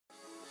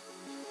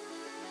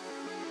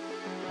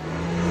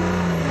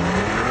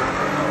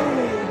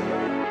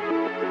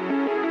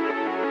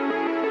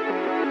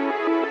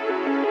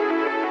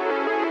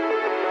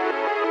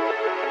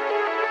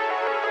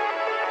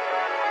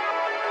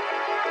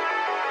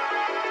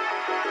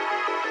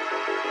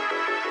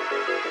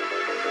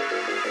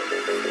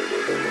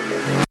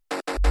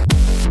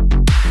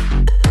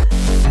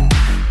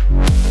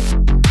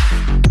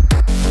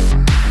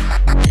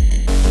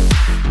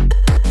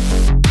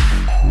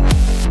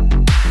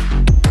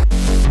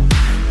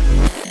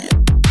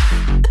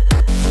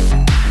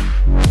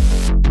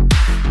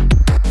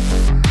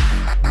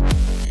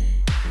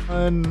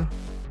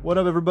What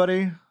up,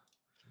 everybody?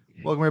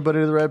 Welcome, everybody,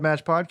 to the Red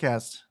Match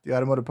Podcast, the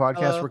automotive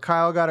podcast where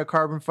Kyle got a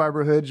carbon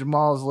fiber hood,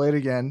 Jamal is late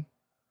again,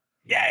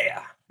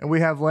 Yeah. and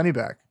we have Lenny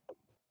back.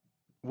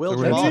 Will So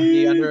we're Jamal gonna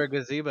be under a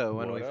gazebo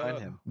when What we find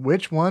up? him?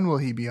 Which one will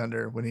he be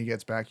under when he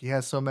gets back? He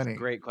has so many.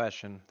 Great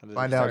question. That is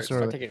Find a out great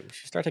sort of- We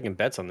should start taking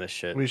bets on this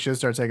shit. We should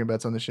start taking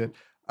bets on this shit.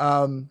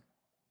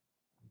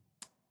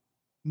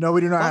 No,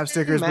 we do not have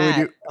stickers, but we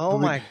do. Oh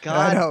we- my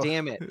I know. god,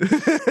 damn it. We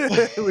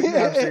do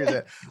have stickers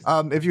yet.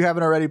 If you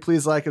haven't already,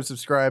 please like and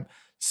subscribe.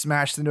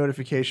 Smash the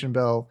notification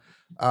bell.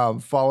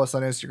 Follow us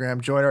on Instagram.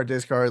 Join our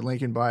Discord.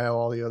 Link in bio.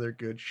 All the other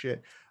good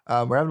shit.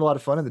 We're having a lot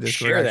of fun in the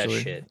Discord. Share that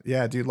actually. shit.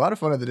 Yeah, dude, a lot of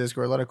fun in the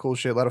Discord. A lot of cool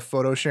shit. A lot of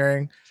photo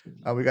sharing.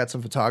 We got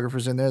some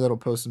photographers in there that'll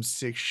post some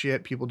sick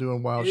shit. People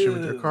doing wild shit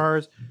with their Ew.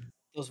 cars.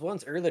 Those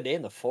ones earlier today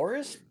in the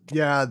forest?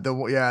 Yeah, dude,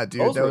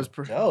 Those that were was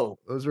dope.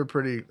 those were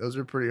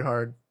pretty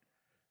hard.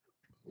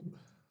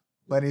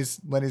 Lenny's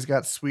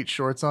got sweet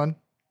shorts on.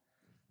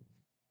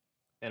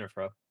 And a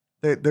fro.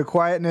 The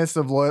quietness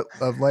of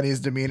Lenny's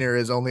demeanor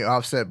is only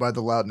offset by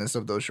the loudness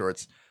of those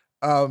shorts.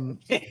 You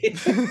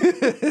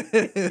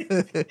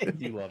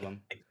love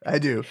them. I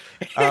do.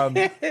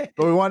 But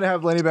we wanted to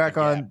have Lenny back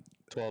on.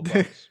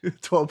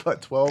 $12. 12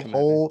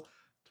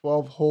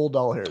 Come whole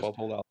dollar hairs. 12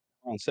 whole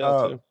on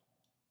sale too.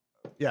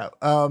 Yeah.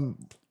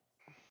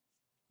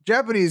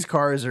 Japanese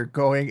cars are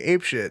going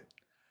apeshit,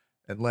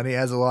 and Lenny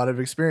has a lot of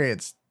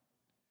experience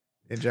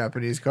in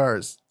Japanese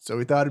cars. So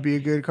we thought it'd be a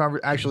good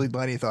Actually,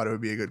 Lenny thought it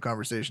would be a good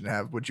conversation to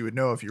have, which you would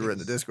know if you were in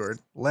the Discord.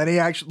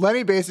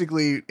 Lenny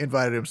basically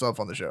invited himself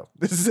on the show.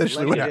 This is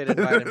essentially Lenny what did happened.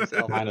 invite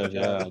himself. Kind of,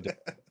 yeah.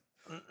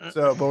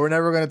 So, but we're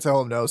never going to tell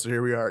him no. So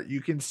here we are.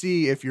 You can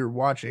see if you're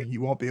watching.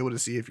 You won't be able to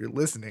see if you're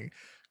listening.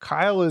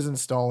 Kyle is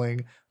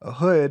installing a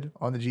hood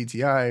on the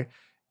GTI.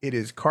 It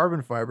is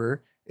carbon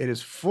fiber. It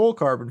is full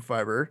carbon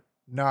fiber,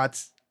 not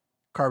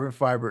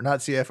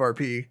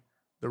CFRP.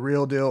 The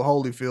real deal,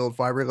 Holyfield,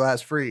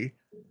 fiberglass free.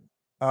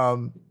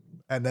 And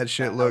that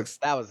shit looks.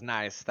 That was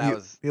nice.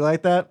 You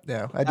like that?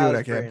 Yeah, I do what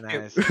I very can.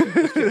 nice.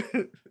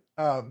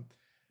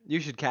 You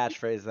should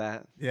catchphrase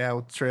that. Yeah,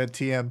 we'll try a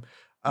TM.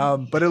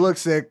 But it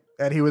looks sick.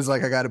 And he was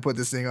like, I got to put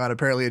this thing on.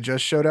 Apparently it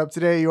just showed up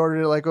today. He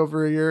ordered it like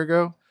over a year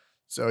ago.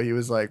 So he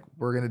was like,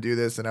 we're going to do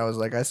this. And I was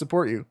like, I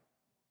support you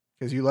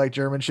because you like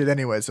German shit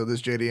anyway. So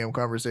this JDM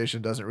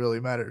conversation doesn't really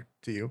matter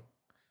to you.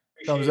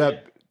 Thumbs up.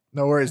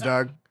 No worries,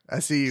 dog. I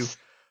see you.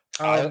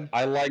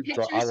 I like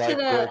dry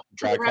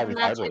carbon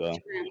fiber though.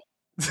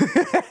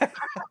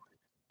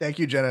 Thank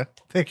you, Jenna.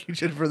 Thank you,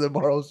 Jen, for the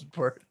moral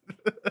support.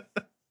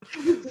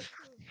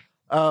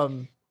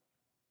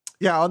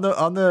 Yeah, on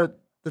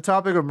the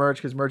topic of merch,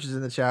 because merch is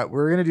in the chat,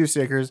 we're gonna do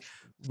stickers.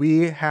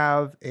 We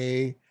have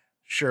a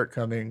shirt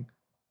coming.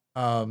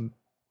 We're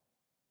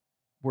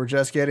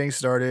just getting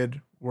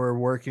started. We're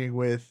working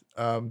with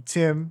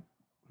Tim,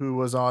 who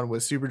was on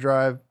with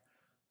Superdrive.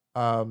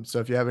 So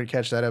if you haven't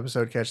catch that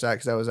episode, catch that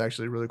because that was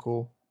actually a really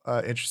cool,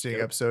 interesting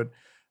episode.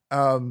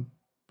 But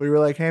we were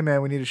like, hey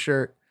man, we need a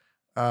shirt.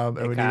 And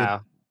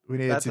we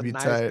need it to be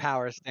nice tight.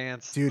 Power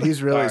stance. Dude,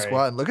 he's really Sorry.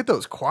 squatting. Look at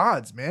those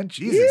quads, man.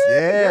 Jesus.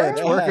 Yeah,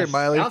 it's working,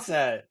 Miley. Bounce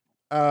that.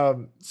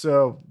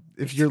 So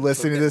if you're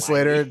listening to this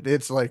later, Miley.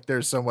 it's like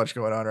there's so much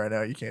going on right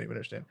now, you can't even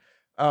understand.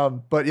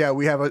 But yeah,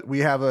 we have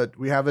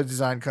a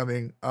design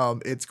coming.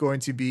 It's going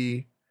to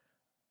be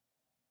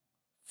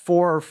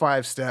 4 or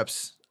 5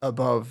 steps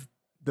above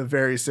the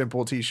very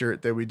simple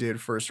t-shirt that we did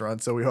first run.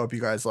 So we hope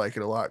you guys like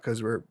it a lot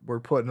because we're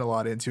putting a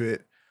lot into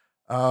it.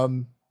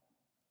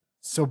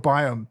 So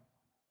buy them.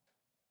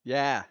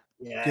 Yeah.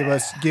 Yeah.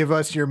 Give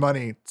us your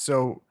money.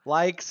 So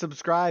Like,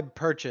 subscribe,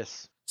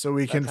 purchase.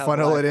 we can That's how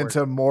funnel it life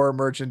into more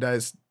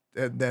merchandise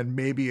and then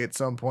maybe at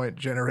some point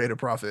generate a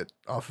profit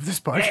off of this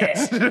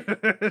podcast.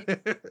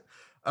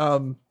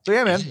 So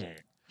yeah, man,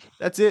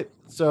 that's it.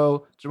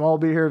 So Jamal will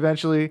be here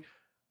eventually.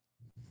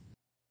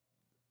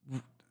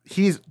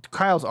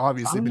 Kyle's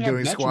obviously been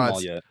doing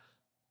squats. Yet.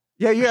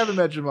 Yeah, you haven't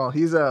met Jamal.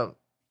 He's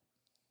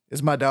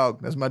is my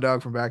dog. That's my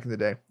dog from back in the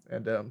day.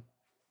 And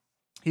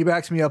he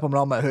backs me up on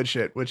all my hood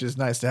shit, which is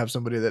nice to have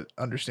somebody that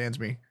understands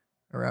me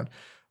around.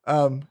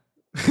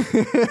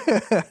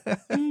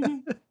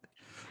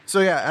 So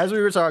yeah, as we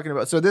were talking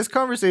about, so this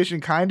conversation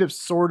kind of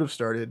sort of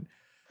started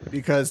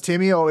because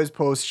Timmy always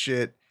posts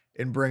shit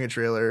in Bring a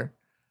Trailer.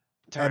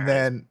 And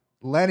then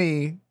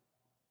Lenny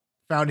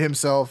found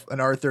himself an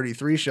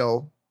R33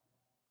 shell.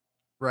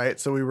 Right.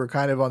 So we were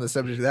kind of on the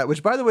subject of that,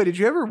 which by the way, did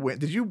you ever win?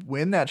 Did you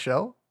win that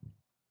shell?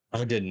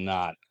 I did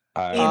not.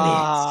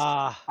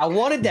 I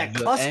wanted that The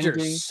cluster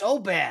engine- so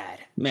bad.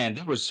 Man,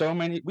 there was so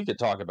many. We could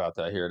talk about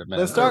that here in a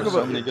minute. Let's There talk were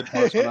about- so many good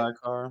parts on that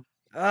car.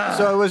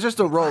 So it was just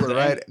a roller, The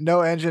right?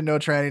 No engine, no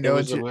tranny, It no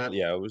was engine.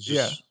 it was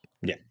just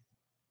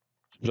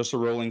just a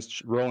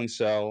rolling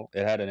cell.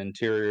 It had an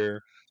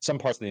interior, some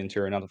parts of the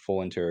interior, not the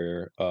full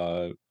interior.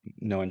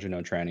 No engine,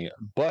 no tranny,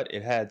 but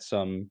it had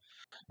some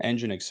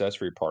engine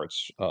accessory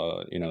parts.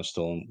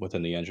 Still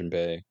within the engine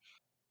bay.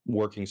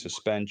 Working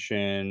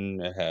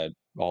suspension. It had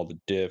all the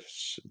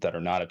diffs that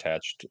are not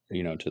attached,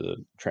 to the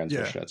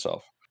transmission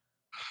itself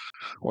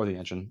or the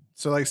engine.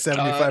 So like and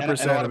a 75% lot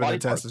of of an body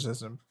intestine parts.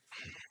 system.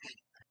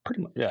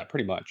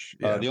 Pretty much.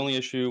 Yeah. The only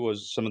issue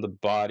was some of the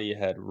body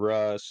had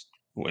rust,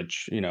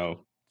 which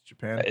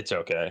Japan. it's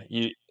okay.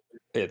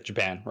 It's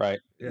Japan, right?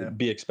 Yeah.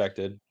 Be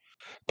expected.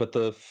 But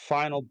the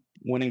final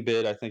winning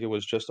bid, I think it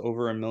was just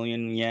over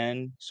 1,000,000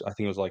 yen. So I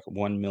think it was like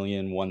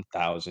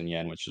 1,001,000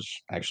 yen, which is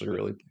actually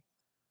really,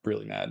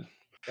 really mad.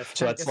 That's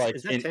So that's like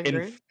is that 10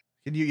 grand?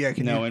 Can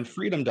you in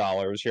freedom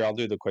dollars. Here, I'll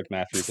do the quick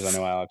math for you because I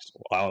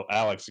know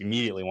Alex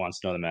immediately wants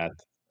to know the math.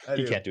 I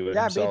He do. can't do it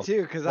Yeah, me himself.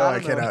 too, because No, I I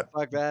don't know what cannot. the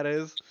fuck that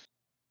is.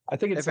 I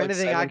think it's If like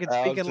anything, I could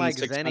speak in like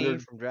Zenny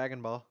 7,600, from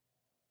Dragon Ball.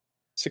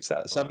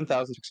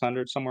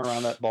 7,600, somewhere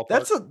around that ballpark.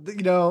 That's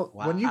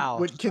when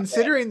Wow.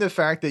 considering the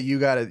fact that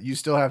you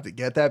still have to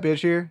get that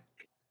bitch here.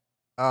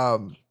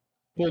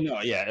 Well,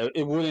 no, yeah,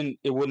 it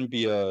wouldn't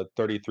be a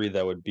 33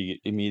 that would be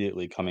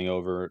immediately coming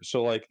over.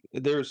 So like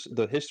there's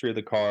the history of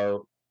the car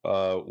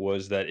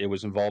was that it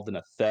was involved in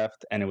a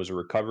theft and it was a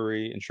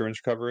insurance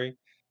recovery.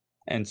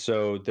 And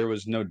so there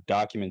was no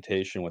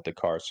documentation with the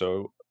car.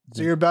 So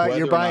So you're whether or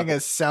not buying they a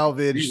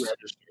salvaged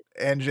re-registered.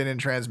 engine and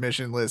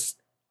transmission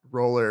list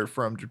roller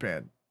from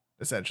Japan,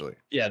 essentially.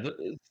 Yeah,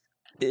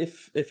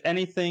 if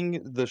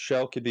anything, the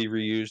shell could be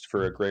reused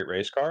for a great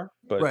race car,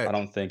 but Right. I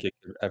don't think it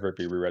could ever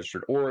be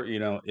re-registered. Or,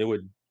 it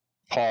would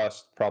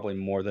cost probably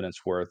more than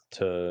it's worth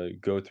to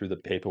go through the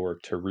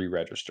paperwork to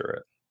re-register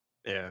it.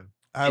 Yeah.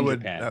 I in would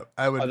Japan.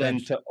 I would Then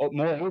venture-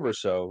 moreover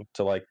so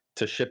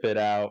to ship it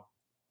out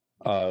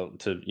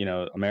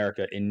to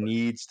America, it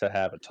needs to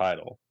have a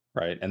title,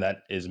 right? And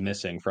that is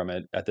missing from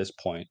it at this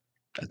point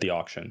at the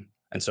auction.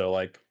 And so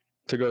like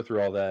to go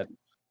through all that,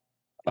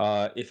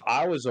 if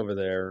I was over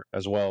there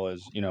as well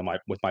as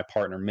with my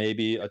partner,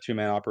 maybe a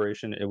 2-man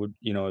operation, it would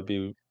it'd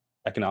be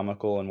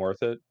economical and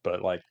worth it.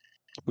 But like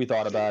we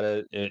thought about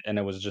it, and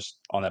it was just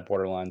on that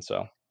borderline,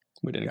 so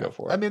we didn't yeah. go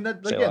for it. I mean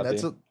that Say again, la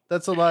vie.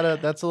 that's a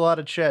lot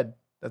of ched.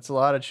 That's a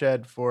lot of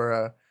ched for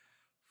a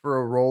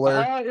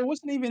roller. It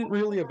wasn't even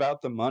really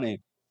about the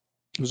money.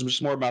 It was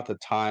just more about the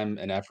time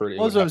and effort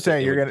Well, that's what I'm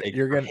saying. You're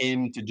gonna for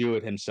him to do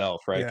it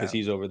himself, right? Because Yeah.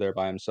 he's over there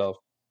by himself,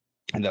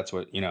 and that's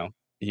what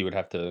he would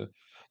have to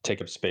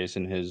take up space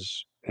in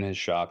his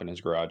shop in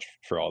his garage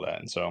for all that.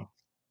 And so,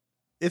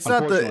 It's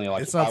not unfortunately,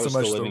 like it's if I not so was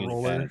much still the living in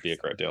Japan, roller. it'd be a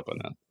great deal, but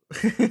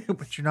no.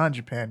 But you're not in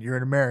Japan. You're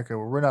in America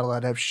where we're not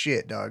allowed to have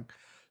shit, dog.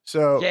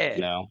 So Yeah.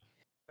 No,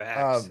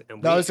 Facts.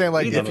 no, I was saying,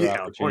 like, we if live in you- another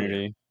California.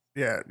 opportunity.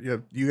 yeah,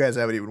 you guys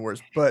have it even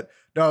worse. But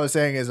no, I was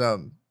saying is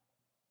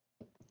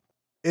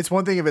it's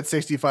one thing if it's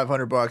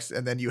 $6,500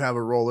 and then you have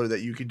a roller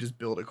that you can just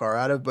build a car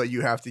out of, but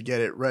you have to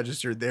get it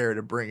registered there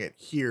to bring it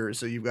here.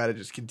 So you've got to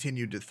just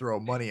continue to throw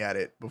money at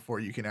it before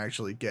you can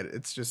actually get it.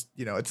 It's just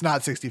it's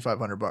not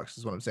 $6,500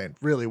 is what I'm saying.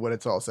 Really, when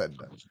it's all said and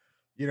done,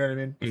 you know what I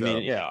mean? I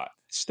mean, yeah,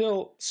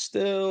 still,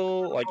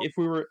 like if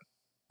we were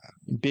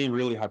being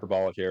really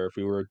hyperbolic here, if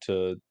we were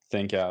to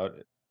think out,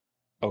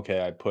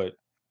 okay,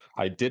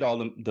 I did all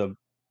the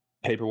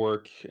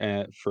paperwork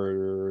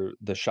for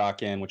the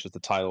Shaken, which is the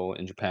title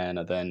in Japan,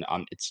 and then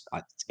it's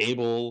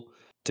able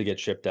to get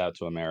shipped out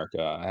to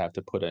America. I have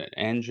to put an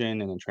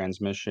engine and a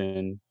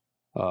transmission,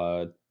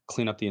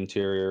 clean up the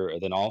interior,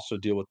 and then also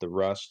deal with the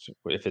rust.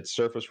 If it's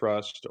surface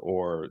rust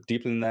or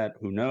deeper than that,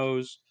 who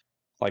knows?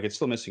 Like it's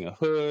still missing a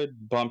hood,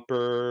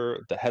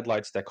 bumper, the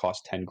headlights that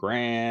cost 10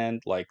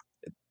 grand. Like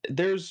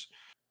there's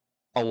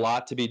a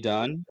lot to be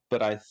done,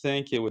 but I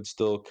think it would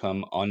still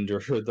come under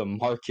the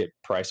market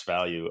price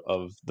value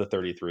of the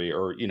 33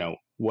 or,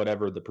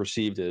 whatever the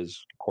perceived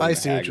is I according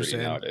to see what you're Hagerty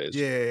saying. nowadays.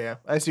 Yeah.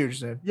 I see what you're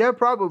saying. Yeah,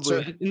 probably.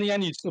 So in the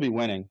end, you'd still be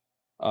winning.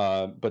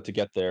 But to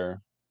get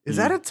there, Is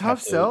that a you'd tough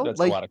have to- sell? That's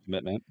Like- a lot of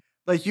commitment.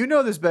 Like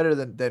this better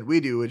than we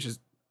do, which is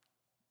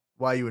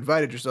why you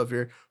invited yourself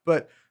here.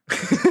 But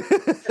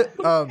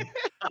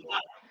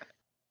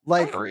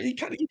like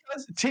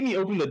Timmy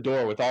opened the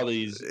door with all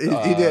these.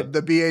 he did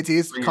the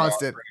BATs free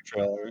constant,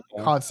 trailer,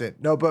 yeah. constant.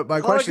 No, but my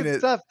It's all question good is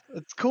stuff.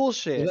 It's cool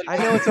shit. then- I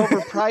know it's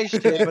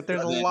overpriced shit, but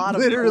there's a lot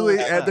of literally,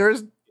 cool and stuff.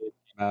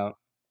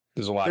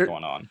 There's a lot There-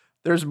 going on.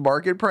 there's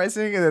market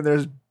pricing and then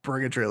there's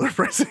bring a trailer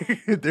pricing.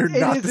 They're It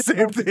not is the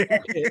same thing.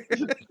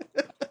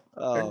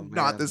 Oh, They're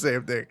not the man.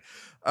 same thing.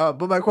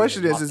 But my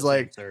question is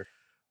like,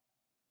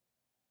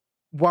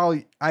 while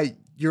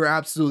you're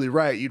absolutely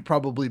right, you'd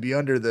probably be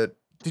under the.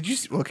 Did you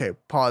okay?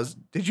 Pause.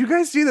 Did you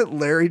guys see that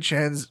Larry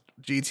Chen's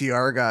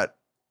GTR got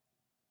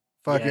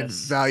fucking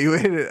Yes.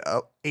 valuated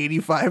at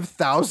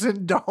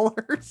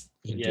 $85,000?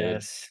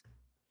 Yes.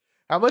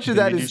 How much of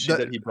Did that you is see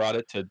that he brought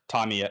it to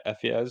Tommy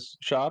Efia's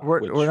shop?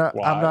 we're not.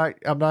 Why?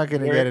 I'm not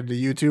going to Where- get into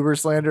YouTuber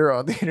slander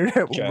on the internet.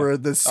 Okay. We're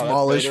the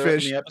smallish later in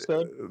fish. the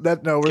episode? We're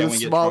Can the we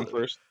get small. drunk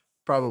first?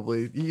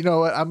 Probably. You know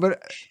what? I'm gonna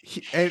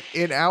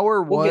in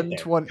hour We'll get 1 there.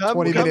 20, Come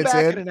 20 minutes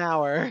back in. in an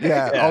hour.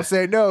 Yeah, Yeah. I'll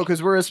say no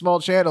because we're a small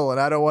channel and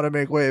I don't want to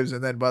make waves.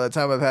 And then by the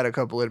time I've had a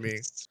couple in me,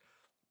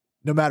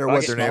 no matter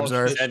what their names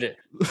are, Send it.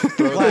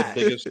 Throw the Flash.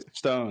 biggest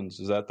stones.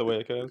 Is that the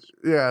way it goes?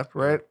 yeah,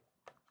 right.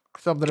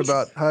 Something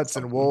about huts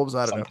and wolves.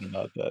 I don't Something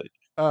about that.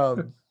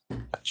 know.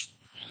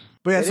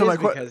 But yeah, It so is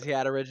because he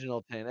had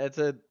original tin.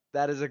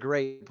 That is a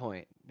great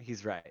point.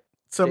 He's right. my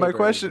Saber is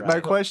question, right.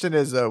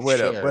 is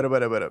wait up. Sure.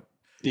 Wait up.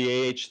 The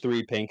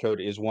AH3 paint code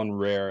is one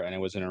rare, and it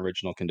was in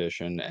original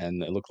condition,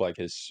 and it looked like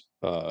his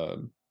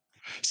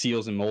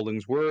seals and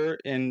moldings were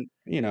in,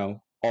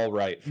 all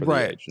right for the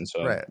Right, age, and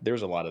so right.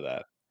 there's a lot of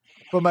that.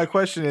 But my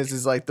question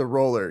is like the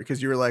roller,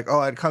 because you were like, oh,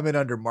 I'd come in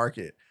under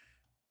market.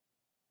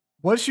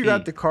 Once you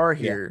got the car yeah.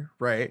 here,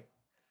 right,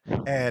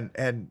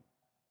 and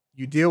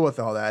you deal with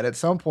all that, at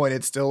some point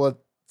it's still a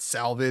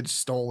salvage,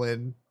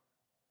 stolen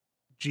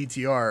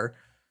GTR.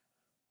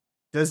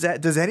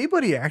 Does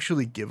anybody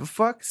actually give a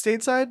fuck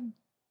stateside?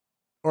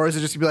 Or is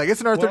it just gonna be like,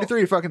 it's an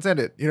R33, fucking send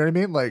it? You know what I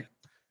mean? Like,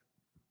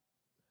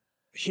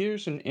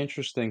 Here's an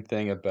interesting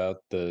thing about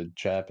the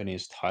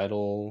Japanese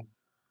title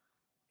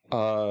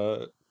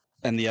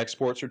and the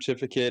export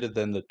certificate, and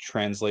then the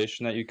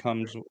translation that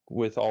comes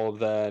with all of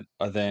that,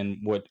 and then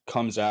what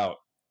comes out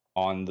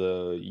on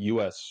the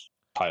US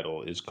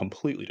title is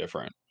completely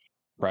different,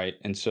 right?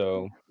 And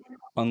so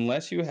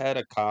unless you had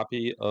a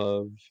copy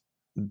of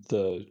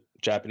the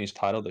Japanese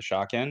title, the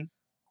Shaken,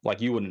 like,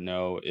 you wouldn't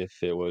know if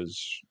it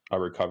was a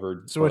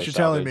recovered so or what a you're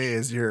telling me salvage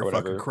is you're or a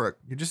fucking whatever. crook.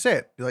 You just say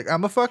it. You're like,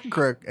 I'm a fucking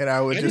crook, and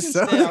I would I just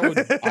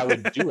didn't say I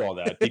would do all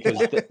that,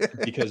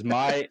 because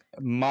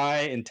my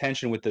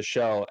intention with the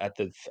shell at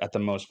the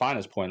most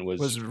finest point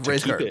was to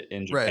race keep car. it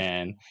in Right.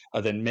 Japan,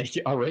 then make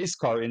it a race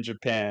car in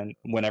Japan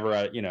whenever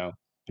I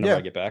Yeah.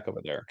 get back over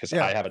there, because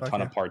Yeah, I have a fuck ton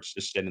yeah. of parts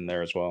just sitting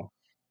there as well.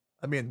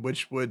 I mean,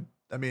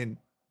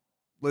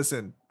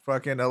 listen,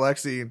 fucking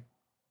Alexi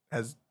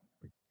has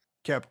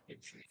kept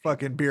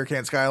fucking beer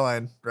can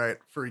Skyline, right,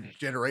 for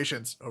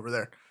generations over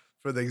there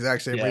for the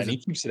exact same Yeah, and reason.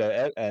 he keeps it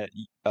at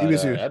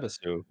Ibisu.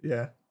 Ebisu.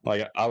 Yeah.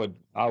 Like, I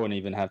wouldn't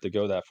even have to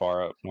go that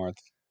far up north,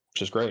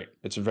 which is great.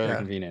 It's very Yeah.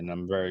 convenient, and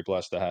I'm very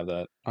blessed to have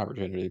that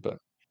opportunity. But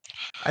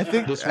I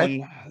think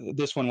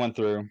this one went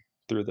through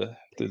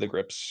the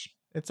grips.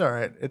 it's all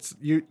right. It's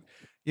you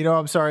know,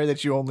 I'm sorry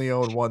that you only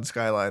own one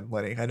Skyline,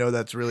 Lenny. I know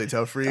that's really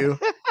tough for you.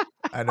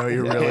 I know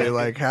you're really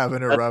like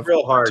having a That's rough.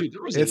 real hard. Dude,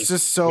 It's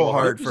just so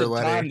hard there for was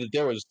a time Lenny. that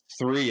there was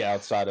 3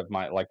 outside of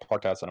my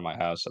parked outside of my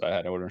house that I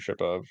had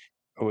ownership of.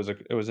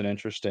 It was an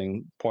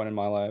interesting point in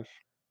my life.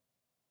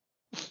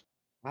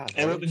 Wow,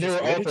 And they were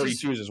all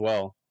 32s as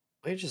well.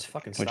 Why you just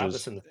fucking Which slap is-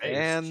 us in the face?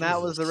 And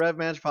that was the Jesus. Rev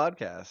Manch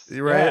podcast.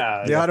 You right?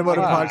 Yeah, the yeah.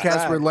 automotive Wow.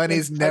 podcast where Back.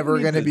 Lenny's I never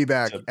need going to to- be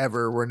back to-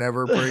 ever. We're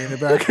never bringing it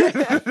back.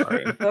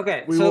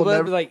 Okay, We so will but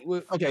never- like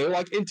Okay,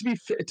 like, and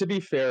to be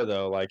fair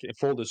though, like,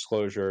 full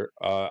disclosure,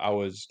 I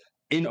was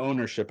in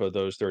ownership of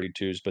those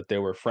 32s, but they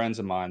were friends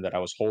of mine that I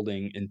was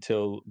holding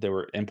until they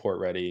were import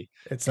ready.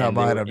 It's not and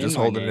they mine. were I'm in just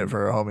my holding name. it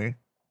for a homie.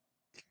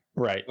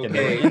 Right, and they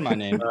Okay, were in my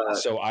name, uh,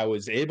 so I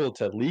was able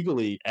to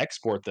legally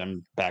export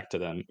them back to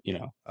them.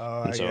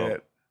 Oh, And I so- get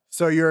it.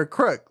 So you're a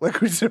crook.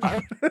 Like we said.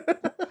 I'm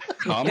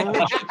a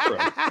legit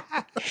crook.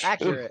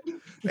 Accurate.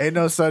 Ain't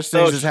no such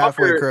so things as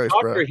halfway crooks,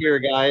 bro. Shocker here,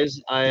 guys.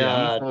 I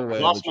Yeah, I'm full way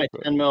lost my legit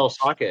crook. 10 mil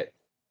socket.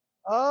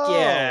 Oh,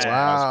 Yeah.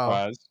 Wow.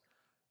 Surprise.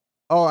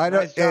 Oh, I know.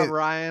 nice job,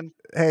 Ryan.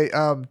 Hey,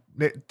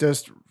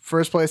 just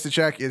first place to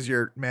check is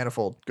your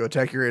manifold. Go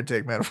check your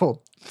intake manifold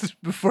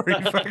before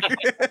you fucking.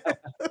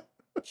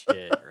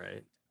 shit,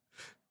 right?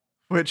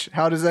 Which,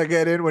 how does that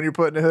get in when you're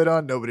putting a hood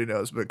on? Nobody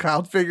knows, but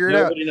Kyle figure it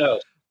out. Nobody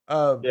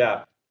knows.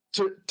 Yeah.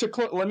 Can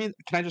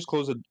I just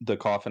close the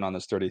coffin on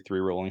this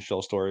 33 rolling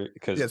shell story,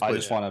 because Yes, I please.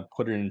 just want to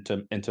put it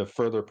into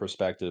further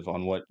perspective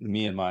on what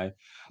me and my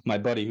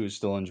buddy, who's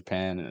still in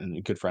Japan and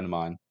a good friend of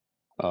mine,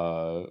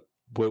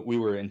 what we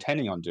were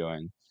intending on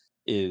doing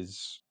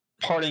is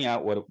parting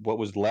out what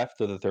was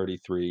left of the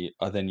 33,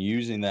 then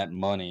using that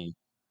money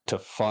to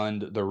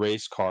fund the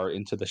race car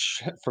into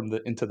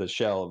the into the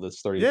shell of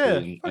this 33, Yeah,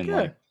 and, fuck and yeah.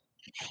 like,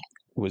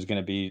 was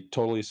going to be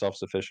totally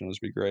self-sufficient. It was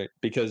be great,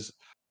 because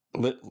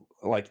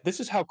like,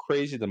 this is how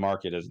crazy the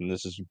market is, and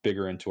this is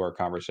bigger into our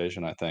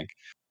conversation, I think.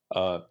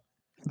 The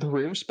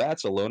rear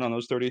spats alone on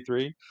those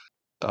 33,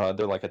 they're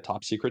like a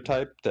top secret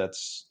type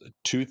that's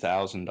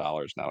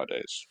 $2,000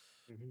 nowadays.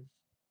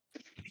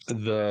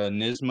 The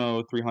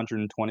Nismo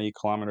 320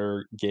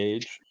 kilometer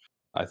gauge,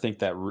 I think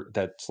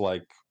that's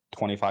like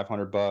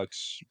 $2,500,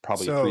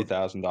 probably So-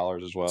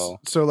 $3,000 as well.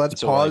 So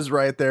let's So, pause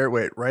right there.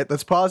 Wait, right?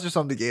 Let's pause just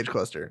on the gauge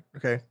cluster.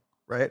 Okay.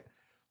 Right?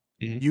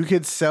 Mhm. You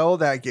could sell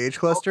that gauge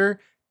cluster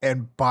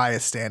and buy a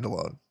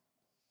standalone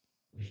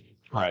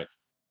Right.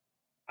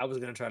 I was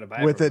gonna try to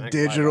buy it with from a Mac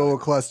digital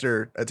Buy.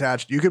 cluster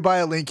attached. You could buy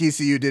a Link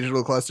ECU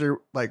digital cluster,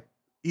 like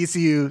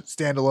ECU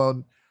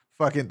standalone,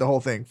 fucking the whole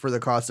thing for the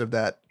cost of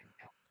that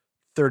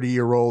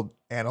 30-year-old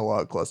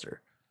analog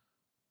cluster.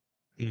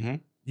 Mm-hmm.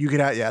 You could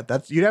have,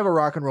 you'd have a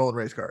rock and roll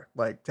race car,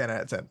 like 10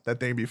 out of 10. That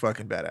thing would be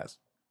fucking badass.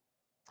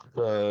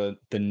 The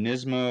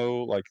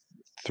Nismo, like,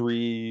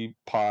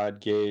 3-pod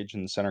gauge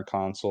in the center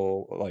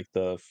console, like,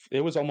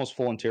 it was almost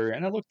full interior,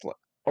 and it looked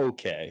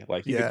okay.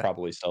 Like, you could Yeah.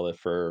 probably sell it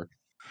for,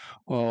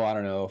 well, I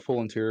don't know,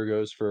 full interior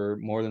goes for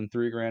more than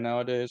 $3,000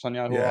 nowadays on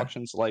Yahoo Yeah.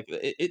 auctions. Like,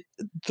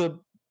 the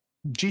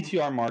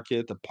GTR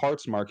market, the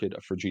parts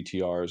market for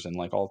GTRs and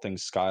like all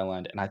things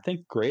Skyline, and I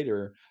think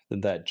greater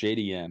than that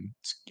JDM.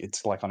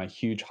 It's like on a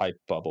huge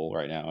hype bubble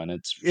right now, and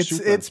it's super It's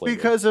inflated.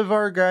 because of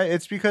our guy.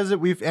 It's because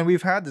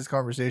we've had this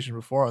conversation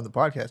before on the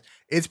podcast.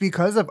 It's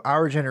because of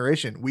our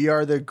generation. We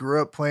are the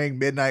grew up playing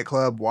Midnight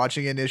Club,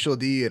 watching Initial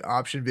D and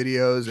Option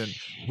videos, and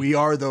we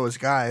are those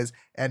guys.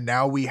 And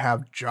now we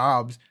have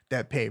jobs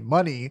that pay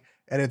money,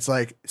 and it's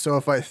like, so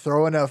if I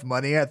throw enough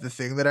money at the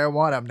thing that I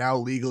want, I'm now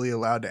legally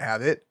allowed to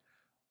have it.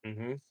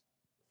 Mm-hmm.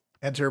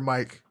 Enter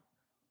Mike.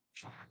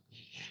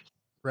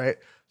 Right.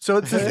 So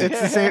it's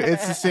the same.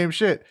 It's the same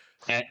shit.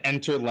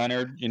 Enter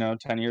Leonard, 10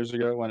 years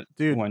ago when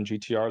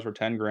GTRs were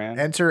 10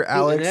 grand. Enter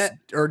Alex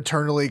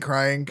eternally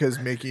crying because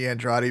Mickey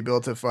Andrade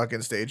built a fucking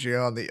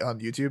Stagio on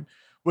YouTube,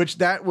 which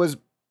that was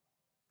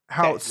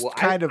how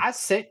I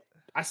sent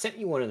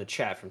you one in the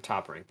chat from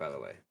Top Rank, by the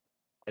way.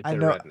 At the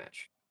Rev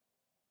match.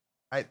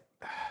 All right,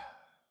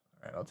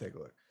 I'll take a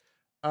look.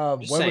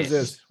 When was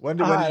this? When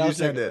did you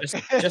send it?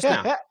 Just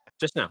now.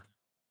 Just now.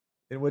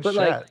 In which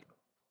chat?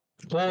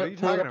 Pull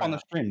it up on the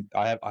stream.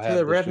 I have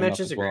the Rev match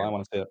Instagram. I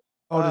want to see it.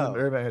 Oh, the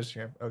Rev match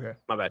Instagram. Okay.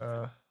 My bad.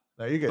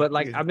 No, you good. But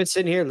like I've been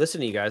sitting here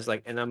listening to you guys,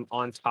 like, and I'm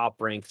on Top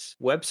Rank's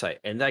website,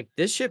 and like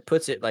this shit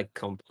puts it like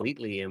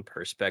completely in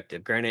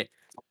perspective. Granted,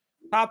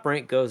 Top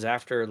Rank goes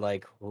after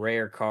like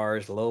rare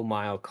cars, low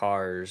mile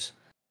cars,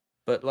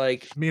 but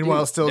like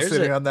meanwhile, still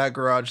sitting on that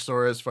garage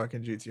Saurus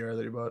fucking GTR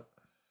that he bought.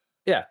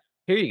 Yeah,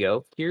 here you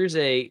go. Here's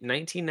a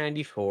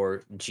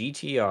 1994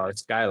 GTR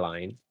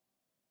Skyline,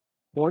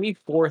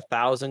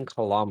 24,000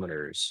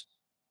 kilometers.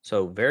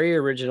 So very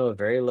original,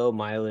 very low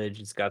mileage.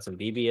 It's got some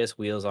BBS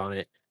wheels on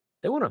it.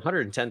 They want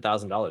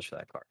 $110,000 for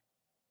that car.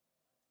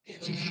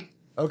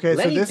 Okay,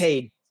 Lenny so this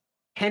paid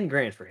 10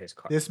 grand for his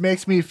car. This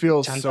makes me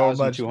feel so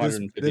much.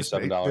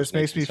 This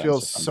makes me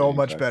feel so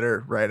much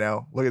better right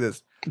now. Look at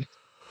this.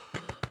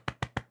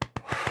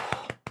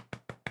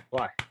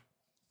 Why?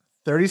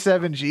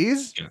 37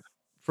 G's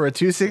for a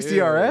 260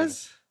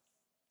 RS?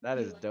 That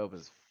is dope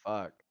as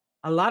fuck.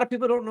 A lot of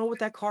people don't know what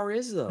that car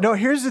is, though. No,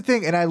 here's the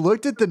thing, and I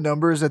looked at the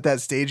numbers that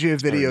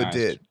Stagia video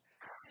did.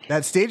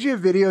 That Stagia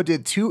video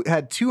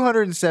had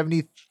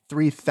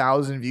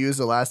 273,000 views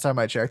the last time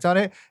I checked on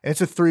it, and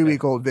it's a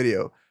 3-week-old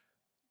video.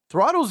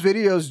 Throttle's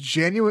videos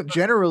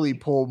generally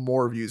pull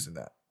more views than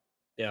that.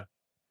 Yeah.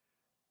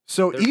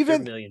 So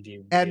even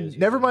and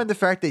never mind the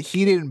fact that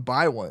he didn't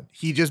buy one,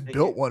 he just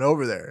built one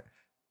over there.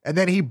 And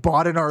then he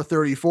bought an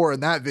R34,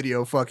 and that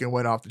video fucking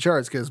went off the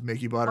charts because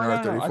Mickey bought an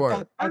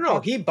R34. I don't know.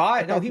 He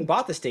bought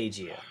the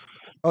Stagia.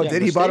 Oh,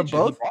 did he bought them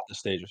both? He bought the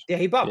Stages. Yeah,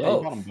 he bought both.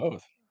 He bought them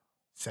both.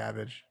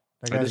 Savage.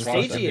 The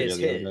Stagia is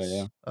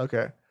his.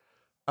 Okay.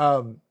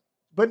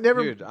 But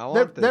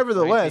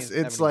nevertheless,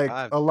 it's like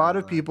a lot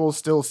of people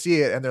still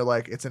see it and they're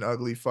like, it's an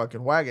ugly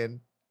fucking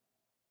wagon.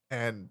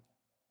 And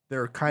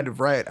they're kind of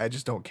right. I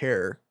just don't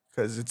care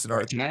because it's an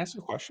art. Can I ask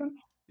a question?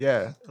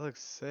 Yeah. It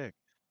looks sick.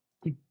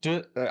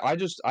 I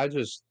just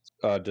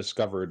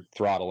discovered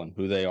Throttle and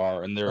who they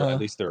are, and they're at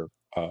least their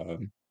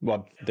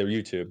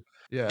YouTube.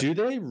 Yeah. Do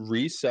they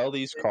resell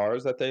these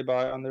cars that they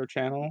buy on their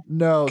channel?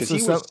 No, because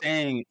he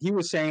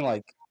was saying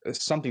like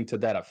something to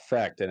that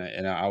effect,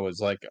 and I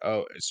was like,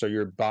 oh, so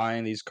you're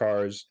buying these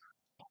cars,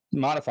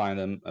 modifying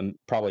them, and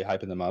probably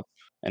hyping them up,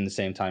 and the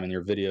same time in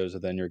your videos,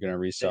 and then you're going to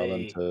resell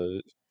them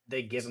to.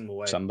 They give them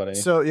away. Somebody.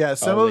 So yeah,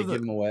 give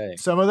them away.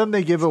 Some of them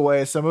they give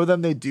away. Some of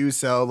them they do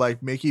sell.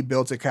 Like Mickey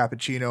built a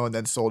Cappuccino and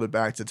then sold it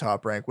back to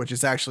Top Rank, which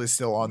is actually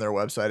still on their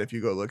website if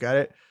you go look at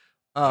it.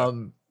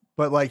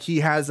 But like he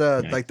has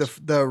like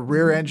the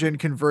rear engine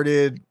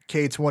converted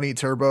K20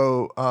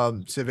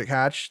 turbo Civic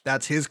hatch.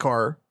 That's his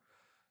car.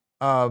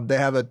 They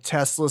have a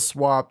Tesla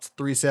swapped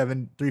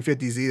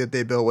 350Z that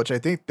they built, which I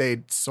think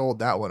they sold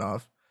that one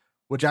off.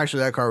 Which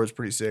actually that car was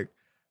pretty sick.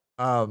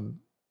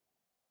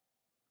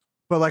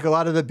 But like a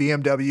lot of the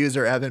BMWs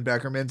are Evan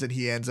Beckerman's, and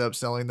he ends up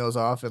selling those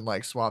off and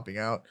like swapping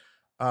out.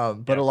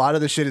 But a lot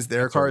of the shit is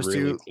their cars really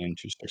too. Clean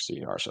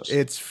 260 RSS.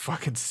 It's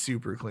fucking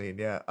super clean.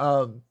 Yeah.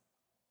 I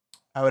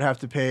would have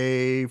to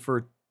pay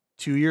for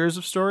 2 years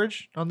of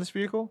storage on this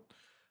vehicle.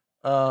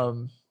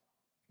 It's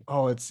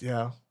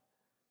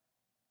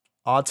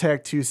Autech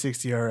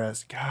 260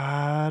 RS.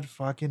 God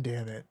fucking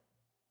damn it.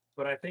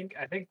 But I think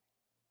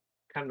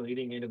kind of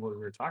leading into what we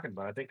were talking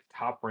about, I think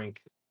Top Rank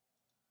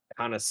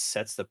kind of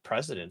sets the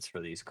precedence for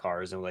these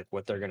cars and like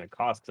what they're going to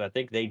cost, because I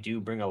think they do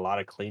bring a lot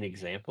of clean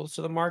examples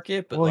to the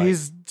market. But well,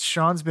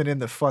 Sean's been in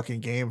the fucking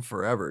game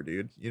forever,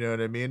 dude. You know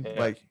what I mean? Yeah.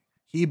 Like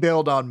he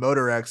bailed on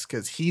MotorX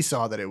because he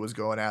saw that it was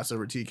going ass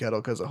over tea kettle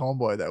because of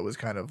Homeboy that was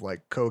kind of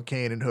like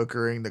cocaine and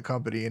hookering the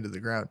company into the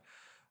ground.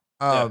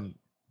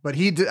 But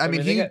he did. I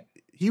mean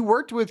he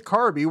worked with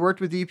CARB. He worked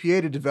with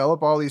EPA to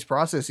develop all these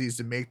processes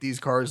to make these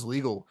cars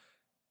legal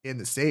in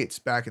the States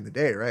back in the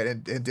day, right?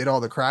 And did all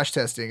the crash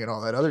testing and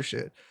all that other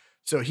shit.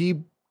 So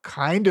he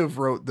kind of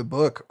wrote the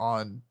book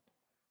on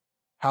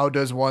how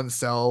does one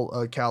sell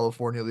a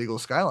California legal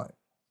Skyline,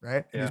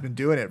 right? And he's been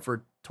doing it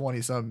for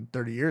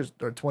 30 years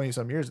or 20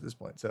 some years at this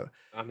point. So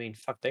I mean,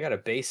 fuck, they got a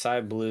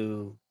Bayside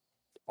Blue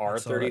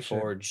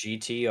R34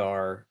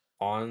 GTR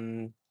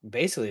on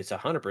basically it's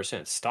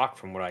 100% stock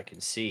from what I can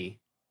see.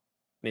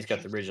 I mean, it's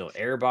got the original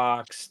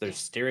airbox. There's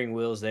steering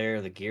wheels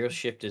there. The gear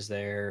shift is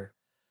there.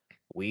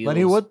 Wheels.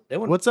 Lenny,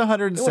 what's a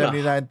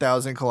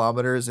 179,000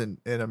 kilometers in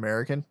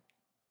American?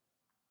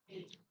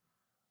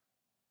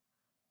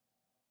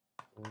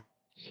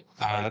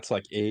 That's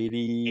like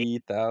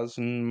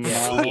 80,000 Yeah,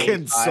 miles. Fucking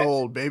 85.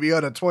 sold, baby,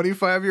 on a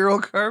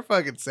 25-year-old car.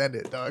 Fucking send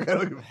it, dog. I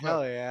don't give a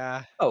Hell fuck.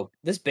 yeah. Oh,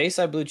 this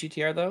Bayside Blue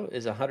GTR though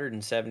is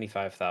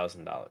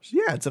 $175,000.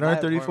 Yeah, it's an Buy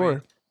it for R34.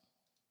 me.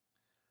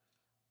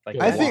 Like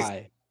I that's think-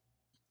 Why?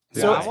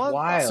 So- I want-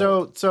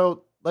 wild.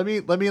 So let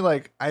me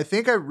like, I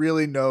think I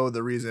really know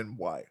the reason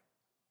why.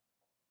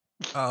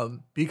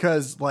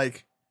 Because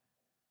like,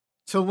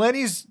 to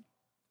Lenny's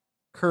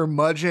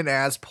curmudgeon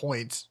ass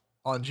point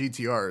on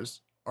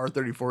GTRs,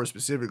 R34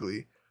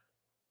 specifically,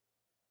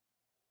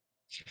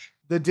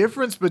 the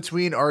difference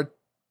between our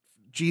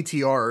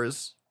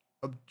GTRs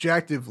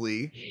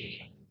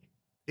objectively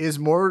is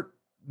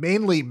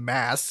mainly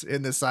mass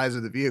in the size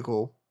of the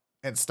vehicle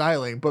and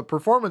styling, but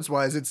performance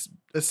wise, it's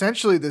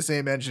essentially the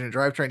same engine and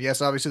drivetrain.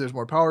 Yes, obviously there's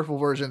more powerful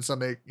versions. Some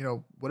make,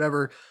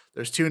 whatever.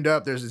 There's tuned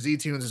up. There's the Z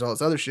tunes. There's all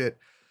this other shit.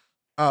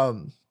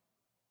 But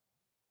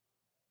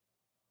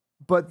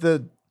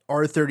the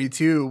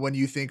R32, when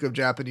you think of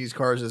Japanese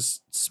cars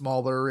as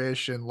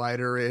smaller-ish and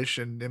lighter-ish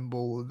and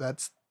nimble,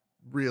 that's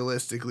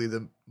realistically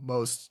the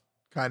most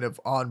kind of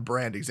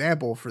on-brand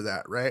example for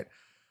that, right?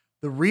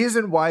 The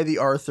reason why the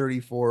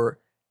R34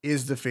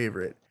 is the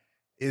favorite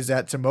is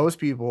that to most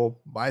people,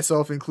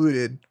 myself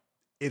included,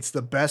 it's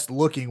the best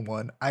looking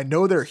one. I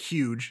know they're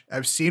huge.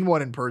 I've seen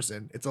one in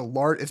person. It's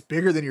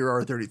bigger than your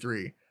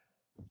R33.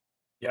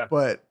 Yeah.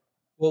 But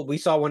Well, we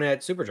saw one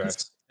at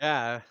Superdrive.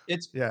 Yeah.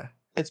 yeah.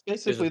 It's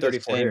basically the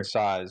 34 same here.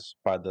 size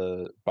by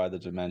the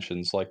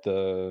dimensions. Like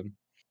the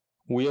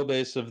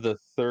wheelbase of the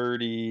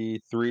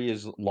 33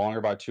 is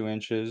longer by 2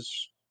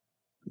 inches,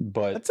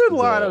 but That's a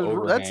lot.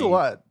 That's a overhang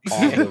lot.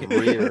 on the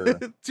rear.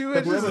 2 The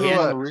inches is a overhang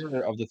on the lot.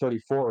 rear of the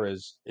 34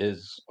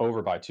 is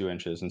over by 2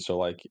 inches, and so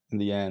like in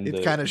the end, It's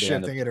they- kind of they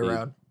end up shifting it to be-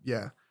 around.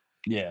 Yeah.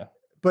 Yeah,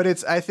 But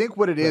I think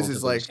what it is relatively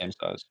the like same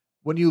size.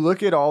 when you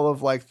look at all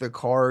of like the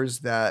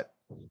cars that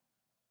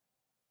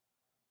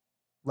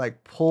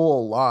like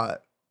pull a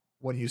lot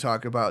when you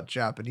talk about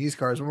Japanese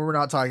cars, when we're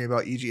not talking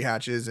about EG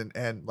hatches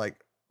and like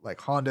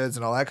Hondas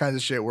and all that kinds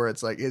of shit where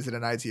it's like, is it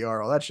an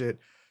ITR, all that shit.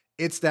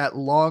 It's that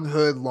long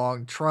hood,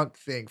 long trunk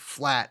thing,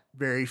 flat,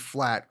 very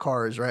flat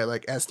cars, right?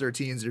 Like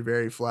S13s are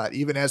very flat.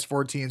 Even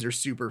S14s are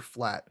super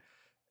flat.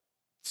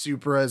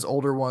 Supras,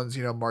 older ones,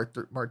 Mark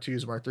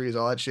 2s, Mark 3s,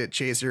 all that shit,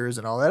 Chasers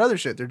and all that other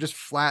shit. They're just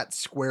flat,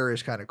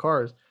 squarish kind of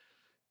cars.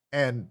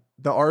 And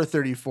the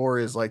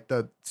R34 is like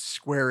the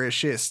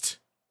squarishest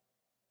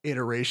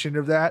iteration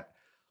of that.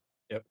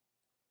 Yep.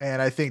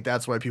 And I think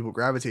that's why people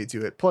gravitate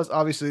to it. Plus,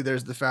 obviously,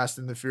 there's the Fast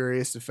and the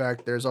Furious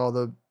effect. There's all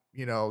the,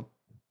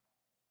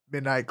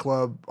 Midnight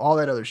Club, all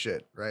that other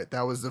shit, right?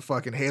 That was the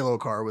fucking Halo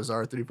car was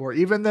R34.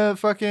 Even the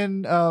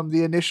fucking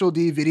the Initial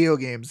D video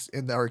games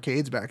in the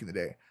arcades back in the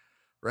day,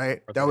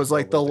 right? That was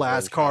like the was the last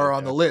greatest car car,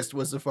 on the yeah. list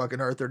was the fucking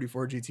R34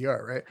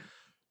 GTR, right?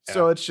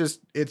 So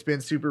it's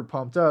been super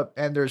pumped up,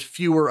 and there's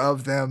fewer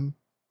of them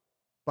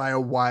by a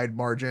wide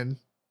margin,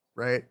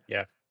 right?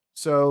 Yeah.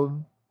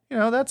 So,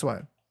 that's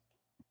why.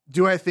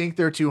 Do I think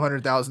they're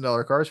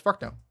 $200,000 cars?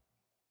 Fuck no.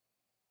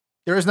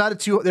 There's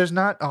not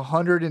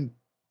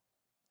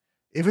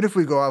even if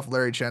we go off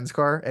Larry Chen's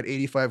car at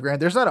 85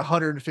 grand, there's not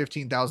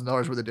 $115,000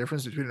 worth of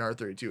difference between an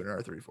R32 and an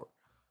R34.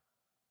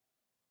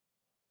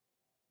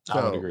 I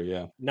would So- agree.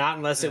 Yeah, Not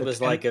unless it was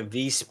like a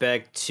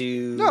V-Spec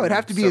to. No, it'd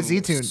have to be a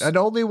Z-Tune. And the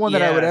only one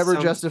that I would Yeah, ever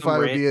some justify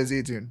would be rant- a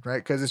Z-Tune, right?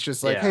 Because it's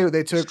just like, Yeah. hey,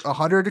 they took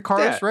 100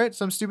 cars, Yeah. right?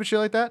 Some stupid shit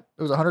like that.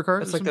 It was 100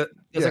 cars. That's or like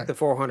some- the like the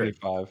 400.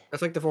 25,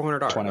 That's like the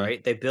 400R, 20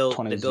 right? They built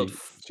 20 built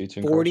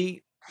Z-Tune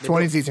 40. they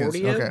 20 built Z-Tunes.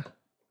 40 of- Okay.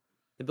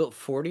 They built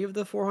 40 of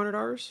the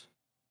 400Rs.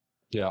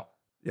 Yeah,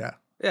 Yeah.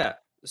 Yeah.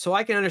 So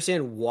I can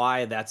understand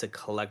why that's a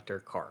collector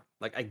car.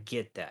 Like I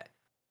get that.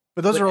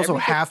 But those But are also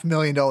everything-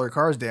 $500,000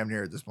 cars damn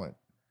near at this point.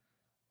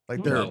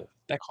 Like they're No.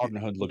 that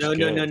carbon hood looks No, good.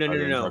 no, no, if no, I no,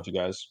 may no. interrupt you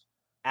guys.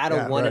 Add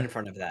Yeah, a 1 right. in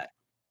front of that.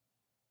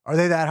 Are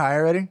they that high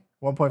already?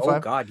 1.5? Oh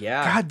God,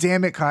 yeah. God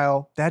damn it,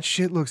 Kyle. That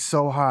shit looks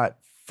so hot.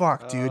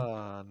 Fuck, dude.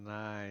 Oh,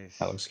 nice.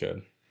 That looks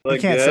good. You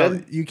Look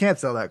can't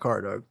sell that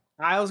car, dog.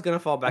 Kyle's gonna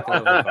fall back in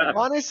love with the car.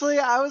 Honestly,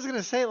 I was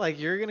gonna say like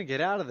you're gonna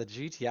get out of the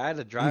GTI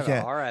to drive a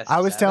can't. RS.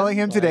 I was telling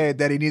him today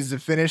that he needs to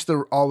finish the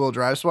all-wheel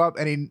drive swap,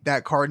 and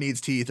that car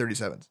needs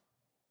TE37s.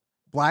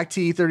 Black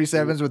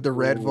TE37s with the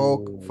red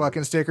Volk Ooh.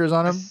 fucking stickers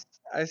on them.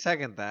 I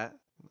second that.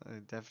 I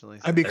definitely.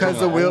 And second because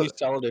that. the wheel- only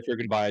sell it if you're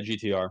going to buy a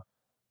GTR.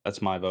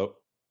 That's my vote.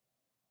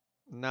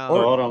 No.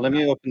 Oh, hold on, let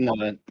me open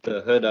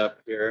the hood up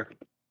here.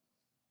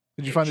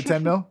 Did you find the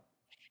 10 mil?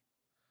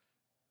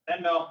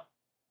 10 mil.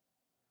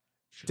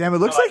 Damn, it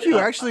looks No, I like did you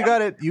not. actually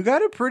got it. You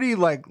got it pretty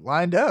like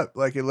lined up.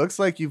 Like it looks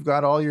like you've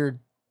got all your.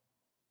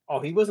 Oh,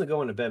 he wasn't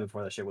going to bed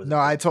before that shit was. No,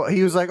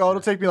 he was like, oh,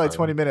 it'll take me like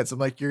 20 minutes. I'm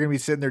like, you're gonna be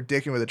sitting there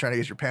dicking with it, trying to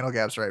get your panel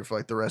gaps right for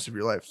like the rest of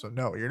your life. So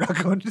no, you're not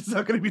going. It's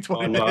not gonna be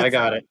 20 Oh, no, minutes. I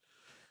got it.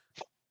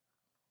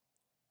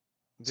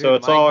 So Dude,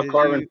 it's Mike, all did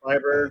carbon you-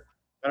 fiber.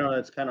 I don't know.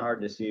 It's kind of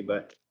hard to see,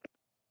 but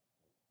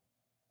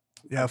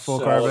Yeah, full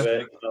so all of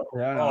carbon. it. So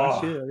Yeah, no,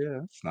 I see it.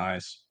 Yeah, it's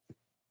nice.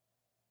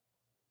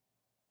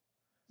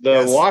 the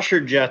Yes.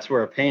 washer jets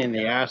were a pain in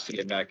the ass to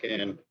get back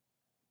in,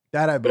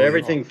 That I but believe.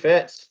 everything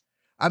fits.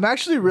 I'm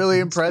actually really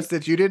impressed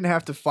that you didn't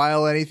have to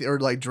file anything or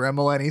like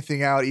Dremel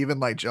anything out, even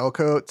like gel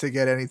coat to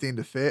get anything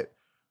to fit.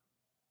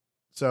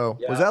 So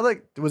was Yeah.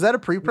 that a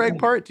pre-preg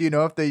part? Do you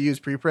know if they use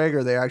pre-preg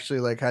or they actually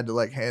like had to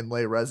like hand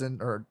lay resin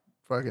or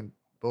fucking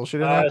bullshit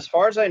in there? As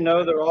far as I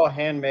know, they're all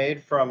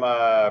handmade from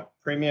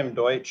Premium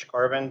Deutsch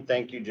Carbon.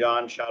 Thank you,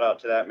 John. Shout out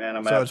to that man.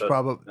 I'm gonna So have it's to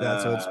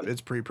probably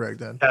it's pre-preg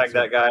then. tag So-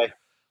 that guy.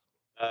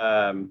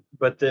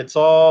 But it's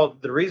all,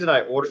 the reason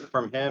I ordered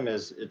from him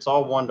is it's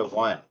all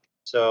 1-to-1.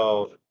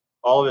 So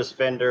all of his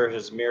fender,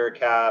 his mirror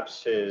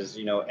caps, his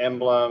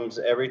emblems,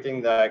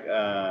 everything that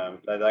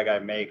that guy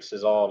makes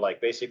is all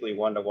like basically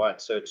 1-to-1.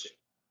 So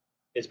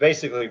it's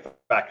basically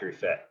factory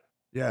fit.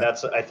 Yeah.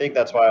 I think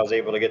that's why I was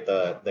able to get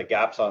the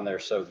gaps on there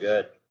so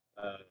good.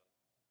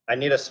 I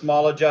need a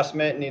small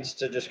adjustment, needs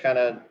to just kind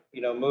of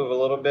move a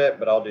little bit,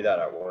 but I'll do that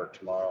at work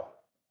tomorrow.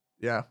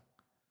 Yeah.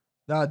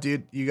 No,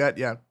 dude, you got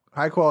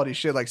high quality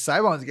shit. Like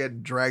Cybon's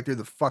getting dragged through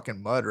the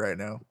fucking mud right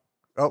now.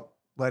 Oh,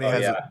 Lenny Oh,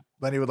 has yeah. it.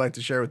 Lenny would like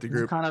to share with the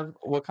group.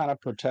 What kind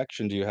of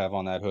protection do you have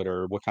on that hood,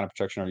 or what kind of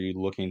protection are you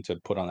looking to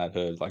put on that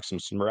hood? Like some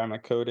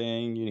ceramic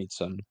coating? You need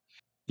some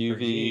You UV.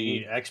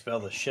 need to expel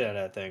the shit out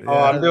of that thing. Oh,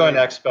 Yeah. I'm doing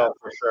Expel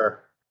for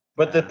sure.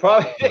 But the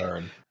problem,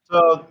 Word.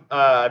 so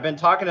I've been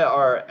talking to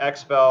our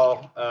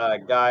Expel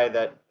guy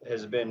that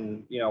has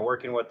been,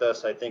 working with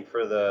us, I think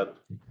for the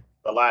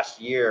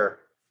last year.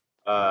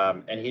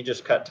 And he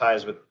just cut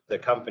ties with the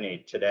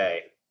company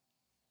today.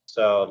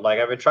 So like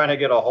I've been trying to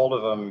get a hold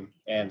of him.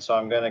 And so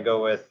I'm going to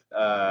go with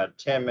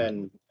Tim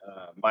and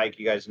Mike.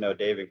 You guys know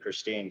Dave and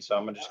Christine. So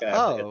I'm just going to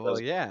have to hit Oh, well,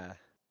 those. yeah.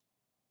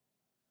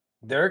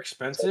 They're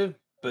expensive,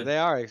 but They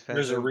are expensive.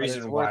 there's a but it's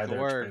reason worth why the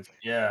they're work. expensive.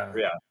 Yeah.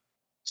 Yeah.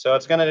 So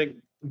it's gonna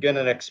get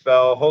an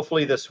Expel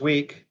hopefully this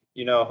week.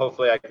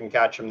 Hopefully I can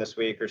catch him this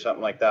week or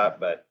something like that.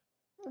 But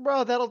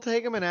Bro, that'll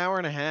take him an hour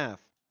and a half.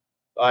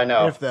 I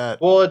know. If that.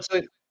 Well, it's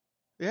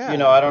Yeah.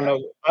 I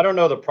don't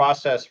know the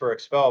process for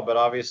Expel, but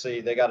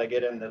obviously they got to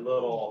get in the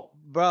little.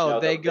 Bro,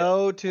 they the-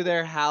 go to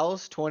their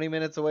house 20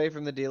 minutes away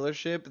from the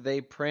dealership. They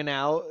print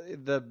out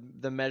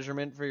the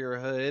measurement for your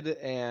hood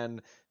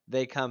and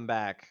they come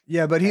back.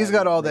 Yeah, but he's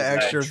got And all the they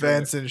extra trim it.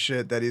 vents and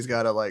shit that he's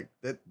got to like.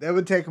 That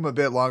would take him a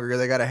bit longer.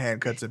 They got to hand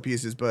cut some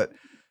pieces, but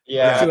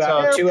Yeah. Two that's how-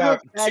 hours, They're 2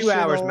 hours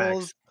max.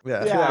 professionals. yeah.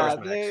 2 Yeah, hours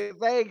max.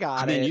 they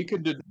got I mean, it. you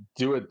could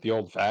do it the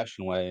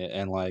old-fashioned way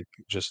and like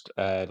just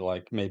add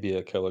like maybe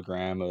a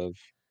kilogram of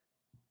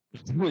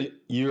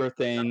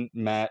urethane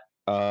matte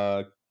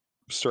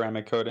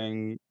ceramic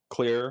coating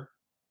clear,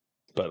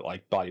 but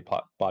like body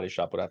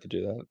shop would have to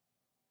do that.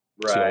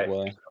 It's the old Right.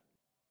 way.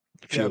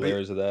 A few Yeah, but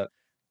layers of that.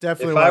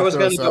 Definitely If I want was to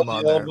throw going to go some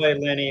on the old there. way,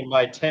 Lenny,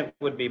 my tent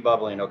would be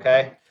bubbling.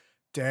 Okay.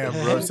 Damn,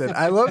 roasted.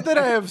 I love that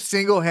I have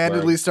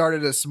single-handedly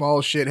started a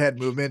small shithead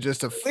movement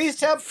just to Please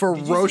tell. Did you see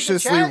the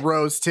ferociously chat?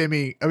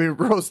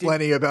 roast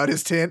Lenny about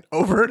his tint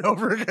over and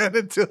over again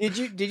until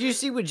Did you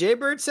see what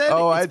Jaybird said?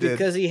 Oh, I It's did.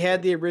 because he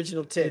had the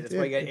original tint. That's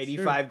why he got It's true.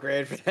 85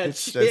 grand for that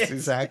It's shit. that's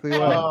exactly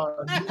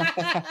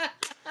why.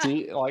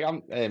 See, like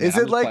hey, man, Is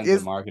I'm it just like playing to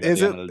the market at is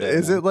the it end of the day,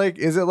 is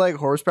man. it like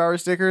horsepower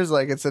stickers?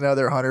 Like it's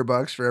another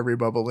 $100 for every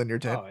bubble in your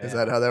tint. Oh, Is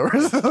yeah. that how that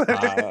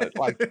works?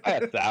 Like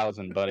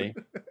 1,000, buddy.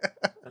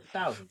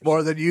 1,000%.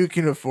 More than you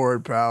can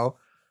afford, pal.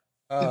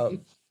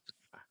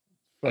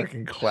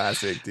 Fucking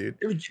classic, dude.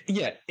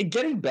 Yeah,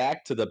 getting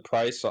back to the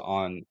price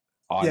on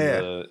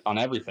Yeah. on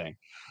everything.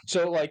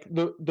 So like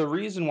the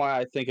reason why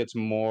I think it's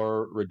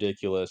more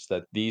ridiculous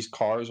that these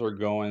cars are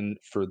going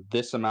for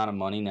this amount of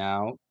money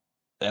now,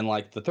 and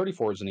like the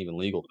 34 isn't even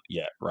legal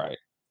yet, right?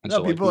 And No,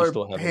 so like people we are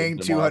still have a little paying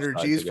bit more 200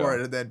 upside G's to for go.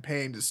 it and then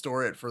paying to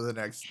store it for the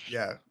next.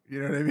 Yeah,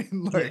 you know what I mean.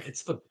 Yeah, Like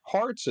it's the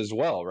parts as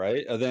well,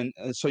 right? And then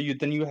so you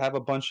have a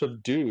bunch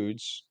of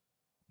dudes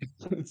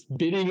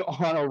bidding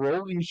on a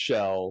rolling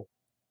shell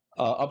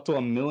up to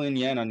 1,000,000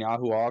 yen on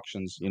Yahoo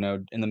auctions, in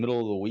the middle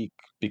of the week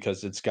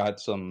because it's got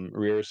some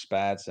rear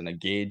spats and a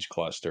gauge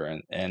cluster,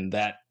 and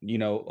that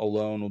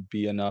alone will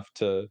be enough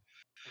to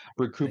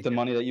recoup the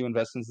money that you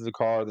invest into the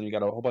car. Then you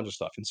got a whole bunch of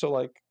stuff, and so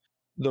like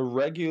the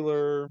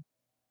regular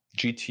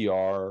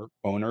GTR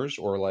owners,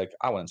 or like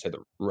I wouldn't say the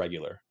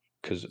regular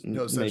because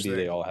no such maybe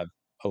they thing. all have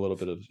a little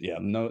bit of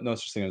no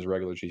such thing as a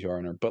regular GTR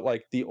owner, but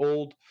like the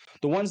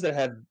ones that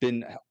have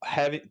been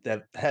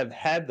that have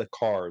had the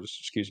cars,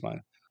 excuse my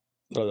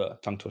the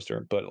tongue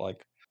twister, but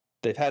like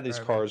they've had these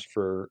Alright, man. cars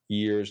for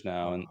years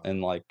now,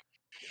 and like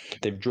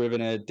they've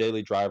driven it,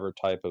 daily driver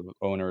type of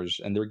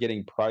owners, and they're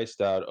getting priced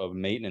out of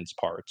maintenance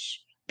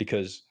parts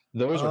because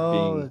those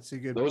that's a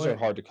good those are point.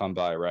 hard to come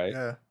by, right?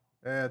 Yeah,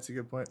 that's a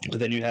good point. But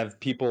then you have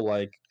people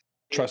like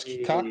Trust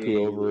Kikaku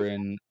over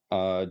in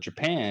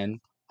Japan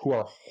who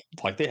are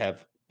like they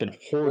have been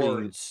hoarding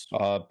Hordes.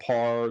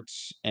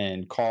 parts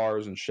and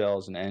cars and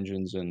shells and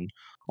engines and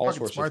all Fucking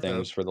sorts smart, of though.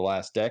 things for the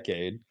last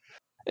decade.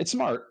 It's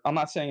smart. I'm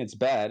not saying it's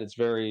bad. It's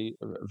very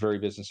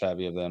business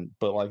savvy of them,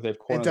 but like they've It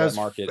cornered that does.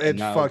 market, It and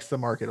now fucks the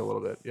market a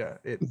little bit. Yeah.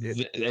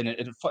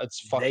 it's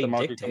fucked They the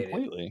market dictate it.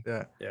 completely.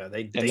 Yeah. Yeah,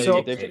 they And they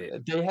So dictate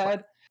it.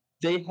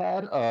 they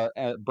had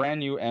a brand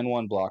new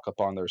N1 block up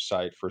on their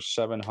site for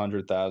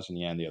 700,000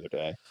 yen the other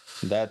day.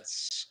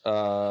 That's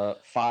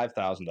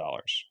 $5,000.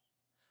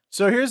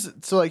 here's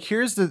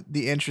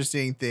the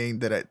interesting thing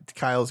that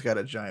Kyle's got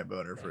a giant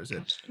boner for his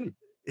head.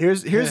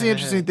 Here's the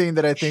interesting thing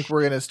that I think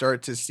we're gonna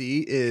start to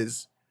see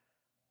is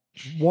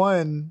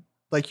one,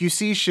 like you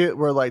see shit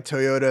where like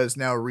Toyota is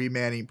now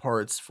remanning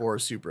parts for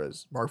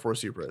Supras, Mark IV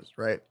Supras,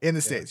 right? In the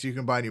Yeah. States, you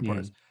can buy new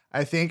parts. Mm.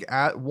 I think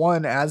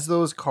as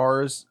those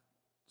cars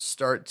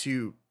start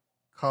to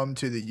come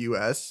to the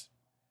US,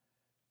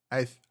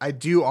 I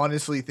do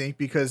honestly think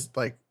because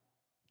like,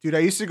 dude, I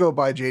used to go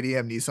buy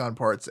JDM Nissan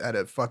parts at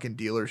a fucking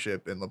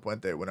dealership in La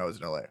Puente when I was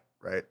in LA,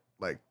 right?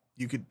 Like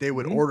they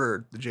would Mhm.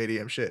 order the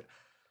JDM shit.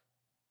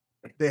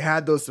 They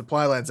had those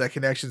supply lines, that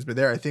connection's been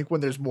there. I think when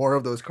there's more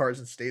of those cars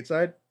in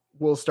stateside,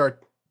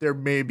 there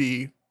may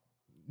be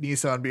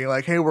Nissan being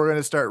like, hey, we're going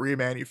to start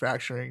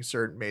remanufacturing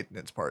certain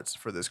maintenance parts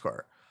for this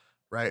car,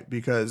 right?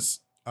 Because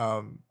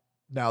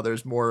now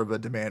there's more of a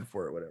demand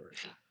for it, whatever.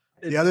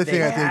 The other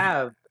thing I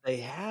think, they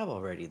have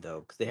already though,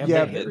 because they have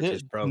Yeah, the but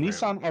heritage program.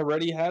 Nissan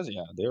already has,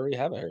 they already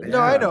have a heritage no,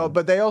 I Yeah. know, program.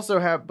 but they also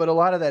have, but a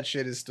lot of that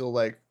shit is still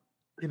like,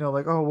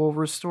 like, oh, we'll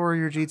restore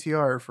your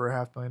GTR for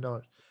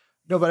 $500,000.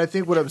 No, but I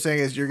think what I'm saying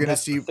is you're Well, going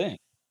to that's the see, thing.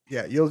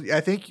 yeah,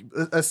 I think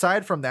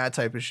aside from that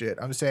type of shit,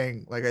 I'm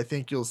saying like, I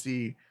think you'll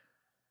see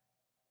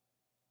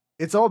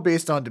it's all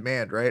based on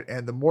demand, right?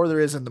 And the more there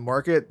is in the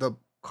market, the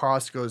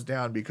cost goes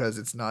down because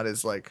it's not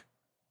as like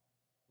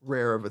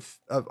rare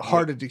of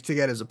harder to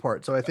get as a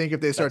part. So I think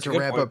if they start That's a to good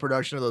ramp point. up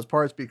production of those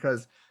parts,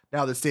 because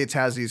now the States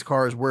has these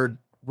cars, we're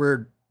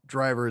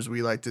drivers,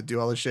 we like to do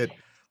all this shit.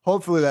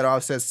 Hopefully that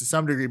offsets to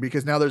some degree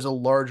because now there's a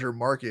larger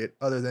market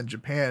other than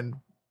Japan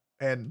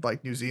and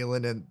like New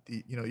Zealand and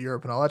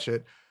Europe and all that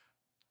shit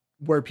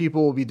where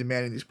people will be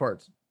demanding these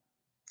parts.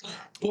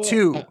 Well,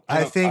 Two,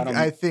 I don't.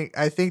 I think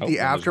Oh, the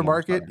there's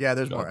more. aftermarket. Sorry. Yeah,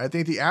 there's Go more. ahead. I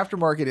think the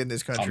aftermarket in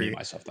this I'll mute country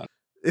myself then.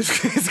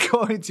 is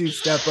going to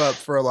step up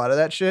for a lot of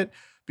that shit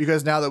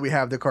because now that we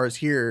have the cars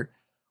here,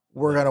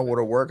 we're gonna want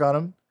to work on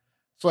them.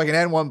 So like an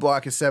N1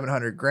 block is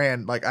 700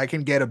 grand. Like I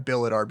can get a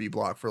billet RB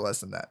block for less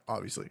than that,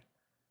 obviously.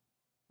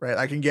 Right?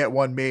 I can get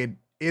one made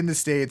in the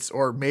States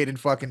or made in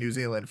fucking New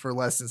Zealand for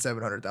less than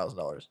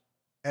 $700,000,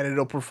 and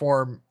it'll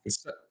perform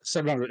It's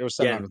 700. It was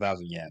Yen.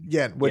 700,000 yen.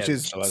 yen, which Yen.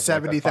 is So that's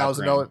like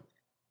 $70,000.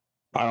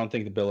 I don't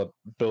think the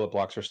billet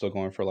blocks are still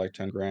going for like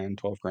 10 grand,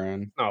 12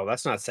 grand. Oh,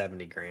 that's not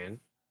 70 grand.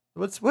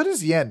 What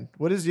is yen?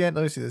 What is yen?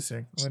 Let me see this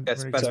thing. That's When-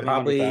 that's 700,000 yen.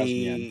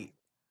 probably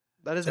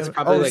That is That's Seven-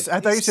 probably oh, like I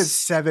thought you said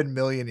 7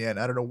 million yen.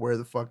 I don't know where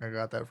the fuck I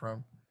got that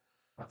from.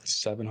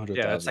 700,000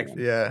 yeah, it's like yen.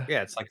 Yeah.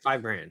 yeah, it's like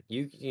 $5,000.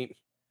 You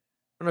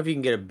I don't know if you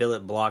can get a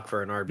billet block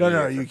for an RB.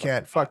 No, or you for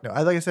can't. fucking Fuck no.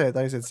 I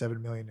thought you said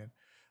 7 million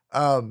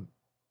yen.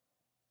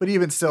 But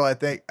even still, I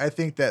think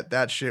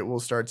that shit will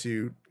start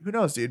to. Who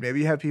knows, dude? Maybe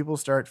you have people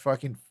start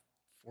fucking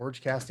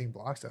forge casting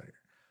blocks out here.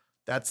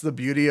 That's the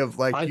beauty of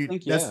like I you.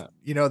 think, That's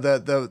yeah.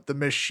 the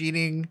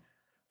machining,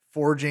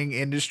 forging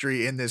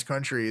industry in this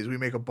country is we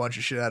make a bunch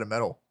of shit out of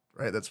metal,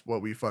 right? That's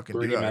what we fucking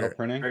do 3D out metal here.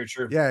 printing. Very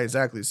true. Yeah,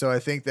 exactly. So I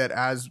think that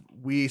as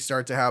we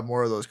start to have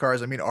more of those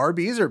cars, I mean,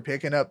 RBs are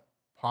picking up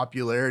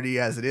popularity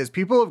as it is.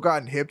 People have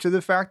gotten hip to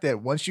the fact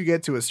that once you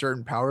get to a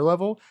certain power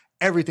level,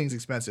 everything's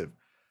expensive.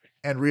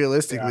 And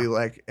realistically,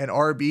 like an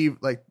RB,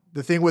 like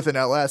the thing with an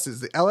LS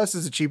is the LS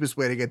is the cheapest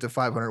way to get to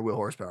 500 wheel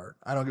horsepower.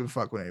 I don't give a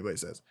fuck what anybody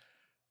says.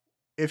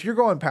 If you're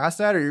going past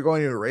that or you're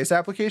going to a race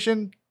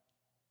application,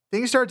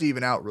 things start to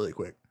even out really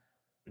quick.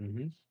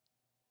 Mm-hmm.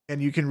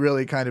 And you can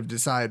really kind of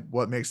decide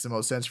what makes the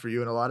most sense for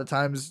you. And a lot of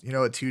times, a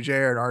 2J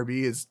or an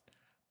RB is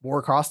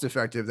more cost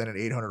effective than an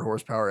 800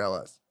 horsepower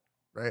LS,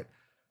 right?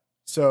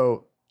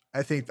 So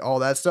I think all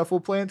that stuff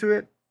will play into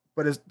it.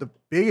 But as the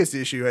biggest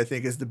issue, I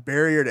think, is the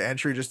barrier to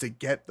entry just to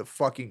get the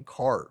fucking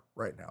car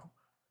right now.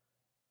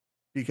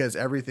 Because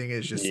everything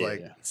is just like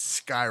Yeah.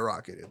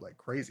 skyrocketed like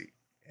crazy.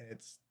 And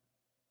it's,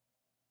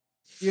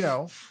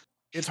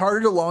 it's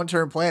harder to long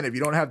term plan if you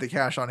don't have the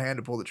cash on hand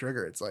to pull the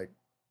trigger. It's like,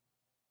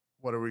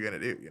 what are we going to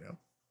do,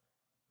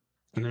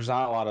 And there's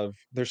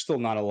still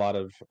not a lot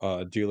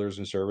of dealers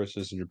and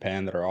services in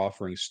Japan that are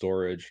offering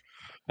storage,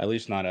 at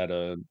least not at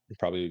a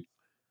probably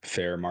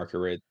fair market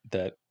rate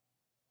that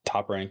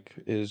Top Rank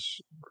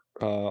is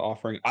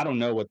offering. I don't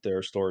know what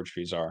their storage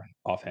fees are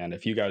offhand.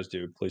 If you guys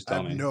do, please I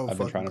tell have me. no I've been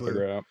fucking trying to clue.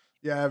 figure it out.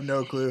 Yeah, I have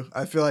no clue.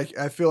 I feel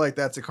like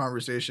that's a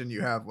conversation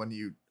you have when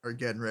you are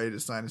getting ready to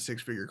sign a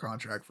 6-figure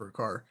contract for a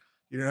car.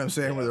 You know what I'm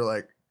saying? Where Yeah. they're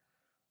like,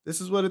 this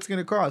is what it's going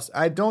to cost.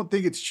 I don't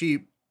think it's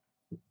cheap.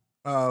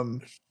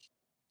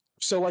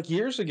 So like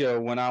years ago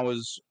when I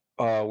was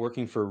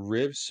working for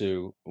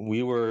Rivsu,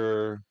 we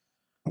were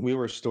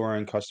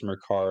storing customer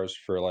cars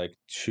for like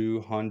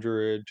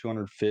 200,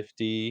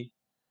 250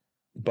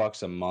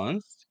 bucks a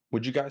month.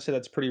 Would you guys say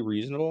that's pretty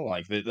reasonable?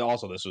 Like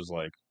also this was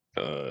like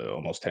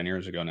almost 10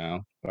 years ago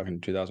now. Back in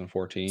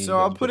 2014, So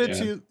I'll put it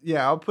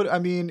 2015. to I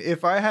mean,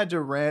 if I had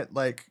to rent,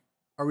 like,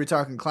 are we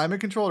talking climate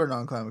controlled or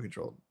non-climate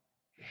controlled?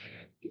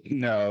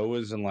 No, it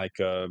was in like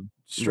a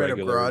Straight up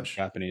regular garage.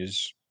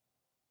 Japanese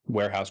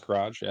warehouse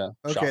garage. Yeah.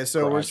 Okay, Shop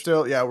so garage.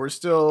 we're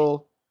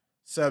still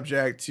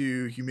subject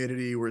to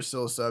humidity, we're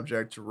still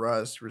subject to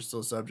rust, we're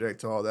still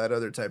subject to all that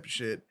other type of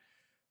shit.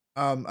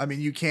 I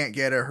mean, you can't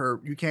get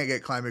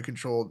climate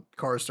controlled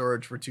car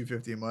storage for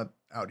 250 a month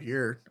out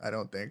here, I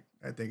don't think.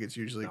 I think it's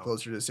usually No.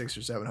 closer to 6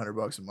 or 700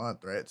 bucks a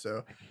month, right?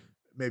 So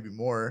maybe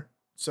more.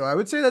 So I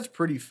would say that's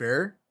pretty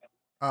fair.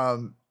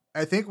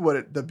 I think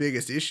the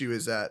biggest issue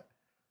is that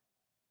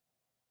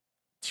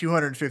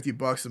 250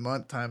 bucks a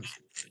month times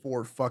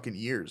 4 fucking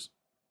years,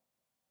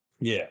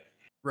 Yeah.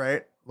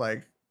 right?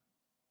 Like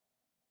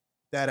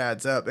that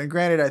adds up. And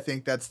granted, I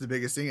think that's the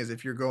biggest thing is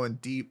if you're going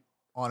deep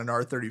on an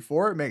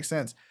R34, it makes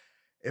sense.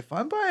 If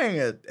I'm buying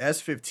a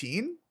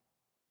S15,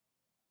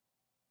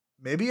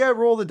 maybe I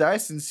roll the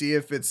dice and see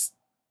if it's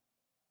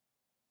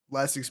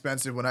less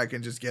expensive when I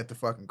can just get the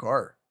fucking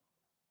car.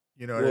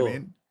 You know what I Well,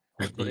 mean?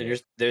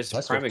 there's a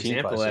That's prime 15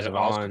 example prices that have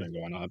also on been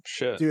going up.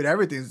 Shit. Dude,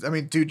 everything's, I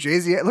mean, dude,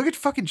 Jay-Z, look at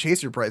fucking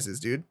Chaser prices,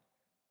 dude.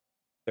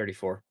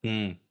 34.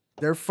 Hmm.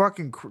 They're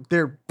fucking,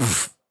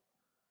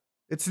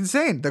 it's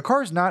insane. The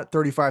car's not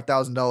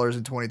 $35,000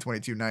 in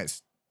 2022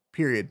 nice,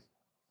 period.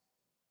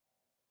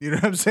 You know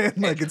what I'm saying?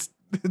 Like,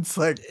 it's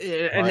like,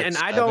 And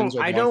I Sevens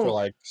don't are going for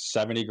like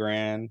 70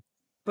 grand.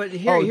 but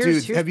oh,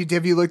 here's dude,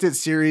 have you looked at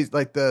series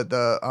like the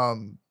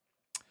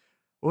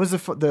what was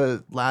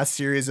the last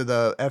series of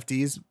the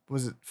FDs?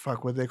 Was it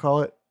what they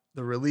call it?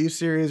 The Relief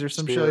series or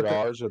some shit Spirit like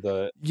that? R's or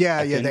the Yeah,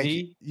 thank you.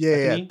 Affinity?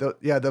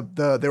 Yeah,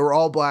 Affinity? they were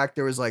all black.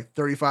 There was like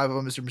 35 of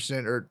them, Mr.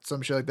 Percent or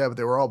some shit like that, but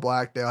they were all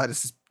black. They all had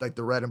like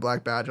the red and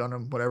black badge on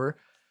them, whatever.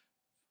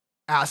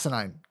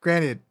 Asinine.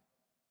 Granted,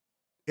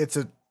 it's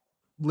a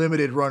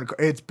limited run.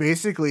 It's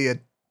basically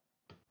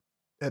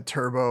a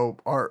turbo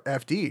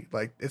FD.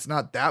 Like it's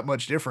not that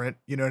much different.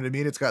 You know what I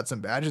mean? It's got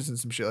some badges and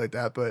some shit like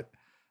that, but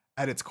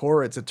at its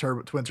core, it's a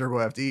twin turbo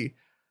FD.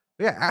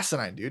 But yeah,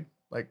 asinine, dude.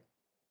 Like,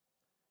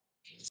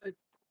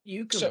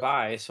 you can So-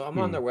 buy. So I'm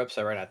on Hmm. their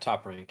website right now,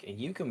 Top Rank, and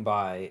you can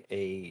buy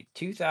a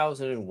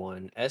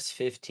 2001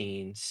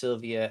 S15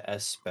 Sylvia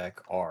S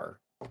Spec R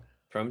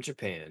from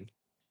Japan.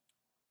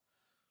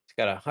 It's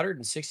got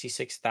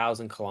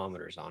 166,000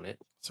 kilometers on it.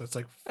 so it's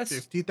like That's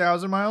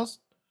 50,000 miles.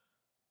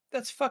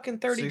 that's fucking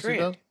 30 60,000?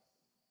 grand.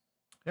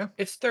 Yeah.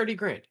 It's 30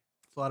 grand.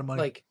 It's a lot of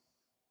money. Like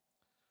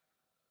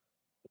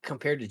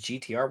compared to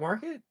GTR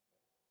market,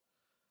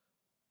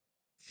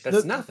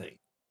 that's nothing.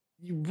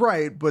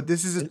 Right, but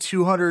this is a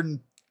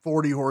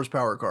 240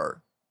 horsepower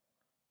car.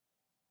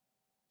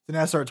 It's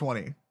an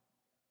SR20.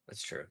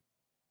 That's true.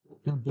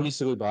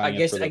 Basically I buying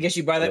guess it for I guess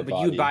you buy for that, the but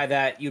you body. buy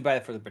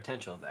that for the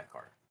potential of that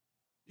car.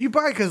 You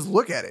buy because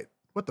look at it.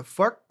 What the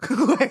fuck?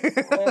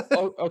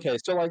 Okay,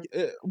 so like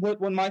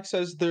when Mike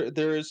says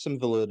there is some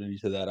validity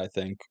to that, I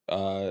think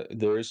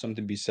there is something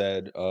to be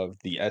said of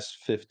the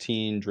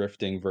S15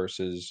 drifting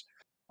versus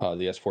the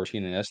S14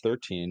 and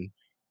S13.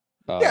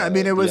 Yeah, I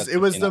mean, it The was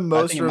S15, the I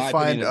most think in my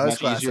refined opinion,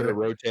 is much easier to S-Classer.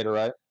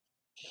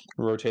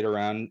 rotate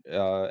around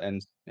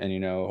and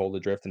hold the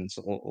drift, and it's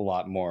a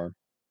lot more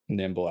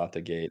nimble out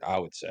the gate. I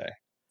would say.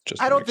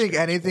 Just I from don't think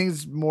experience, but-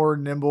 anything's more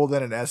nimble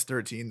than an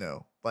S13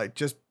 though. Like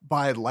just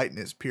by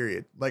lightness,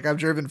 period. Like I've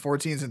driven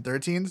 14s and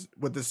 13s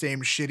with the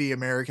same shitty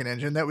American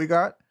engine that we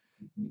got,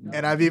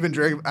 and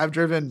I've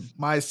driven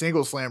my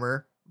single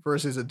slammer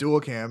versus a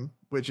dual cam,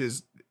 which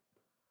is if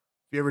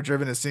you ever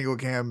driven a single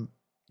cam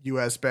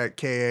US spec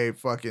KA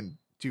fucking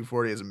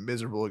 240 is a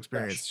miserable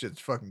experience. Shit's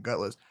fucking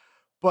gutless.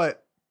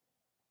 But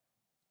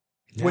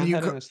Yeah, when I you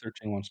had co- an S13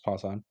 once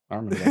pass on. I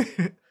remember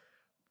that.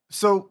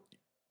 so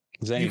It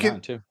was you 89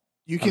 can too.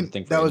 you I have a can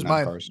thing for that was 89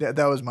 mine. cars.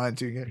 That was mine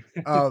too.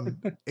 Yeah.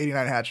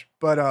 89 hatch.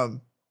 But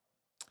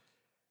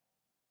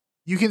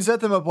you can set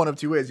them up one of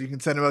two ways. You can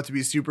set them up to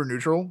be super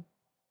neutral,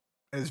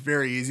 and it's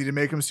very easy to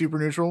make them super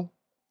neutral,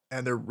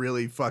 and they're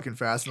really fucking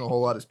fast and a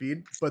whole lot of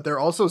speed. But they're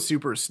also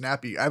super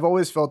snappy. I've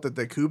always felt that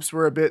the coupes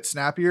were a bit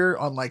snappier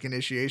on like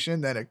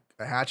initiation than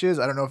a hatch is.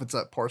 I don't know if it's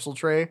a parcel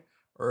tray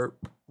or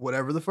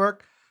whatever the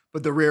fuck,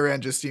 but the rear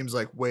end just seems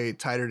like way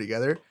tighter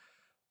together.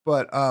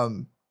 But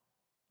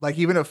like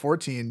even a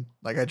 14,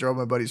 like I drove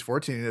my buddy's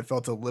 14 and it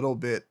felt a little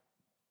bit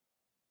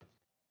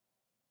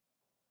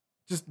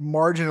just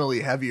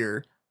marginally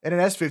heavier. And an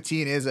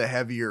S15 is a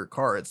heavier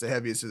car. It's the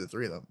heaviest of the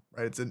three of them,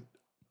 right? It's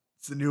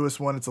the newest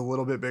one. It's a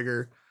little bit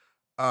bigger.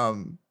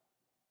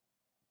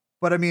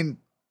 But I mean,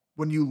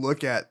 when you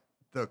look at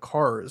the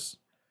cars,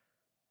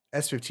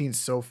 S15 is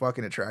so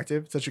fucking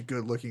attractive. It's such a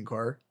good looking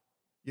car.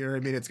 You know what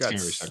I mean? It's got Very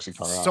sexy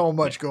car, so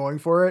much going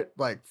for it,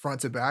 like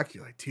front to back.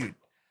 You're like, dude.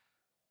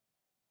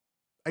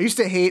 I used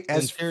to hate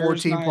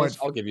Interior's S14. nice,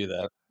 I'll give you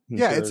that.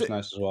 Yeah, Interior's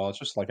nice as well. It's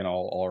just like an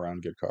all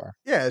around good car.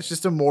 Yeah, it's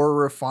just a more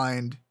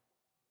refined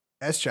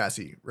S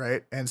chassis,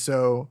 right? And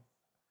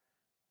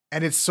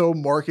it's so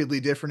markedly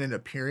different in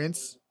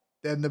appearance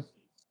than the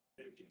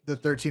the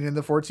 13 and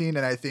the 14,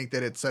 and I think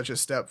that it's such a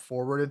step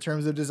forward in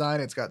terms of design.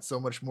 It's got so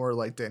much more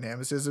like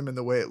dynamicism in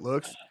the way it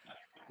looks.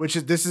 This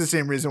is the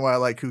same reason why I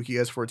like Kuki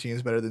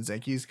S14s better than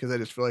Zenki's, because I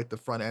just feel like the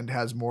front end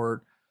has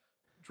more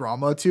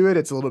drama to it.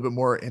 It's a little bit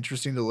more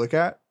interesting to look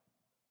at.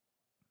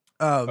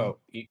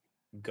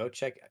 Go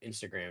check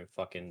Instagram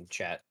fucking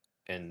chat,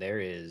 and there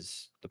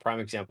is the prime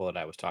example that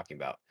I was talking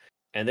about.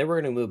 And then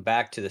we're going to move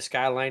back to the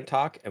Skyline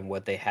talk and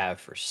what they have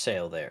for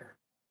sale there.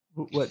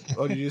 What?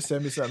 Oh, did you just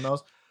send me something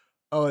else?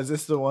 Oh, is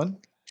this the one?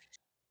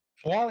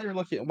 While you're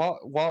looking, while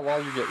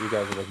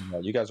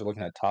you guys are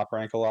looking at Top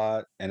Rank a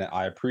lot, and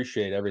I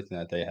appreciate everything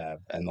that they have,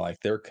 and like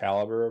their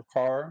caliber of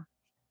car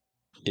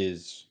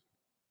is,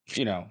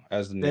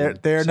 as the name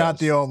They're not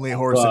the says, only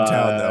horse in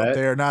town, though. But-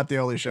 They are not the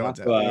only show in not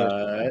town.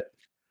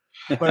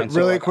 But But And so,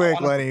 really like, I quick,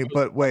 wanna Lenny. propose-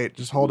 But wait,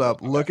 just hold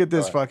up. Okay, Look at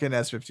this go ahead. fucking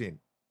S15.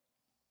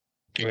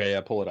 Okay,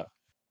 yeah, pull it up.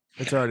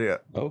 It's already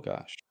up. Oh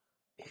gosh.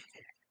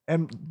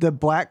 And the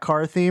black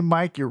car theme,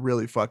 Mike, you're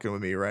really fucking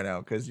with me right now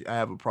because I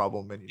have a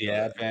problem. And The you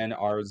know that. Advan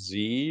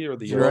RZ or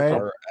the Right.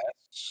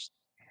 RS.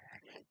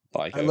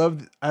 Like I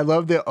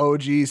love the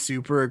OG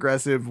super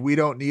aggressive. We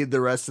don't need the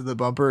rest of the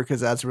bumper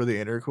because that's where the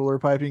intercooler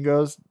piping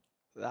goes.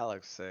 That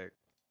looks sick.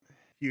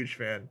 Huge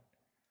fan.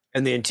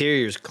 And the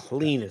interior is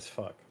clean as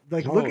fuck.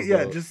 Like look at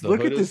look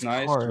at hood this is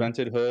nice, car.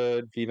 vented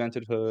hood,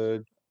 V-vented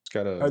hood. It's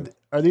got a.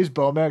 Are these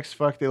Bomex?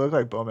 Fuck, they look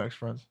like Bomex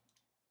fronts.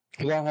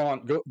 Hold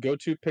on. Go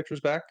 2 pictures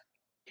back.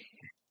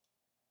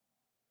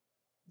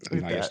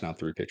 Look at I guess that. now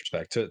 3 pictures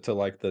back to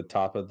like the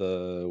top of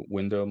the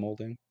window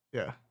molding.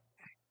 Yeah.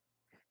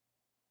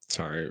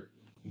 Sorry.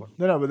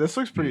 No, but this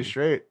looks pretty Mm.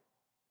 straight.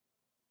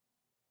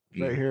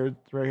 Right Mm. here.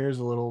 Right here's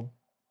a little.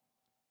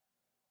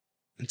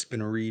 It's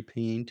been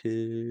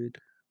repainted,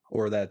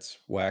 or that's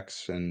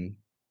wax and.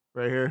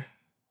 Right here.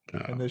 Uh,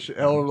 And this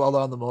all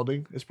on the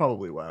molding. It's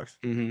probably wax.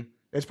 mm-hmm.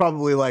 It's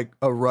probably like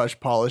a rush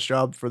polish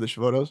job for the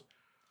photos.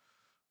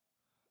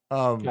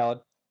 Valid.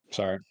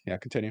 Sorry. Yeah,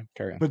 continue.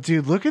 Carry on. But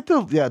dude, look at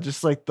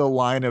just like the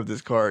line of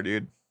this car,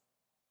 dude.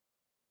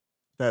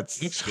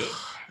 That's Looks good.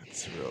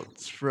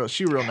 It's real.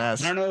 She real I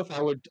nasty. don't know if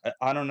I would.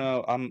 I don't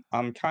know.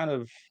 I'm kind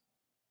of.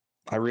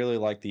 I really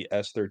like the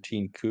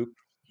S13 coupe.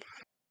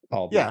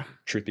 Yeah.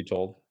 Truth be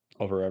told,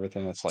 over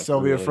everything that's like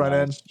Sylvia really front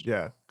end. nice.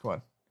 Yeah, come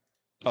on.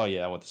 Oh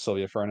yeah, with the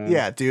Sylvia front end.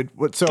 Yeah, dude.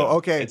 What? So Dope.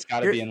 okay, It's got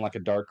to here- be in like a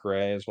dark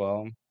gray as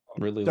well.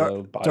 Really dark,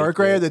 low body. dark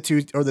gray or kit.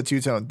 the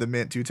two tone, the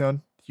mint two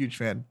tone. Huge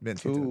fan, mint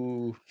two tone.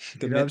 Ooh,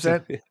 You know what I'm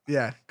saying? mint-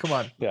 Yeah, come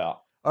on. Yeah.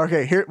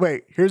 Okay,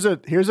 here's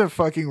a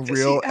fucking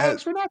real. See,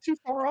 Alex, we're not too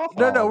far off.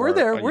 No, all of we're our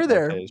there. Peggy We're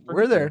there. Montes.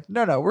 We're there.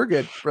 No, we're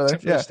good, brother.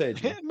 Except for the Yeah,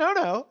 staging.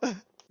 No.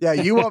 yeah.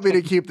 You want me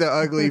to keep the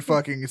ugly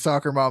fucking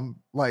soccer mom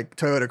like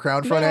Toyota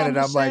Crown front end, and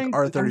I'm like I'm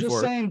just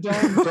R34. saying,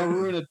 don't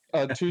ruin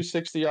a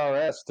 260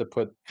 RS to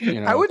put.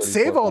 I would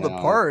save 34 all the on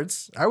it.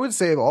 parts. I would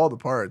save all the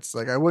parts.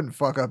 Like I wouldn't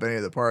fuck up any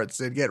of the parts.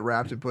 They'd get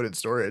wrapped and put in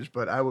storage.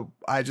 But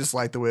I just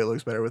like the way it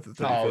looks better with the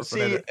 34 Oh, front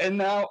see, end. and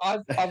now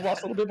I've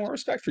lost a little bit more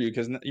respect for you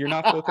because you're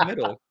not full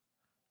committal.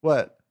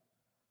 What?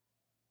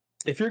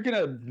 If you're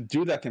gonna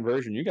do that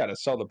conversion, you got to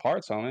sell the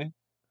parts, homie.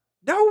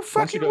 No you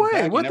fucking go way.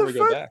 back, you What the never go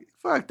fuck? back.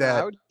 Fuck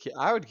that.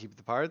 I would keep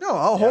the parts. No,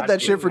 I'll Yeah, hold I'd that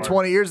keep shit it for more.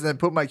 20 years and then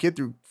put my kid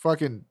through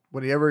fucking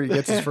whenever he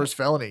gets his first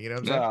felony. You know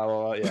what I'm Ah,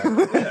 well, yeah.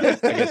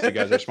 I guess you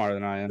guys are smarter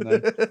than I am.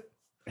 Then.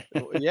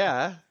 saying?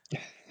 Yeah.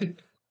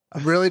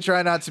 I'm really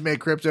trying not to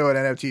make crypto and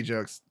NFT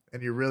jokes,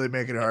 and you're really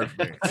making it hard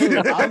for me.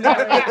 I'm wearing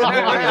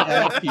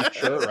an NFT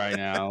shirt right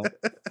now.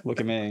 Look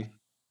at me.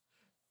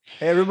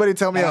 Hey, everybody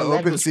tell me And how I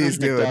love the OpenSea's Scrooge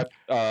doing.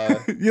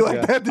 McDuck, You like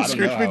yeah, that? The I don't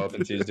know how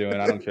Scrooge OpenSea's doing.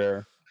 I don't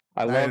care.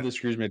 I love the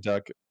Scrooge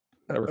McDuck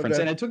reference,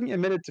 Okay. and it took me a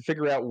minute to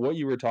figure out what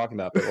you were talking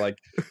about. But like,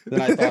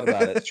 then I thought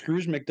about it.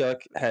 Scrooge McDuck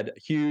had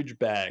huge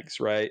bags,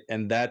 right?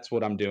 And that's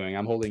what I'm doing.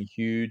 I'm holding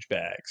huge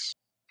bags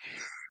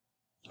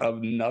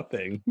of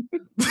nothing.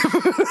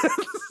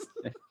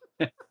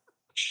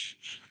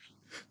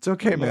 It's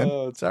okay, man.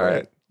 Oh, It's all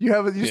right. You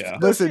have Yeah.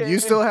 listen. Okay. You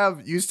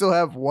still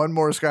have one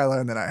more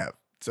Skyline than I have.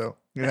 So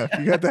you got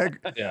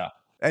that, Yeah.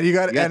 and you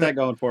got You got and that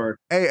going for it.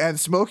 hey, and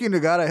Smoky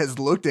Nagata has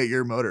looked at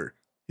your motor.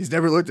 He's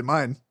never looked at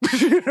mine.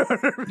 You know what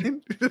I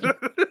mean?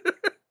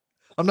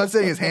 I'm not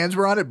saying his hands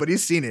were on it, but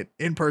he's seen it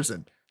in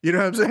person. You know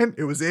what I'm saying?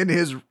 It was in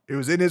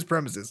his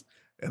premises,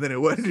 and then it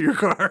went into your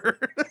car.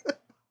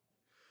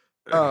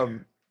 I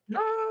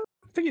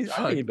think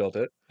he built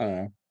it. I don't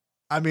know.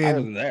 I I mean,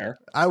 wasn't there.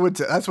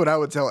 that's what I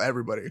would tell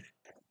everybody.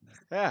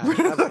 Yeah.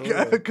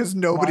 Absolutely. Because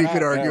nobody Why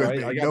could not? argue Yeah, with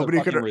right? I me. got Nobody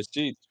the could. fucking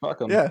receipts.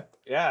 Fuck 'em. Yeah.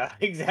 Yeah,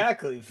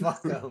 exactly.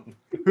 Fuck them.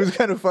 Who's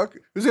gonna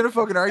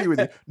fucking argue with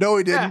you? No,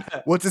 he didn't.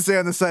 Yeah. What's it say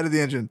on the side of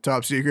the engine?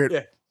 Top secret.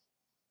 Yeah.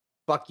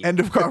 Fuck you. End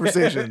of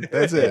conversation.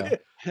 That's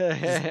it.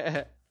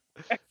 Yeah.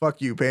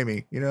 Fuck you. Pay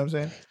me. You know what I'm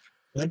saying?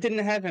 I didn't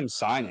have him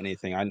sign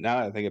anything. Now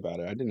that I think about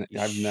it,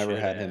 I've never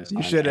had him should've. sign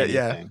You should have.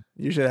 Yeah. anything.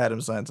 You should have had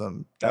him sign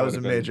something. That was a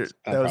would've been- major.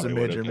 that That was a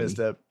probably would've major been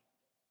misstep.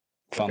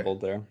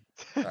 Fumbled there.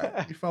 All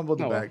right, you fumbled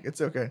the Oh, well. bag.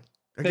 It's okay.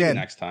 Maybe Again,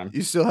 next time.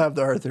 you still have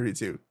the R32.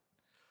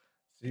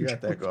 So you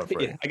got that going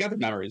for Yeah, you. I got the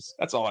memories.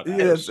 That's all I got.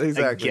 Yes, A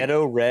exactly.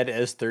 ghetto red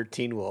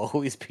S13 will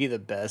always be the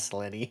best,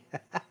 Lenny.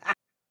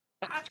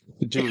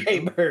 Dude,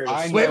 Jaybird.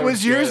 I Wait, know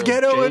was yours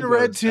ghetto in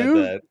red Jaybird said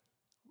too? that.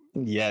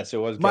 Yes, it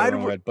was Mine ghetto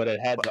in wa- red, but it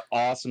had the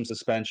awesome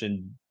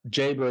suspension.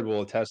 Jaybird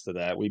will attest to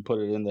that. We put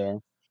it in there.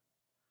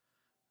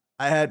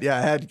 I had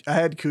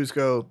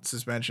Cusco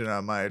suspension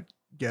on my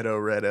ghetto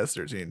red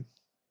S13.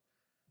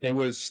 It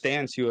was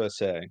Stance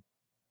USA.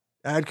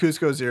 I had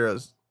Cusco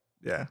zeros.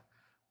 Yeah,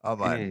 on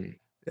mine. Mm.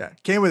 Yeah,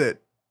 came with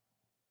it.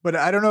 But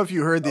I don't know if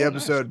you heard the Oh,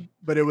 nice. episode,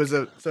 but it was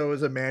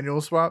a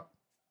manual swap,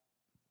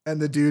 and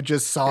the dude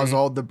just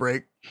sawzalled the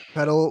brake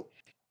pedal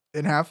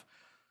in half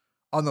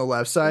on the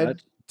left side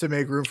What? to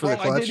make room for Oh, the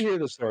I did clutch. hear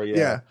the story. Yeah.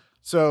 Yeah.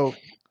 So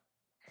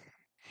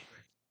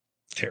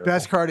Terrible.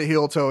 best car to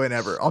heel toe in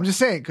ever. I'm just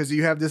saying because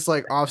you have this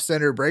like off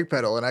center brake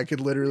pedal, and I could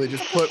literally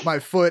just put my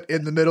foot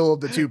in the middle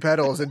of the two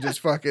pedals and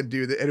just fucking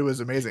do that. It was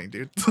amazing,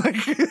 dude. Like,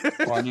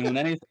 Well, I mean,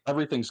 when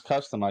everything's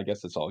custom, I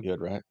guess it's all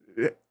good, right?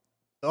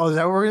 oh, is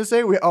that what we're gonna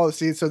say?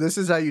 See, so this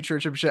is how you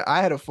church up shit.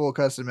 I had a full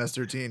custom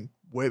S13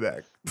 way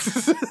back.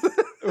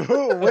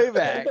 Ooh, way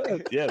back.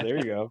 Yeah, there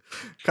you go.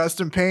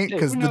 Custom paint Hey,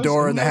 because who the knows-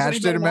 door who and the knows hatch any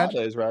didn't better match.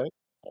 nowadays, right?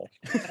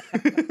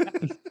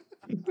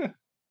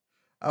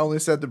 I only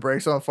set the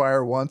brakes on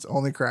fire once,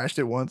 only crashed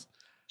it once.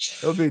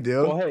 No big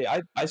deal. Well, hey,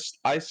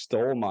 I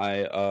stole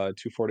my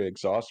 240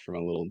 exhaust from a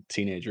little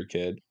teenager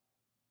kid.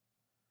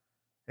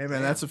 Hey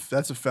man, Damn.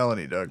 that's a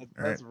felony, Doug. All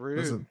That's right? rude.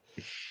 Listen,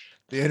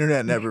 the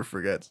internet never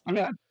forgets. I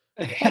mean,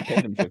 I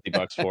paid him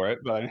 $50 for it,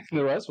 but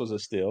the rest was a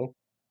steal.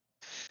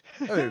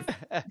 I mean,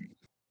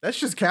 that's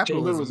just Jaybird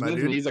capitalism, was my with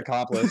me. dude. He's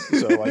accomplice.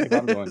 So, like, if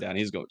I'm going down,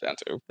 he's going down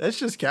too. That's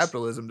just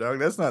capitalism, Doug.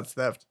 That's not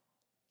theft.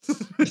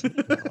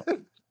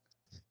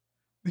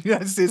 The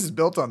United States is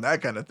built on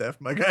that kind of theft,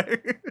 my guy.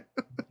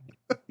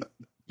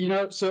 You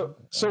know, so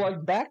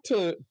like back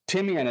to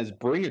Timmy and his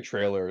Bring a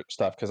Trailer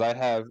stuff because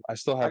I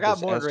still have got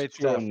this more great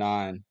stuff.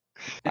 S209.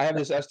 I have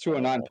this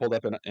S209 pulled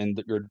up in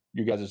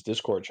you guys'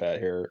 Discord chat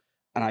here,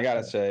 and I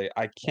gotta say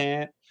I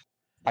can't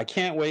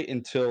wait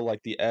until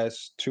like the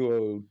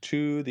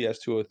S202, the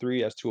S203,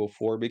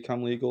 S204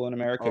 become legal in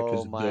America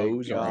because Oh my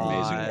those are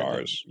amazing God.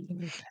 cars.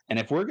 And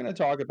if we're gonna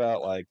talk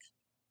about like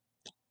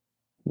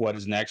what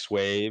is next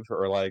wave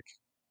or like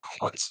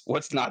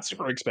what's not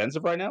super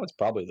expensive right now, it's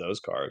probably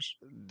those cars.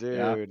 Dude,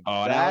 Oh,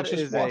 and that Alex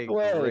just is a walked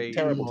away. great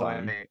Terrible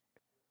time. point.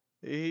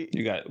 He,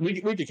 We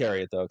could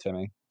carry it though,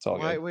 Timmy. It's all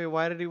good.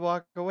 why did he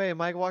walk away?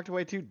 Mike walked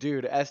away too.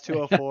 Dude,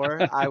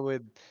 S204,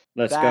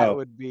 Let's that go.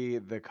 would be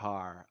the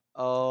car.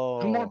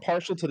 I'm more Oh.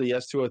 partial to the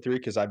S203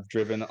 because I've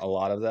driven a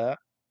lot of that.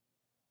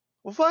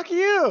 Well, fuck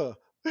you.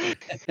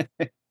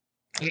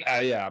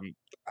 Yeah.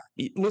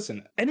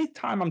 Listen,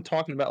 anytime I'm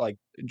talking about like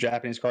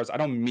Japanese cars, I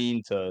don't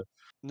mean to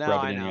No,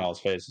 rub I it in know. y'all's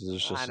faces.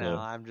 It's I just know.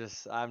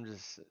 I'm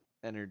just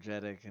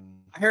energetic and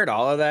I heard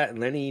all of that, and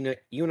Lenny,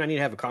 you and I need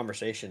to have a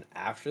conversation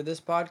after this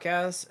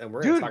podcast, and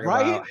we're going to Dude, talk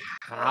right? about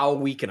how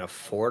we can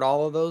afford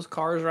all of those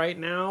cars right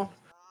now.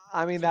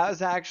 I mean, that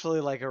was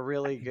actually like a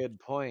really good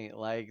point.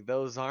 Like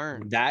those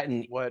aren't That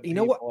and what you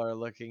know people what? are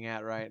looking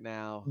at right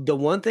now. The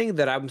one thing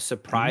that I'm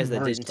surprised that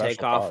very didn't take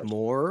special off cars.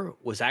 more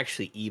was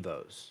actually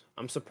Evos.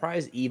 I'm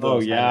surprised Evos Oh,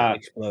 yeah. haven't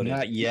exploded.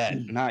 Not yet.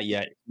 Not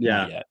yet. Yeah.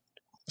 Not yet.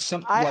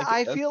 Some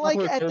I feel like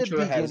popular at the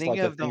culture has like beginning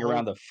a of the thing whole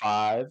around the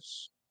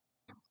fives.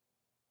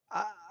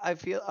 I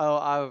feel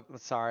I'm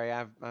sorry,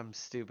 I'm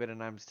stupid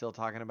and I'm still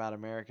talking about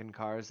American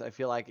cars. I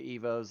feel like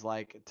Evos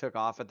like took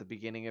off at the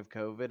beginning of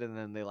COVID and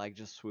then they like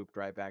just swooped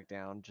right back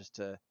down just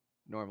to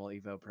normal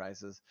Evo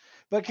prices.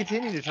 But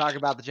continue to talk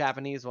about the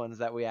Japanese ones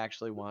that we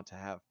actually want to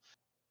have.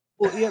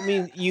 Well, yeah,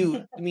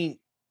 I mean,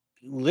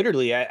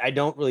 literally, I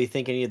don't really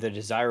think any of the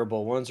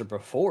desirable ones are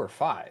before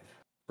 5,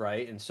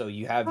 right? And so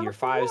you have your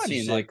 5, I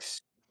mean, like,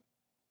 6.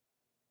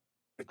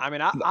 I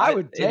mean, I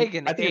would take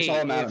an I think it's all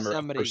a 8 matter if of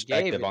somebody gave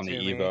perspective it on the to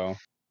me. Evo.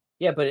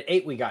 Yeah, but at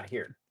 8 we got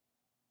here.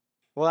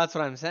 Well, that's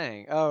what I'm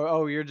saying.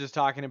 Oh, you're just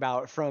talking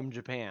about from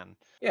Japan.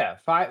 Yeah,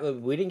 5.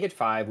 We didn't get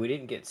 5. We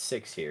didn't get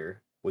 6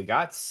 here. We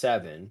got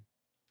 7.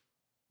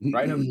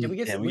 Right? No, did we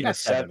get? Yeah, We got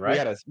 7, We right?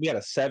 got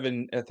a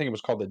 7. I think it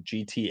was called the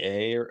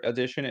GTA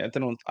edition. I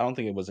don't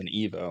think it was an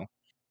Evo.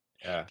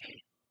 Yeah.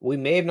 We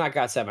may have not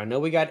got 7. I know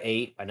we got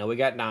 8. I know we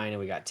got 9, and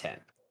we got 10.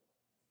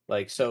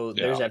 Like, so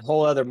there's Yeah. that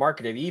whole other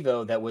market of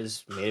Evo that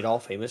made it all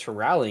famous for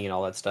rallying and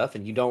all that stuff,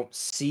 and you don't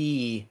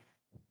see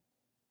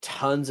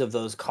tons of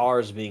those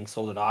cars being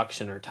sold at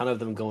auction or a ton of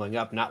them going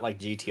up, not like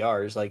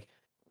GTRs. Like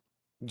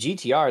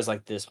GTR is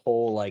like this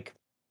whole like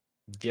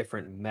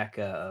different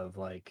mecca of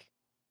like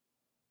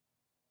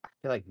I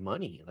feel like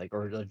money, like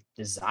or like,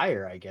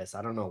 desire, I guess.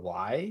 I don't know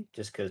why,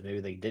 just because maybe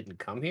they didn't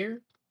come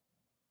here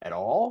at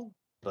all,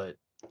 but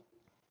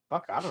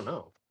fuck, I don't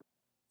know.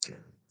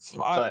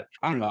 But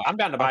I don't know. I'm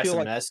down to I buy feel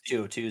some like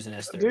S202s and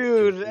S3.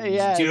 Dude,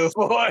 yes.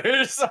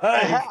 204s.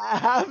 Like,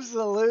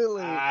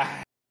 Absolutely.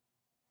 ah,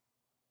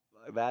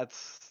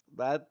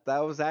 That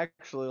was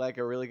actually like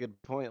a really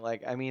good point.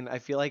 Like, I mean, I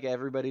feel like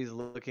everybody's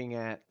looking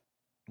at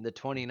the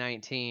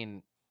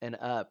 2019 and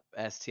up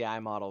STI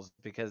models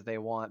because they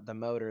want the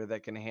motor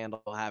that can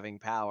handle having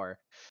power.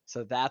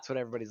 So that's what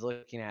everybody's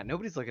looking at.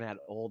 Nobody's looking at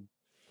old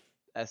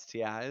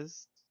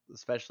STIs,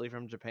 especially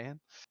from Japan.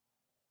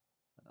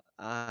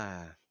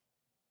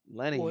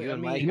 Lenny, Well, you I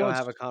and mean- Mike You know go what's-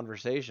 have a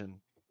conversation.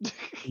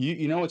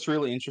 You know what's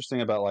really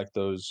interesting about like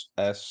those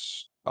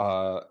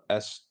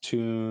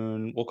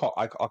S-Tune,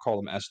 I'll call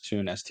them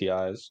S-Tune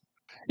STIs,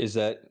 is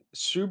that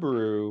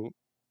Subaru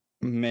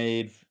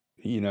made,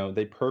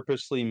 they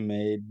purposely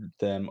made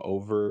them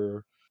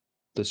over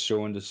the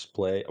show and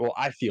display. Well,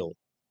 I feel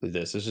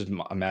this is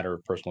a matter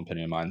of personal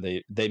opinion of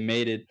mine. They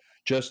made it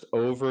just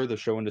over the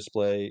show and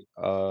display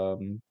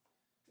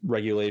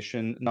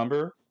regulation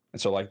number.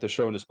 And so like the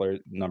show and display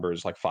number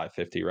is like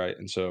 550, right?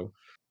 And so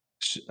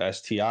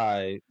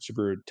STI,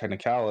 Subaru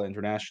Technicala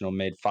International,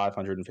 made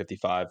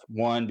 555.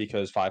 One,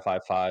 because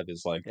 555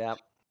 is like Yep.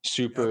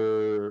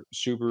 super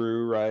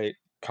Subaru, right?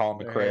 Colin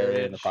Their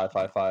McRae and the heritage.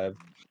 555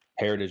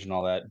 heritage and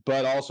all that.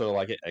 But also,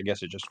 like, I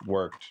guess it just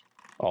worked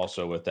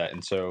also with that.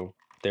 And so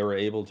they were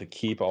able to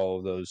keep all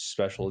of those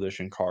special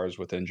edition cars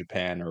within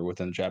Japan or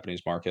within the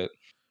Japanese market,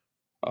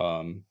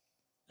 and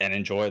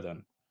enjoy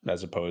them,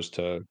 as opposed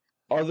to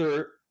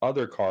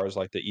other cars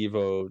like the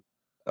Evo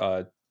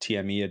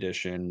TME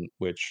edition,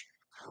 which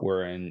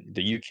were in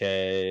the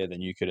UK, then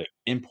you could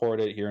import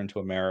it here into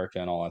America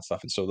and all that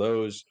stuff. And so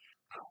those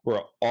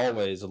were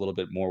always a little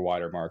bit more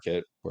wider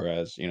market,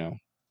 whereas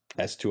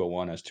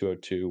S201,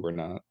 S202 were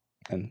not,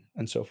 and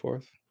so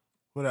forth.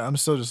 But I'm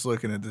still just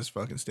looking at this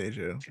fucking stage.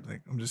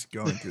 Like I'm just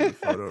going through the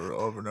photo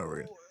over and over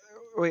again.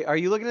 Wait, are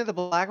you looking at the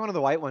black one or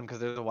the white one? Because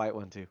there's a white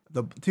one too.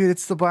 Dude,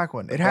 it's the black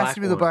one. It has black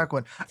to be the one. black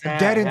one. Yeah,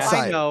 Dead it has to I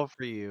inside. be. know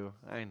for you.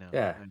 I know.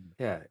 Yeah, I know.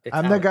 yeah.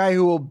 I'm the Italian. guy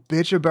who will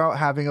bitch about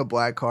having a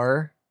black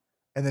car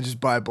and then just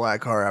buy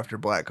black car after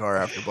black car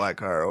after black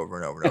car over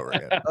and over and over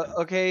again.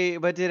 Okay,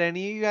 but did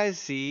any of you guys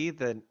see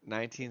the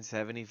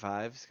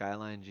 1975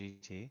 Skyline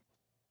GT?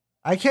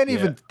 I can't Yeah.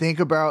 even think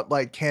about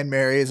like Ken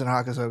Marys and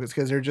Hakasokas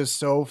because they're just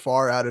so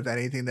far out of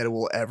anything that it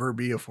will ever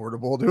be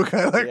affordable to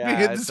kind of like be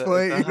a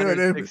display. It's You know what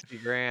I mean? 160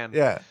 grand.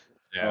 Yeah,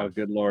 Oh,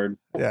 good lord!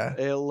 yeah.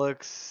 It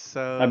looks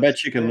so. I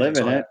bet you can live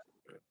in sick.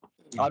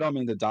 it. I don't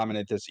mean to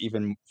dominate this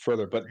even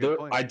further, but Good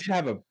point. I did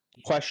have a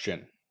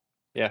question.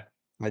 Yeah.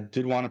 I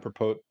did want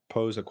to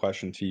pose a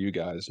question to you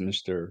guys,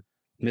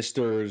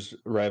 Mister's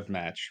Rev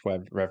Match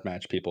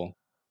people.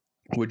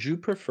 Would you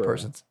prefer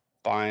Persons.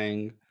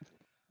 buying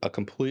a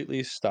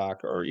completely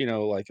stock, or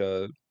like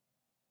a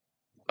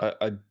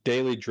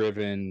daily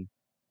driven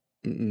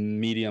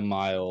medium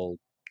mile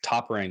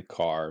top ranked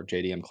car,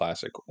 JDM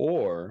Classic,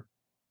 or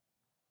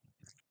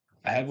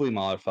a heavily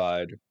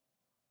modified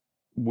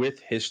with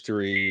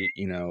history,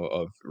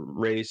 of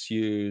race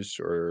use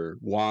or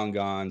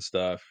Wangan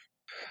stuff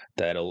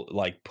that'll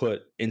like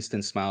put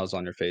instant smiles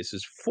on your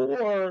faces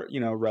for,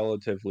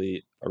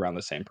 relatively around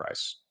the same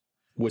price?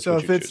 Which So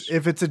would you choose?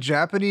 if it's a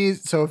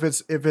Japanese, so if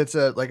it's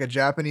a like a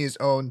Japanese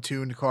owned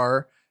tuned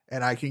car,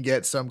 and I can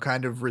get some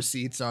kind of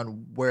receipts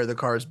on where the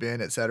car's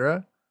been,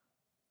 etc.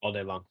 All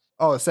day long.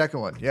 Oh, the second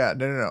one, yeah,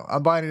 no.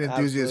 I'm buying an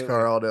enthusiast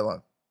car all day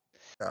long.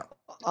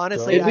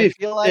 Honestly, It'd I be-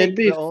 feel like it'd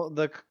be-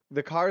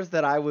 the cars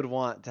that I would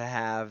want to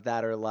have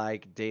that are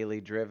like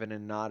daily driven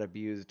and not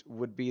abused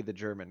would be the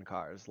German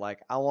cars. Like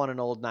I want an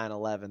old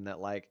 911 that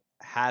like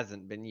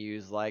hasn't been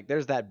used. Like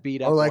there's that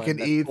beat up. Or like one an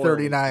that's E39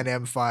 spoiled.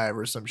 M5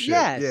 or some shit.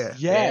 Yes, Yeah,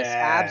 yes,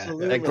 Yeah.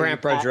 absolutely. That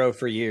grandpa That- drove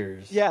for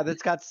years. Yeah,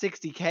 that's got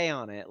 60K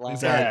on it. Like,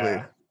 exactly.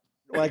 Yeah.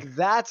 like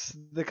that's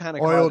the kind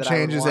of car Oil that I would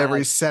changes want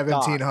every as stock.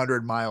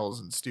 1700 miles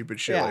and stupid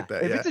shit Yeah, like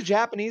that. if Yeah, it's a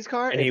Japanese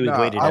car, And if he was No,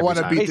 weighted I every want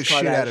to time. beat the race car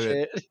shit that out of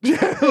it.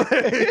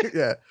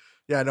 shit.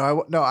 Yeah.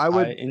 No, I I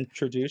would.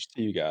 introduced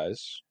to you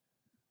guys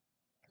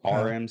Huh.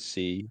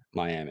 RMC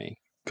Miami.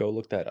 Go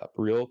look that up.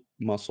 Real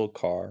Muscle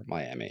Car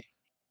Miami.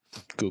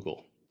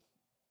 Google.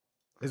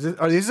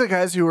 Are these the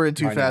guys who were in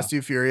Too Right Fast, now.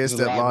 Too Furious This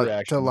is that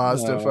live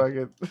lost to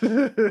reaction.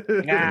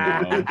 fucking?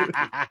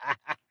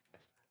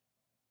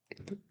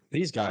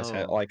 These guys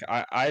had Oh. like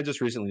I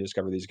just recently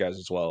discovered these guys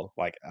as well.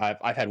 Like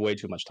I've had way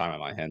too much time on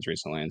my hands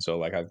recently, and so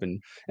like I've been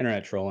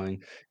internet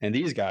trolling, and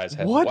these guys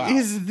have What wow,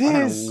 is I don't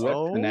this? know what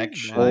Oh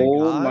connection my Oh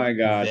God. my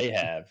god! they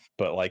have,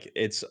 but like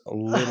it's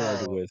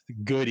littered with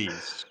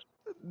goodies.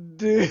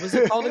 Dude. What was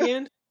it called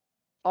again?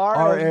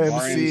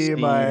 RMC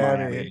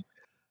Miami.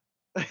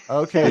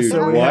 Okay, Dude,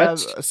 so we what?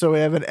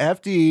 have an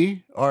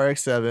FD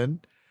RX-7.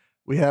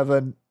 We have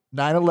a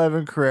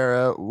 911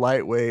 Carrera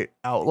lightweight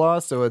Outlaw,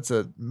 so it's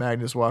a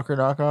Magnus Walker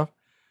knockoff.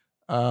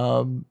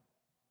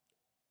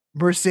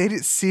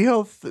 Mercedes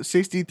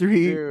CL63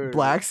 Dude.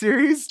 Black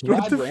Series.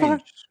 What Wide the range.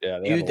 fuck? Yeah,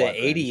 they have Dude, a the wide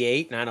range.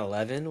 88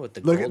 911 with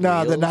the Look gold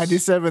at the wheels.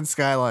 97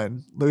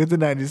 Skyline. Look at the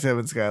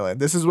 97 Skyline.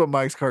 This is what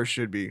Mike's car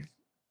should be.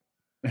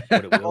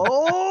 What it will.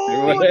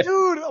 Oh,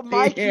 dude,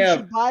 Mike, you Damn.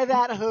 should buy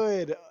that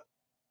hood.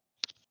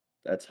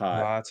 That's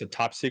hot. It's a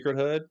top secret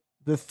hood.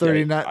 The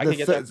 39. I can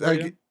get that for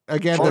you.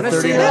 Again, I the wanna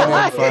see 39 that.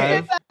 I can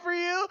get M5. that for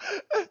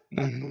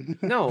you.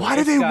 No. Why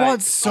do it's they got-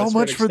 want so Let's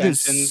much get for this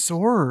extensions,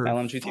 sword?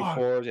 LMGT Fuck.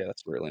 4s. Yeah,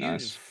 that's really Dude,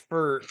 nice.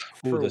 for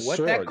Ooh, the what that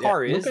sword, yeah.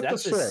 car Look is, at the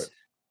that's a sword.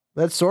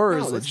 That sword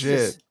no, is this legit.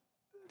 is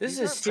this These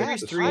is aren't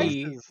Series bad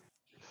 3 prices.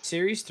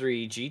 Series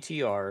 3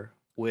 GTR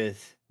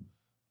with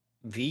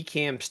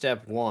VCAM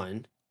Step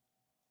 1,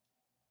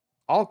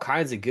 all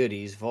kinds of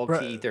goodies. Bruh,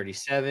 Volkey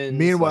 37.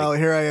 Meanwhile,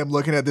 here I am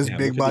looking at this Yeah,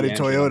 big look at the body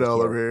engine on Toyota this all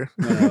car. over here.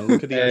 No,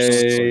 look at the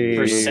engine.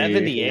 for Hey. You will want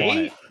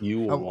 78. it. You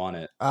will I'm- want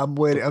it. I'm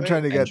waiting. I'm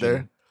trying to get there.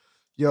 Engine.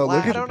 Yo, Why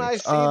look at don't I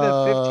see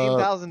the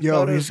 15,000 yo,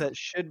 photos he's that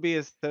should be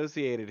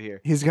associated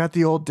here? he's got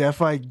the old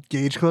Defi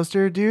gauge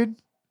cluster, dude.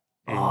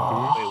 Wait,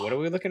 what are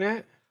we looking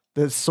at?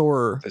 The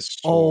Soarer. This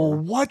Oh,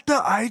 Soarer. what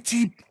the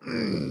IT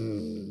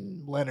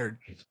Leonard.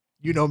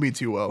 You know me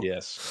too well.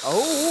 Yes.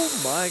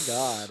 Oh my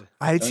god.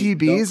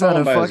 ITBs don't on call a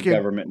him by his fucking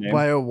government name.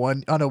 by a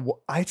one on a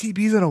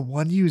ITBs on a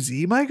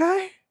 1UZ, my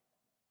guy.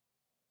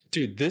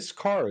 Dude, this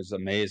car is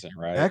amazing,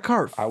 right? That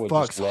car I would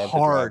fucks just love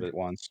hard. to drive it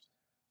once.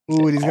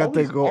 Ooh, and he's got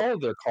the All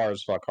of their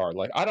cars fuck hard.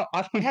 Like I don't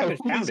know haven't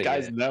who found these it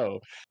guys yet. know.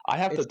 I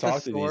have to It's the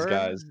talk to these Soarer.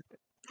 guys.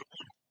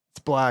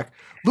 It's black.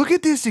 Look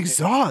at this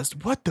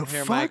exhaust. What the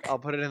Here, fuck? Mike, I'll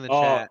put it in the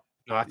Oh, chat.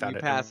 no, I found You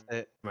it. passed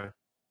it.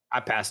 I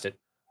passed it.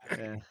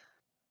 Yeah.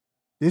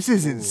 This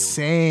is Ooh.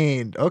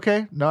 insane.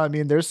 Okay. No, I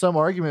mean, there's some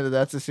argument that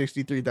that's a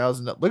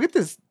 63,000. Look at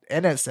this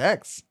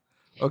NSX.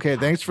 Okay,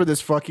 thanks for this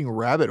fucking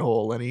rabbit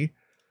hole, Lenny.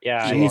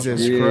 Yeah,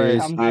 Jesus Jeez,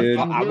 Christ. dude.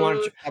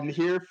 I'm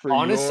here for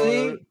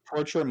Honestly- your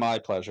torture, my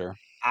pleasure.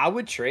 I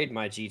would trade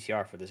my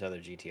GTR for this other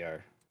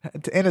GTR.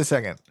 In a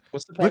second.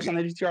 What's the price on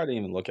the GTR? I didn't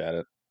even look at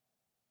it.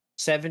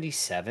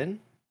 77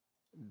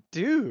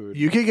 Dude.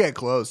 You could get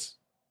close.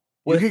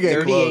 You with could get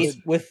 38 close.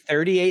 with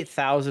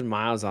 38,000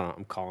 miles on it.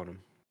 I'm calling him.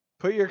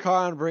 Put your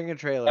car on Bring a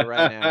Trailer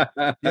right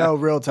now. Yo,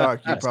 real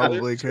talk. You Yeah,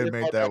 probably send could your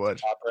make car that back to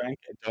much. Top Rank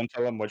and don't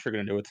tell them what you're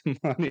gonna do with the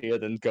money,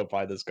 and then go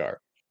buy this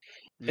car.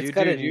 It's You-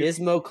 got a dude, you-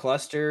 Nismo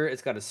cluster.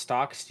 It's got a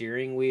stock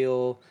steering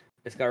wheel.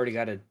 Already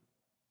got a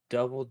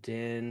double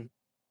din.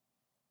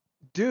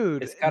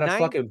 Dude, It's got a nine-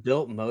 fucking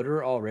built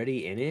motor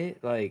already in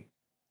it. Like,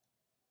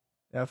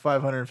 That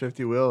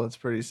 550 wheel, it's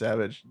pretty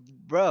savage.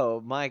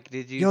 Bro, Mike,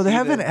 did you Yo, they see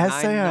have the an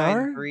SAR?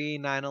 993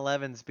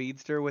 911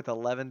 Speedster with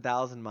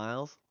 11,000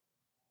 miles?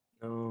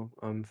 no,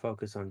 I'm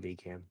focused on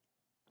VCAM.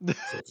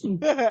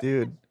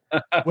 Dude.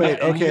 Wait,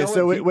 And you okay, know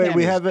so what? wait,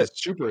 we VCAM have is it.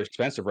 super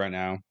expensive right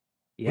now.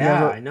 Yeah,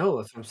 have a- I know.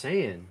 That's what I'm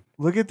saying.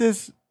 Look at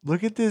this.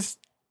 Look at this.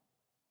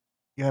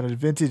 You got a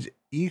vintage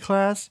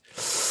E-Class.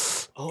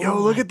 Yo,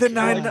 look my at the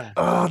 9. God.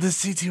 Oh, the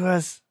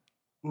C2S.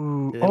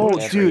 Ooh. They Oh,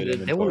 wanna dude.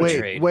 trade. They wanna Wait,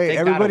 trade. wait. They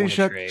gotta Everybody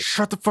wanna trade.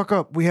 shut the fuck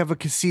up. We have a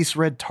Cassis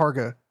Red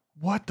Targa.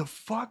 What the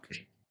fuck?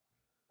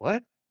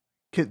 What?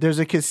 There's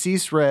a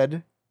Cassis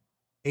Red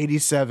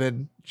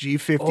 87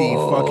 G50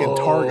 fucking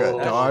Targa, Oh.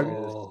 dog.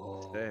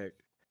 That is sick.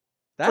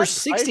 For That price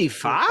is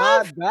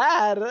 65?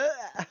 Not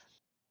bad.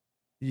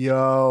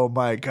 Yo,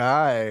 my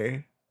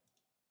guy.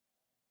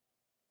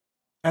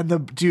 And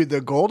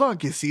the gold on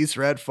Cassis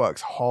Red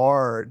fucks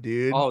hard,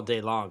 dude. All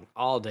day long.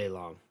 All day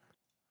long.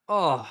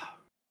 Oh,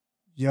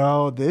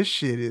 Yo, this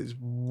shit is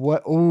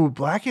what? Ooh,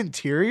 black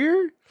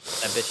interior?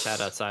 that bitch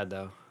shot outside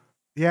though.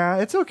 Yeah,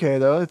 it's okay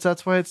though.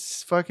 That's why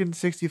it's fucking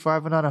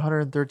 65 and not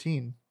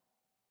 113.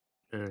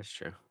 Yeah, that's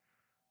true.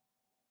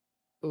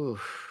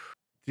 Oof.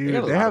 Dude,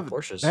 got a they lot have of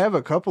Porsches. they have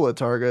a couple of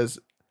Targas.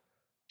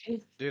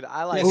 Dude,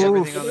 I like Ooh.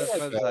 everything on this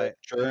Like a website.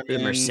 German, The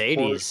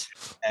Mercedes.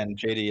 Porsche, and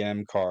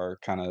JDM car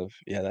kind of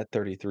that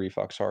 33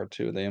 fucks hard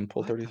too. They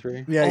import What the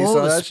 33. Yeah, you oh,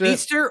 saw the that shit?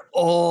 Speedster.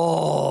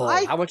 Oh,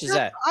 how much is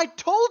that? I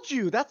told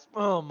you. That's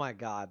oh my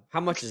god. How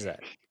much is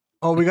that?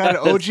 Oh, we got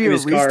an That's OG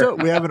his car. Aristo.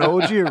 We have an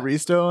OG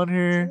Aristo on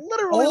here.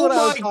 Literally what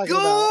I was talking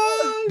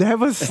about. They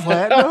have a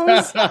slant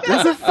nose.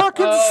 There's a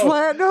fucking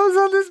slant nose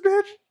on this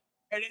bitch.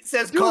 And it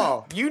says Dude,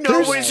 call. You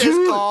there's when it says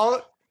two-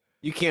 call.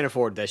 You can't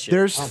afford that shit.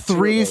 There's I'll have two of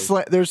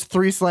there's those.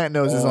 three slant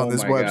noses on Oh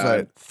this my website.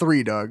 God.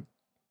 3, dog.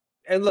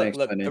 And look, Thanks,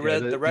 look. Lenny.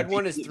 The red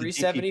one is the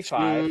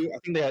 375. DP2, I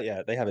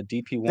think they have a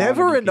DP1. They have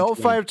a and Renault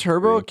DP2 5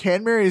 Turbo, and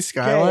Canmary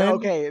Skyline.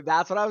 Okay,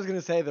 that's what I was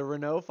gonna say. The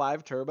Renault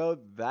 5 Turbo,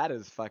 that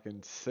is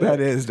fucking sick. That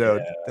is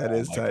dope. Yeah, That I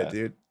is like tight, that.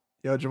 dude.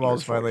 Yo,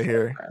 Jamal's finally 145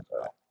 here. grand,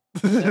 though.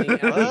 Lenny,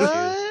 I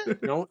hate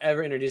What? you. Don't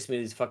ever introduce me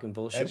to these fucking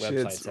bullshit That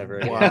shit's websites ever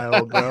again.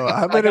 wild, bro.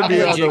 I'm Like, gonna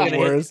be on legit the gonna hit-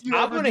 worst.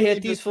 I'm gonna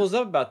hit these fools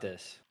up about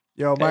this.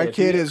 Yo, my Hey, if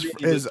kid you is ever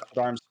need to put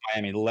arms to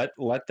Miami.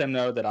 Let them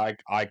know that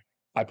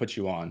I put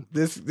you on.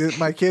 this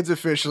my kid's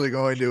officially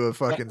going to a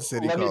fucking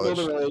city Let me build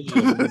college.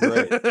 a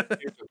relationship. It'd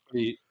be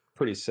great.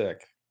 pretty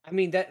sick. I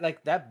mean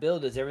that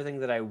build is everything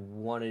that I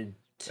wanted.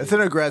 To It's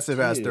an aggressive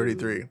ass do.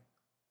 33,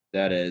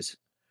 That is.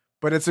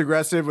 but it's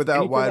aggressive Can without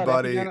you pull wide that up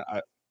body. again?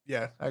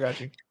 Yeah, I got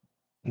you.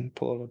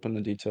 Pull it up in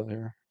the detail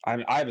here.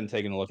 I haven't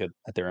taken a look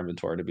at their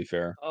inventory, to be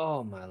fair.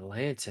 Oh my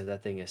lanta,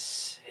 that thing is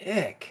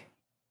sick.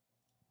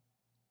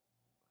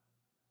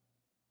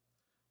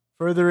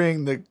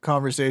 Furthering the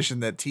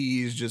conversation that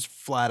TEs just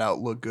flat out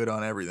look good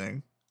on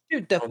everything.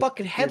 Dude, the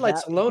fucking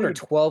headlights alone are dude.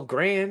 12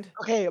 grand.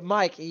 Okay,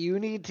 Mike, you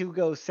need to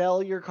go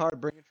sell your car,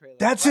 bring a trailer.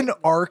 That's right an now,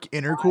 ARC buy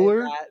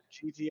intercooler. that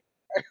GTR.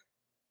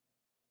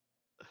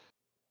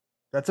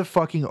 That's a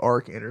fucking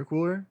ARC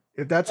intercooler.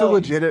 If that's Oh,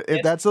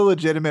 if that's a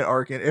legitimate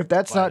ARC, if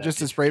that's Buy not that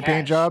just a bitch for spray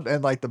paint cash. job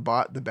and like the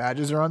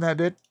badges are on that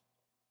bit.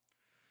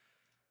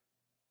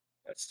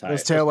 That's tight.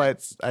 Those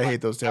taillights, I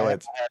hate those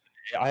taillights. I have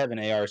I have an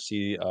ARC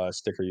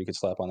sticker you could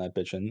slap on that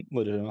bitch and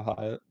legitimately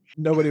high it.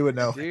 Nobody would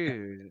know. Dude, do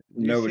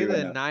you Nobody see would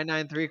the know.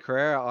 993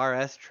 Carrera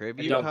RS I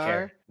tribute don't car?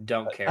 care.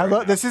 Don't care. I right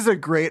love now. this is a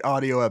great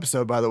audio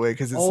episode, by the way,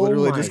 because it's Oh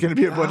literally just my going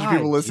to be a bunch of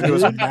people God, listening to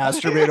us dude.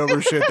 masturbate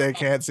over shit they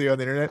can't see on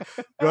the internet.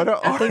 Go to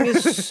That thing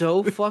is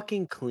so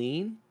fucking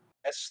clean.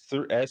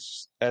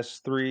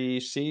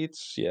 S3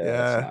 seats. Yeah,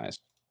 that's Yeah. nice.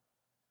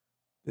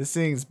 This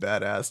thing's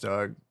badass,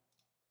 dog.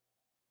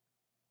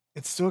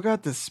 It's still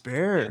got the Yeah,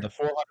 spare. the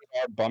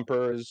 400R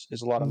bumper is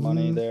a lot of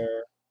money Mhm.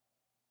 there.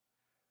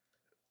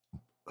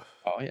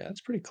 Oh yeah,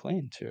 it's pretty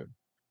clean too.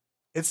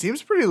 It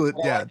seems pretty. What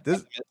I Yeah, like about this.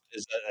 them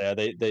is that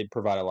they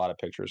provide a lot of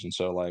pictures, and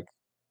so like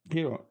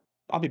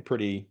I'll be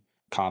pretty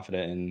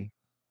confident in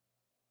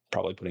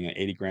probably putting an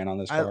 80 grand on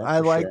this car I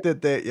for like sure.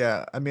 that they.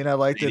 Yeah, I mean, I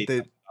like that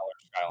they. $80,000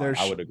 Skyline,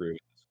 They're I sh- would agree with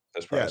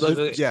this Yeah, price. Look,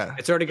 this- yeah.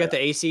 it's already got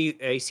the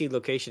AC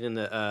location in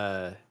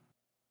the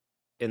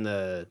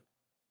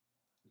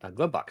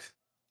glove box.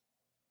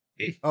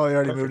 Oh, you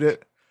already moved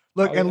Perfect. it.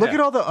 Look Oh, and look yeah.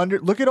 at all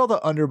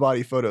the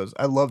underbody photos.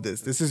 I love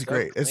this. This is So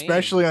great, clean.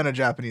 especially on a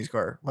Japanese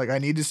car. Like I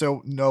need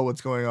to know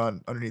what's going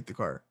on underneath the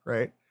car,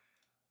 right?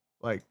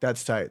 Like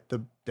that's tight.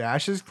 The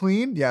dash is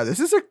clean. Yeah, this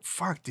is a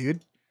fuck,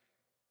 dude.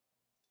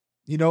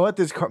 You know what?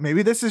 This car,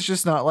 maybe this is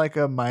just not like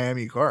a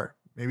Miami car.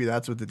 Maybe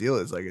that's what the deal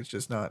is. Like it's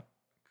just not,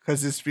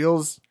 because this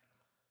feels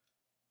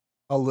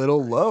a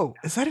little low.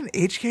 Is that an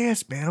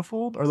HKS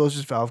manifold? Or are those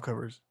just valve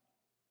covers?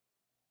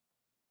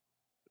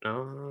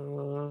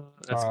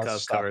 That's cup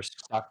covers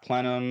stock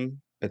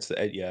plenum. It's the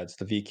it's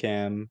the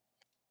VCAM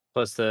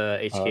plus the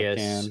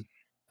HKS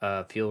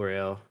cam, fuel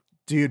rail.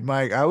 Dude,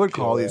 Mike, I would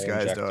call fuel these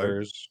guys, dog.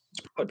 injectors.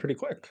 It's probably pretty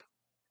quick.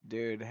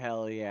 Dude,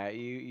 hell yeah.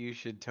 You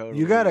should totally.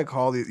 You gotta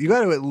call these. You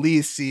gotta at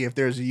least see if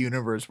there's a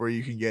universe where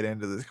you can get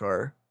into this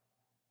car.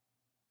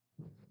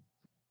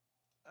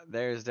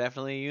 There's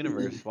definitely a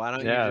universe. Why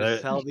don't Yeah, you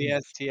just sell the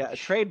STI?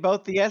 Trade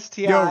both the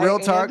STI real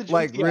and talk, the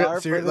like,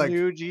 GTR for the like-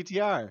 new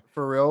GTR.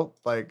 For real,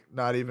 like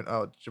not even.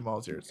 Oh,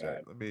 Jamal's here. So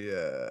let me.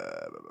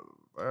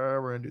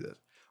 We're gonna do this.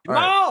 All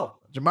right,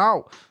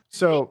 Jamal.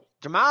 So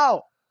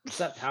Jamal. What's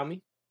up,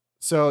 Tommy?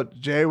 So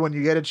Jay, when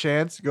you get a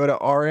chance, go to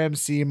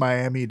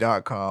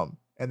rmcmiami.com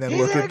and then He's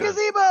look in a at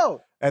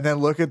gazebo. and then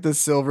look at the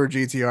silver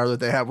GTR that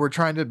they have. We're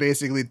trying to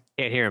basically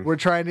Can't hear him. we're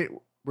trying to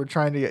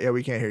get, yeah,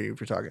 we can't hear you if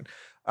you're talking.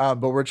 But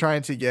we're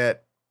trying to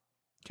get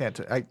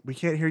we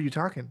can't hear you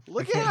talking.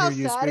 Look I at can't how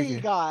hear you sad he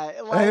speaking. got.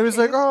 And he was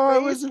like, his "Oh, I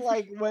face, was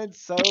like went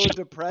so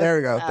depressed. There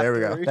we go. There we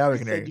go. after Now we he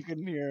can hear said you.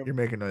 couldn't hear him. You're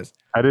making noise.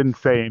 I didn't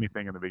say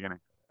anything in the beginning.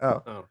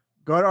 Oh. Oh.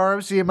 Go to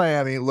RMC in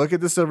Miami, look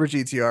at the silver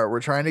GTR. We're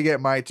trying to get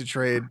Mike to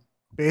trade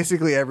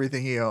basically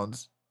everything he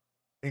owns,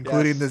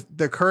 including Yes.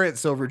 the current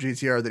silver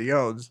GTR that he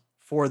owns,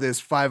 for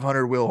this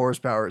 500 wheel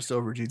horsepower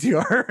silver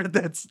GTR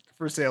that's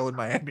for sale in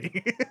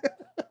Miami.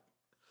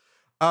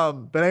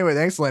 But anyway,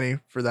 thanks Lenny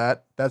for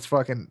that. That's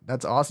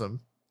awesome.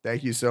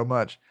 Thank you so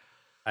much.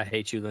 I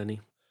hate you, Lenny.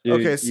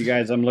 Dude, Okay, you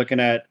guys, I'm looking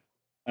at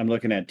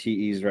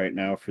TEs right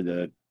now for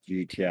the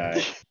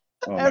GTI.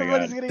 Oh my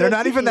Everybody's god. gonna They're get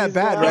not even that TEs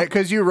bad, now. right?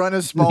 Because you run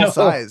a small No.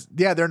 size.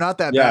 Yeah, they're not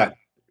that Yeah.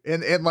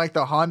 bad. In like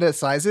the Honda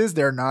sizes,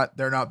 they're not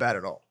bad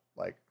at all.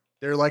 Like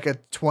they're like a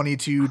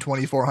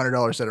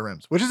 $2,400 set of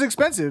rims, which is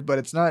expensive, but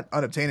it's not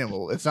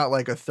unobtainable. It's not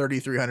like a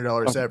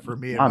 $3,300 set for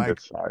me and Honda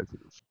Mike.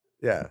 sizes.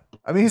 Yeah,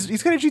 I mean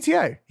he's got a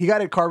GTI. He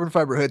got a carbon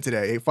fiber hood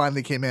today. It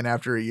finally came in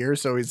after a year,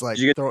 so he's like,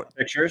 Did you get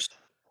pictures?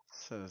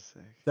 So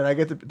sick.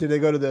 Did they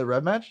go to the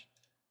red match?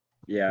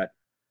 Yeah.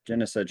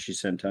 Jenna said she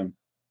sent him.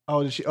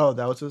 Oh, did she? Oh,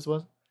 that was what this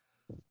was.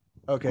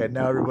 Okay,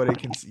 now everybody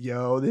can see.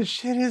 Yo, this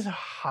shit is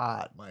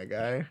hot, my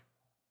guy.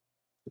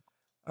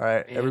 All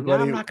right, Man, now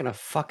everybody. I'm not gonna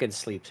fucking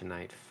sleep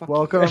tonight. Fuck you.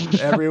 Welcome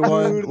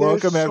everyone. Dude, welcome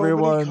there's so many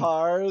everyone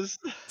cars.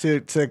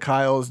 to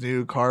Kyle's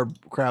new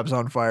Crabs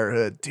on Fire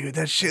hood. Dude,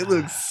 that shit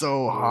looks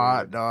so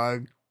hot,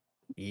 dog.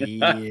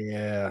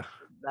 Yeah.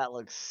 That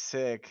looks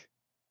sick.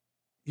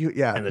 And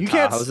the you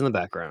can't Tahoe's in the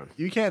background.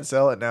 you can't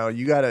sell it now.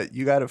 You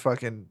gotta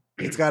fucking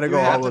it's gotta You go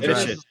have all to the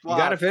finish time. it. You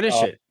gotta finish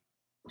Oh. it.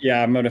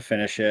 Yeah, I'm gonna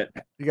finish it.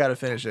 You gotta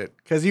finish it.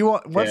 Cause you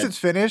won't once Yeah. it's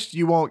finished,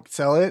 you won't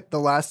sell it.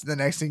 The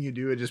next thing you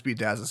do would just be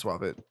Daza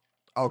swap it.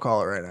 I'll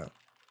call it right now.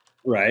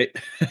 Right.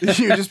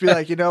 You just be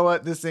like, you know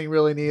what? This thing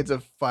really needs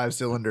a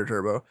 5-cylinder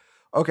turbo.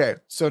 Okay,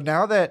 so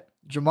now that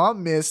Jamal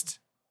missed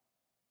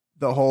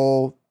the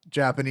whole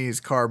Japanese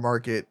car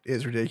market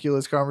is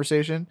ridiculous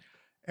conversation,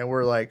 and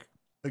we're like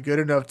a good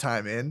enough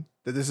time in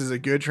that this is a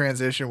good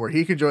transition where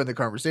he can join the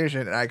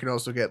conversation and I can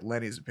also get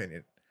Lenny's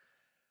opinion.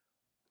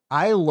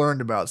 I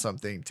learned about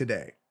something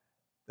today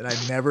that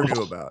I never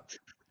knew about.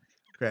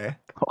 Okay.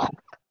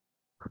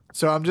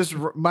 So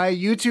my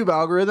YouTube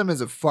algorithm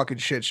is a fucking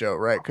shit show,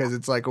 right? Because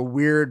it's like a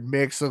weird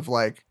mix of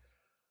like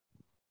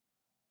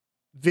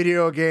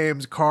video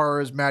games,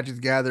 cars, Magic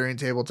the Gathering,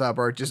 tabletop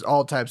art, just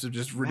all types of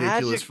just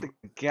ridiculous. Magic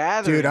the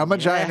Gathering. Dude, I'm a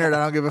giant yeah. nerd.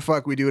 I don't give a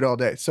fuck. We do it all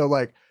day. So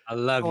like, I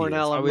love you. Or an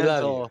That's why we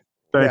love you. elemental.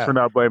 Thanks Yeah. for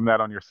not blaming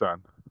that on your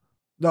son.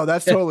 no,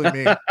 that's totally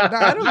me. No, I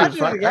don't give a Magic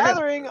fuck. the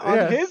Gathering on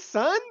yeah. his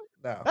son?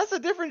 No. That's a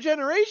different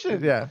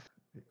generation. Yeah.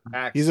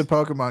 Facts. He's a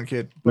Pokemon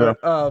kid. But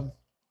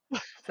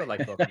still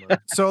like Pokemon.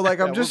 So like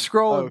I'm Yeah, just we're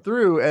scrolling both.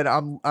 through and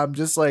I'm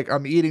just like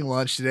I'm eating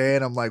lunch today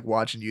and I'm like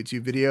watching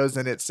YouTube videos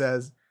and it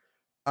says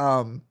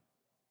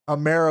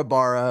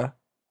Ameribara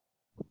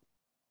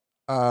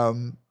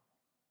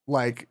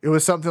like it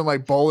was something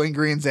like Bowling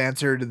Green's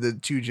answer to the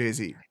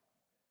 2JZ,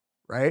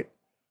 right?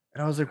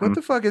 And I was like, what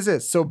the fuck is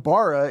this? So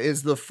Bara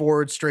is the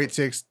Ford straight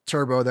six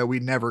turbo that we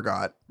never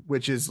got,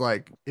 which is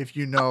like if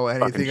you know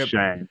anything Fucking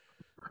shame.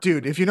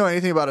 dude, if you know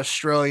anything about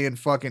Australian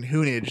fucking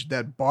hoonage,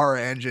 that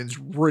Bara engine's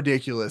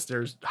ridiculous.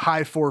 There's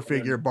high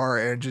four-figure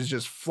Bara engines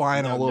just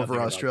flying know all over nothing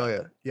about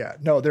Australia. Yeah,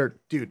 no, they're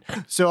dude.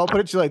 So I'll put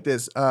it to you like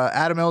this: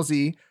 Adam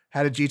LZ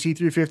had a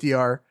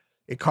GT350R.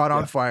 It caught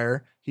on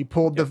fire. He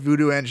pulled the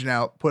Voodoo engine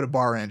out, put a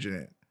Bara engine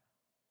in it.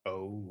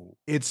 Oh,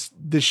 It's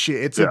the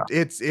shit. It's Yeah.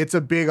 it's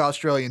a big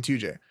Australian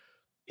 2J.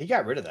 he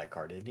got rid of that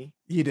car, didn't he?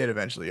 He did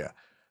eventually, yeah.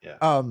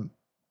 Yeah.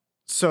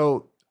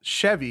 So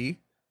Chevy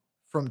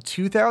from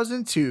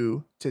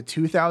 2002 to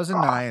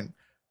 2009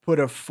 put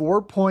a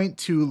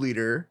 4.2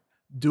 liter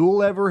dual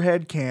lever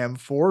head cam,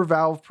 4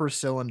 valve per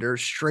cylinder,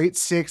 straight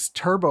six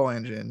turbo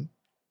engine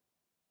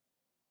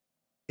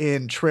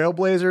in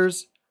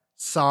Trailblazers,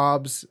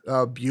 Saabs,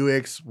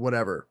 Buicks,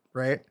 whatever,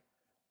 right?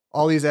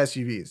 All these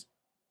SUVs.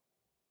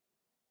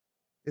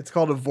 It's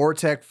called a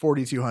Vortec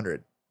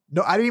 4200.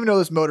 No, I didn't even know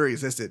this motor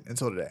existed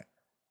until today.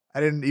 I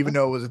didn't even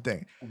know it was a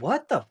thing.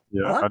 What the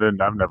Yeah, fuck?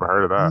 I've never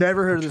heard of that.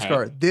 Never heard of this Okay.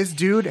 car. This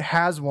dude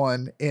has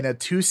one in a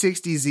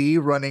 260Z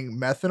running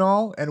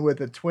methanol and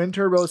with a twin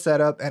turbo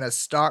setup and a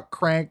stock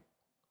crank,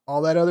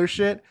 all that other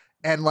shit,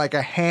 and like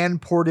a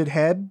hand ported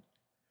head.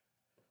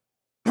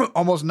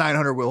 Almost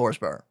 900 wheel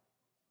horsepower.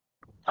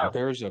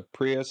 There's a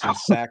Prius and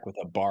sack with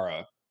a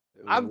Bara.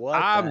 What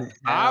the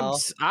hell?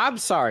 I'm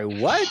sorry.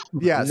 What?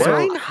 Yeah, so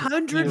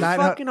 900 900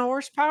 fucking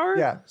horsepower?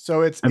 yeah,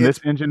 so it's And this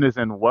engine is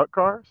in what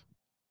cars?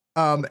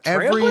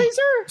 every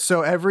Trailblazer?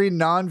 so every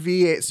non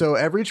V8, so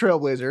every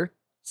Trailblazer,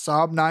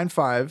 Saab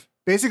 9.5,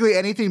 basically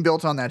anything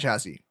built on that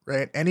chassis,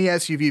 right? Any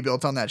SUV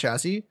built on that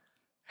chassis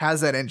has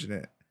that engine in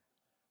it.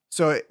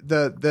 So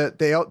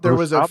there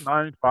was a Top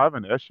 95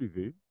 and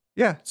SUV.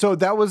 yeah, so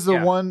that was the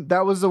Yeah. one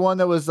that was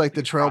like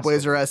the Trailblazer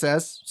Crossover.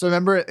 SS. So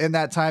remember in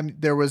that time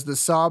there was the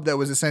Saab that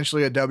was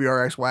essentially a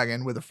WRX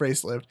wagon with a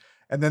facelift,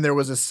 and then there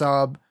was a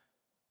Saab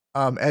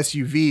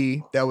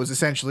SUV that was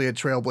essentially a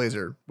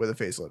Trailblazer with a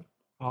facelift.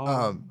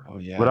 Oh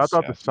yeah. But I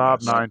thought the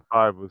Saab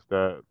 9.5 was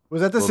that.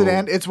 Was that the Little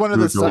sedan? It's one of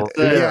the two-door.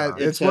 yeah,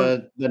 It's it's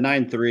one. the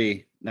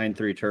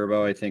 9.3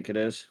 turbo, I think it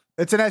is.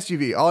 It's an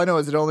SUV. All I know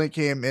is it only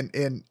came in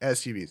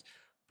SUVs.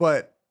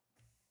 But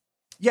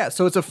yeah,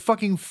 so it's a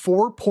fucking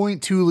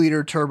 4.2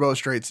 liter turbo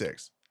straight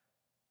six.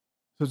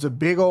 So it's a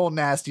big old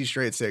nasty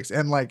straight six.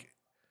 And like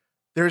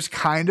there's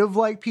kind of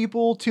like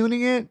people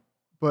tuning it,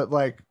 but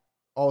like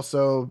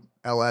also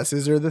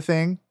LSs are the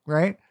thing,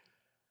 right?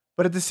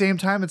 But at the same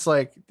time, it's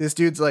like this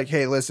dude's like,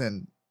 hey,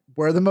 listen,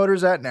 where the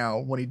motor's at now,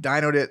 when he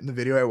dynoed it in the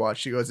video I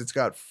watched, he goes, it's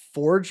got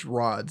forged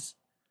rods,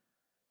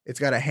 it's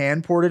got a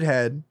hand ported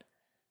head,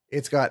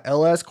 it's got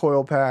LS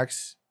coil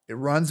packs, it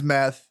runs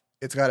meth,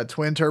 it's got a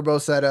twin turbo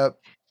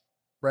setup,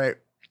 right?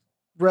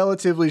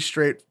 Relatively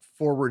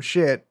straightforward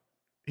shit.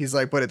 He's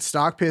like, but it's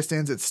stock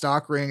pistons, it's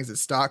stock rings,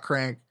 it's stock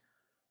crank.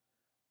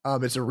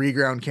 It's a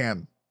reground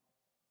cam,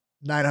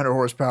 900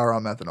 horsepower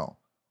on methanol.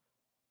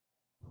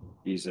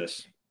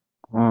 Jesus.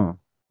 Mm.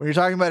 When you're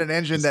talking about an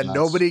engine It's that nuts.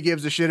 nobody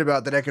gives a shit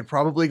about, that I could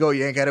probably go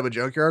yank out of a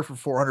junkyard for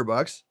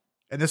 $400,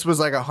 and this was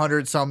like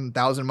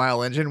 100-some-thousand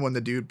mile engine when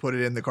the dude put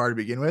it in the car to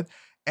begin with,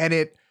 and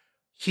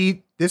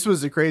this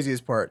was the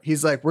craziest part.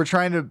 He's like, we're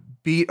trying to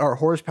beat our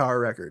horsepower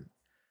record,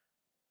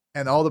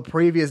 and all the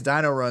previous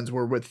dyno runs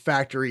were with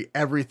factory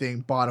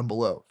everything bottom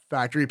below,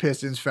 factory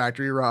pistons,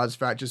 factory rods,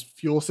 just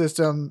fuel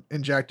system,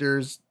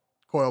 injectors,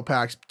 coil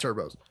packs,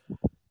 turbos.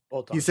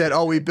 He said,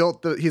 "Oh, we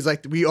beat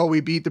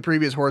the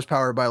previous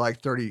horsepower by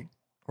like 30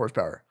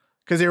 horsepower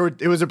because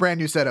it was a brand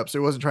new setup, so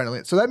it wasn't trying to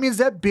lean. So that means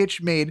that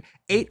bitch made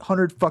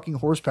 800 fucking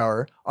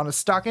horsepower on a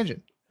stock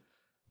engine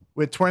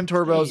with twin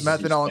turbos, Jesus,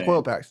 methanol, and man.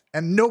 coil packs,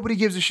 and nobody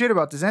gives a shit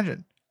about this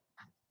engine.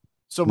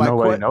 So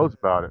Nobody knows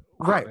about it.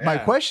 right, my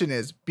Yeah. question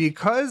is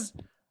because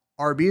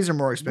RBs are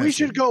more expensive. We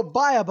should go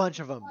buy a bunch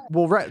of them.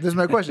 Well, right. This is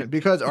my question.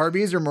 Because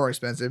RBs are more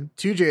expensive,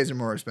 2Js are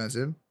more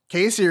expensive.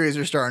 K series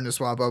are starting to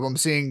swap up. I'm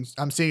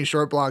seeing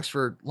short blocks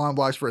for long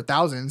blocks for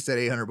 1,000 instead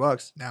of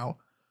 $800 now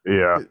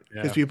Yeah.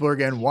 because people are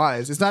getting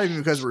wise. It's not even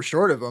because we're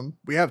short of them.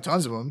 We have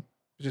tons of them.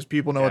 It's just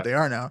people know what they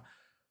are now.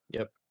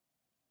 Yep.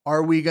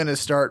 Are we going to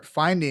start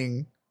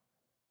finding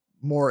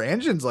more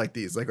engines like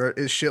these? Like,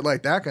 is shit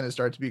like that going to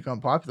start to become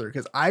popular?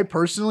 Because I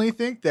personally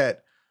think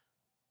that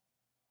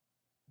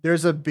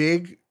there's a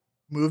big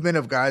movement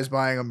of guys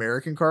buying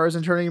American cars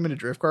and turning them into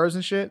drift cars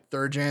and shit.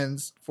 3rd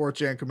gens, 4th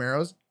gen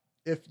Camaros.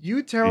 If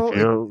you tell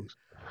GTOs.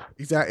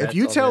 exactly, if That's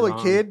you all tell day a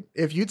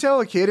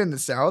long. kid, in the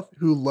South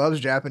who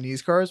loves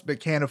Japanese cars but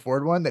can't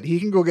afford one, that he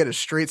can go get a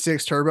straight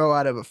six turbo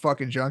out of a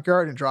fucking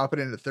junkyard and drop it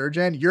into 3rd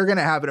gen, you're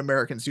gonna have an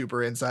American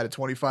Super inside of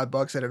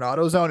 $25 at an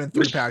AutoZone and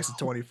 3 packs of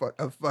 20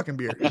 of fucking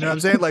beer. You know what I'm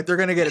saying? Like they're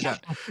gonna get it done.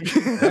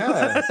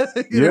 Yeah.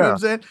 You know what Yeah. I'm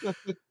saying?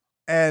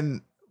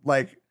 And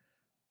like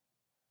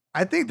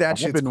I think that I've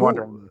shit's been cool.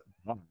 wondering.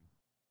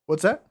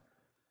 What's that?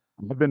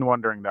 I've been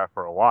wondering that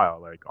for a while.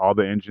 Like all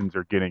the engines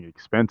are getting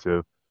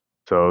expensive,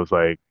 so it's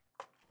like,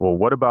 well,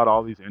 what about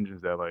all these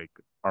engines that like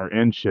are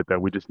in shit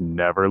that we just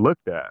never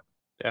looked at?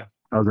 Yeah.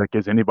 I was like,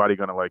 is anybody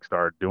gonna like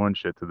start doing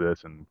shit to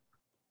this? And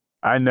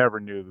I never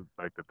knew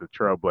like that the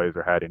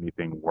Trailblazer had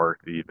anything worth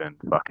even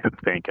fucking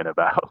thinking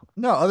about.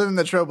 No, other than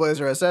the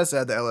Trailblazer SS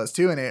had the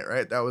LS2 in it,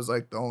 right? That was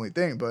like the only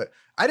thing. But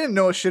I didn't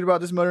know shit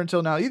about this motor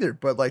until now either.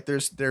 But like,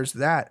 there's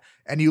that,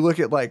 and you look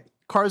at like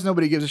cars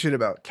nobody gives a shit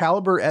about.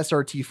 Caliber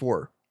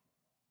SRT4.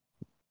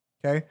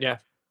 Okay. Yeah.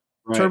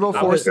 Right. Turbo I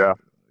four. was-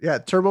 Yeah.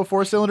 Turbo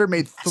 4-cylinder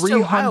made So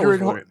I always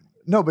 300. wanted-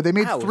 No, but they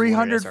made I always wanted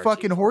 300 SRT4.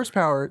 fucking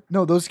horsepower.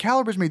 No, those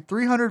calibers made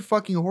 300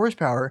 fucking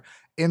horsepower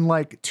in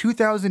like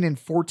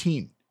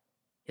 2014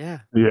 Yeah.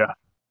 Yeah.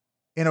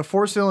 in a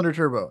 4-cylinder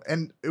turbo.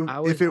 And I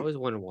always, if it always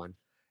wanted one.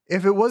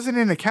 if it wasn't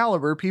in a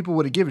caliber, people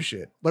would have given a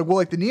shit. Like, well,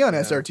 like the Neon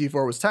Yeah.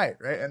 SRT4 was tight,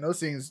 right? And those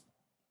things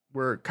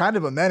were kind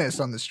of a menace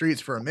on the streets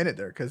for a minute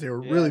there because they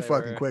were Yeah, really they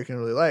fucking were. quick and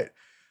really light.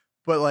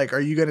 But like,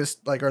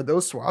 are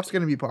those swaps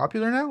gonna be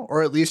popular now,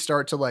 or at least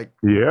start to like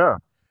Yeah.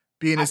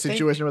 be in a I think-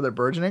 situation where they're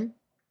burgeoning?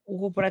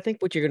 Well, but I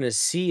think what you're going to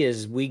see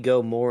as we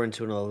go more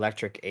into an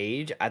electric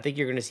age, I think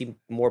you're going to see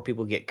more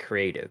people get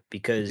creative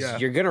because Yeah.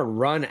 you're going to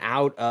run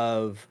out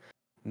of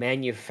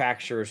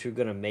manufacturers who are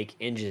going to make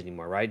engines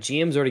anymore, right?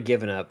 GM's already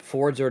given up.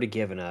 Ford's already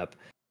given up.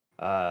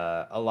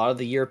 A lot of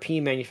the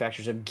European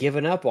manufacturers have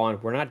given up on,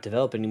 we're not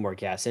developing any more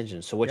gas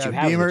engines. So what Yeah, you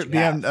have is what you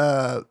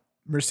have.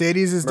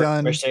 Mercedes is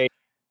done. Mercedes,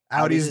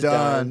 Audi's is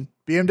done.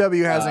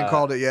 BMW hasn't Uh,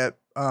 called it yet.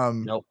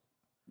 nope.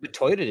 But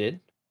Toyota did.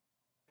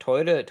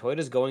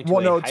 Toyota's going to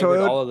Well, a no, hybrid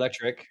Toyota- all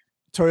electric.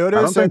 I Toyota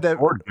don't said think that.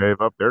 Ford gave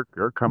up.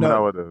 They're coming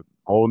No. out with a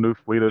whole new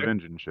fleet of They're-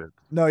 engine shit.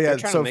 No, yeah. They're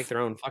trying So to make their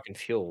own fucking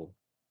fuel.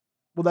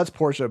 well, that's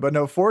Porsche, but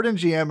no, Ford and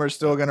GM are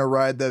still gonna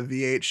ride the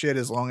V8 shit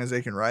as long as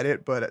they can ride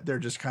it. But they're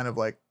just kind of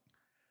like,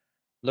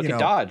 Look you at know.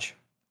 Dodge.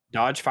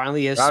 Dodge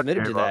finally has Dodge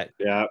submitted to gave up. that.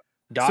 Yeah.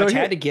 Dodge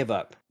here- had to give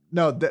up.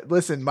 no.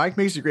 Listen, Mike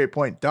makes a great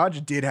point.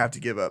 Dodge did have to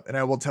give up, and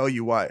I will tell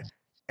you why.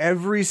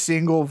 Every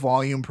single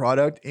volume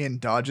product in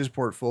Dodge's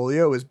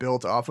portfolio is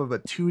built off of a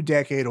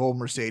 2-decade-old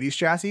Mercedes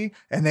chassis,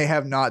 and they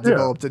have not Yeah.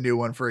 developed a new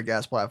one for a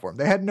gas platform.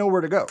 They had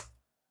nowhere to go.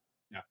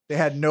 Yeah. They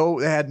had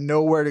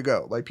nowhere to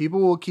go. Like,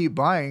 people will keep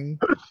buying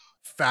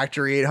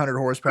factory 800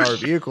 horsepower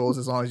vehicles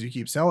as long as you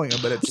keep selling them,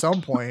 but at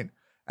some point,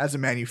 as a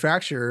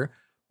manufacturer,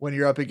 when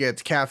you're up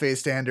against cafe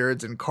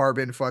standards and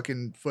carbon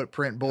fucking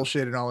footprint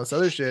bullshit and all this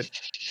other shit,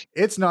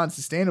 it's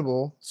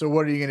non-sustainable. So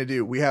what are you going to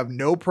do? We have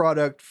no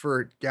product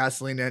for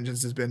gasoline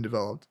engines has been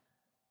developed.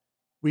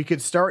 We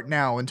could start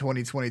now in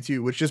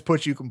 2022, which just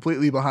puts you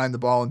completely behind the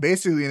ball and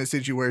basically in a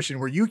situation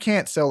where you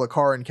can't sell a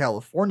car in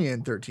California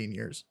in 13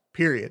 years,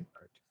 period.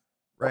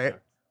 Right?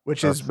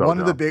 Which That's is so one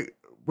of the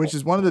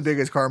dumb.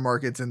 biggest car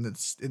markets in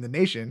the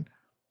nation.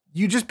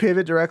 You just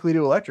pivot directly to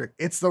electric.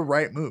 It's the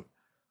right move.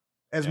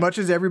 As much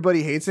as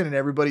everybody hates it and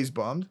everybody's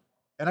bummed,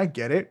 and I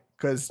get it,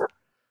 because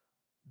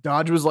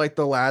Dodge was like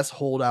the last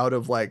holdout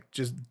of like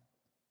just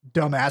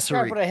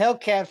dumbassery. Put a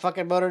Hellcat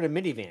fucking motor in a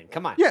minivan.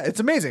 Come on. Yeah, it's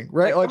amazing,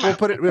 right? Like we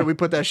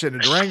put that shit in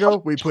a Durango,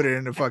 we put it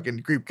in a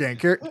fucking Creep Can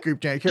Carrot,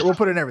 we'll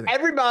put it in everything.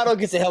 Every model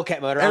gets a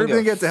Hellcat motor. I don't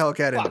Everything give gets a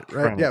Hellcat in it, fuck.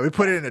 right? Yeah, we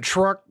put it in a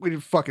truck, we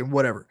did fucking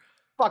whatever.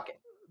 Fuck it.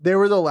 They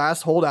were the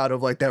last holdout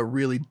of like that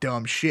really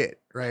dumb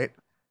shit, right?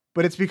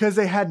 But it's because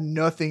they had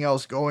nothing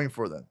else going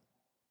for them.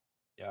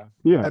 Yeah.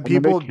 And I mean,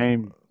 people- they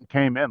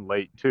came in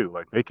late too.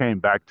 Like they came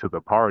back to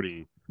the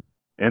party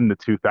in the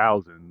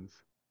 2000s.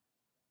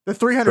 The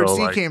 300C So,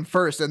 like- came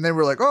first, and then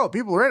we're like, oh,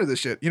 people are into this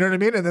shit. You know what I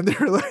mean? And then they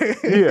were like,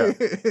 Yeah.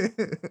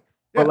 Yeah.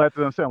 But that's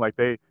what I'm saying. Like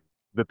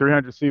the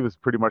 300C was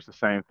pretty much the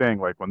same thing.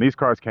 Like when these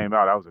cars came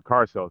out, I was a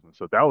car salesman,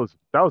 so that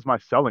was my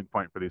selling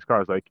point for these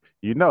cars. Like,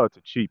 it's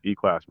a cheap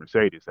E-Class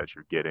Mercedes that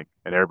you're getting,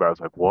 and everybody was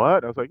like,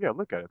 "What?" I was like, "Yeah,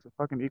 look at it. It's a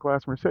fucking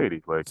E-Class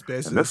Mercedes. Like, It's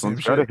basically and the this same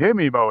one's got a shit.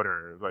 Hemi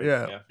motor. Like,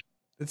 Yeah.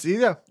 It's They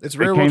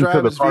rear wheel came drive.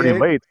 to the It's party V8.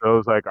 late, so I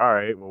was like, "All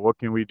right, well, what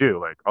can we do?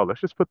 Like, oh,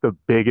 let's just put the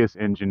biggest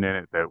engine in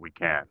it that we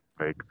can.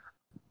 Like,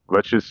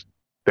 let's just."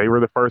 They were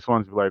the first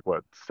ones with like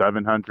what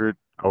 700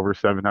 over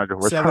 700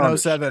 horsepower. on the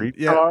 707.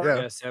 street Yeah, car?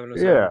 yeah. Yeah,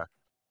 707. Yeah.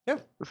 Yeah.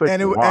 It's like,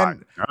 And it- why?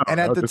 and- I don't And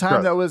know, at the just time,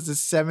 got- that was the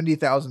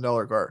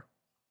 $70,000 car.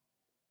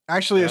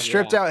 Actually, Yeah, a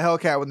stripped out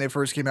Hellcat when they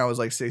first came out was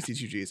like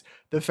 62 G's.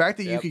 The fact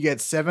that you Yep. could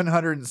get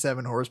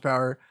 707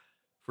 horsepower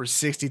for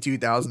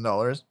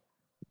 $62,000.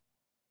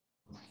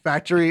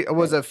 Factory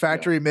was a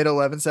factory mid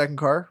 11-second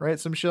car, right?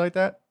 Some shit like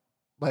that.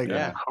 Like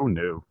Yeah. Who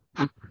knew?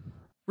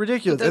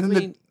 ridiculous. But that And then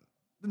mean-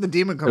 then the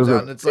demon It comes was a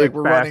out and it's like big,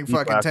 we're fast running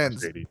fucking E-Class tens.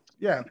 Mercedes.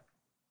 Yeah.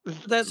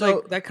 That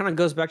So- that kind of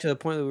goes back to the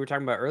point that we were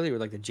talking about earlier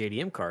with like the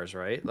JDM cars,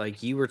 right?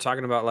 Like you were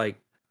talking about like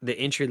the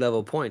entry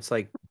level points,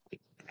 like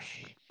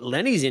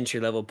Lenny's entry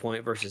level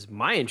point versus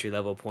my entry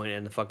level point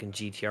in the fucking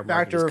GTR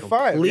market Factor is of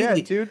 5. Yeah,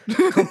 completely-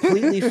 dude.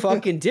 completely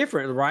fucking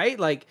different, right?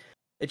 Like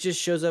it just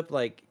shows up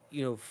like,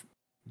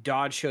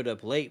 Dodge showed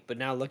up late, but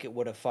now look at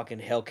what a fucking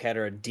Hellcat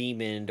or a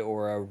Demon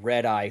or a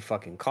Red Eye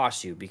fucking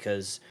cost you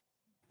because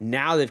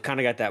Now they've kind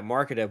of got that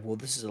market of, well,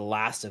 this is the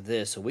last of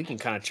this, so we can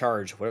kind of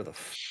charge whatever the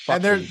fuck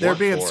And they're we want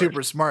being for super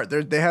it. smart.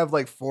 They have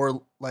like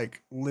 4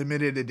 like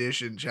limited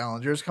edition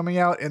Challengers coming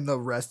out, and the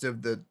rest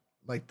of the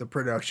like the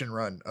production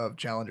run of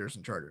Challengers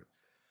and Chargers.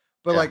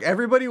 But Yeah. like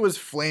everybody was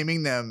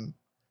flaming them,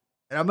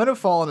 and I'm gonna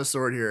fall on a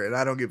sword here, and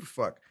I don't give a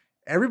fuck.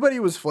 Everybody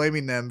was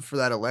flaming them for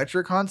that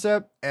electric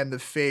concept and the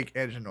fake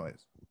engine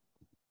noise.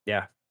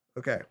 Yeah.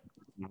 Okay.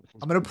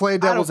 I'm gonna play I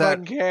don't devil's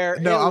fucking advocate. care.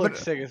 No, it I'm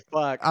looks gonna- sick as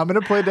fuck. I'm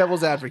gonna play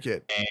devil's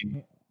advocate.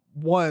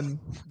 One,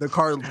 the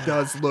car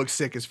does look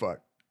sick as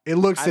fuck. It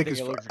looks I sick think as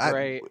it fuck. looks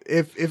great.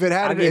 If it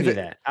had I'll if give you it,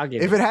 that. I'll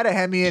give if you it had a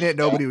Hemi in it,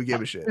 nobody would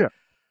give a shit. Yeah.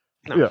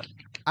 No. Yeah.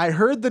 I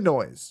heard the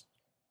noise,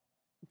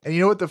 and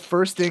you know what the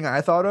first thing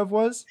I thought of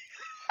was?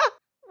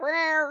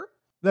 Rare.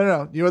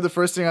 No. You know what the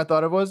first thing I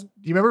thought of was? Do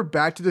you remember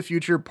Back to the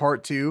Future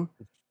Part 2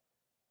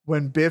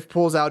 when Biff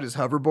pulls out his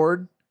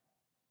hoverboard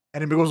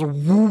and it goes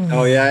whoom?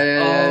 Oh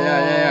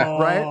yeah.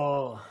 Right?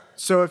 Oh.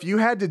 So if you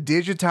had to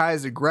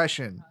digitize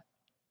aggression,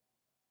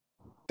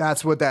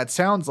 that's what that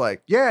sounds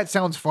like. Yeah, it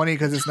sounds funny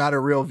because it's not a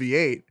real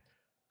V8.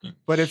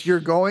 But if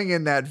you're going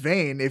in that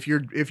vein, if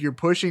you're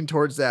pushing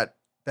towards that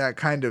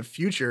kind of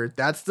future,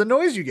 that's the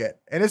noise you get.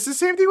 And it's the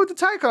same thing with the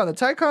Taycan. The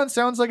Taycan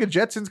sounds like a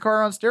Jetsons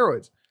car on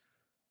steroids.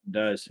 It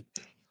does.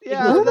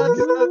 Yeah,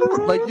 that's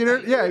Like, you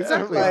know, yeah,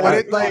 exactly. Right, But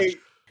it right. like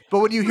but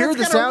when you hear It's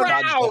the got a sound, row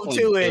Definitely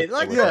to it. different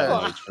Like, with yeah.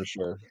 that noise, for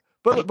sure.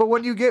 but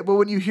when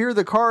you hear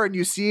the car and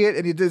you see it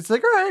and it's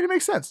like, all right, it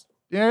makes sense.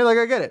 You know, like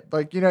I get it.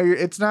 Like, you know,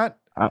 it's not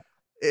I'd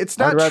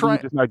not rather you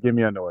trying. just not give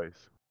me a noise.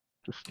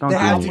 Just don't They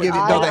give have me to a give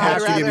you- noise. no, they I'd have to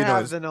give rather you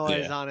have noise. the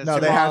noise, Yeah. honestly. No,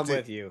 they have I'm to.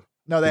 with you.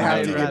 No, they have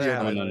I'd to rather give you a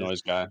have I'm a noise.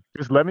 noise guy.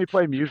 Just let me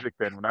play music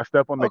then. When I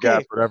step on the Okay.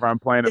 gas, whatever I'm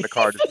playing in the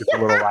car just gets a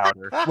little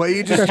louder. Well,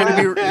 you just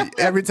gonna be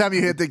every time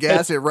you hit the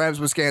gas, it rhymes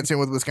Wisconsin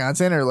with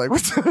Wisconsin, or like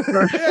what's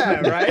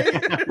Yeah,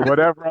 right?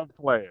 Whatever I'm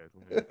playing.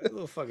 A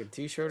little fucking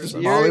t-shirt or Just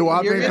something. Molly You're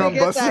Whopping gonna come get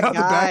busting that out the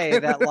back guy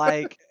end. that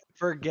like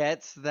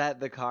forgets that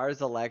the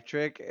car's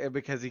electric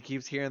because he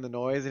keeps hearing the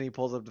noise and he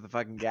pulls up to the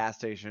fucking gas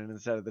station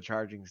instead of the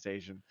charging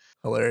station.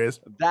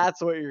 Hilarious.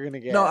 That's what you're gonna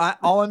get. No,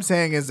 all I'm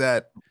saying is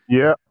that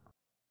Yeah.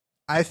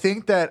 I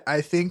think that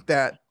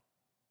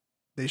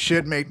they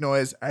should make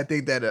noise. I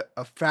think that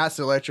a fast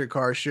electric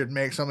car should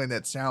make something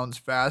that sounds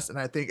fast, and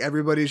I think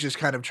everybody's just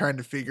kind of trying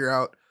to figure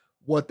out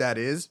what that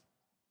is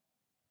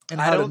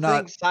and I how to don't not.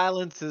 think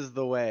silence is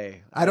the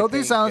way. I don't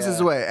think silence is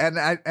the way, and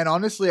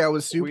honestly, I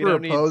was We super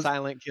don't need opposed.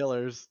 silent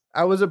killers.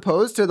 I was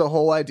opposed to the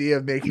whole idea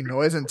of making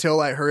noise until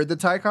I heard the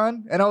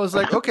Taycan, and I was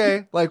like,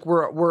 okay, like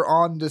we're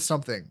on to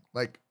something.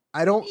 Like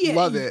I don't Yeah,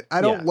 love it.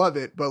 I don't yeah. love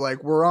it, but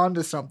like we're on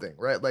to something,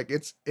 right? Like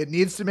it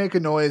needs to make a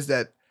noise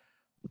that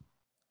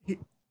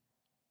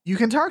you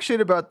can talk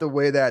shit about the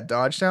way that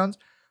Dodge sounds,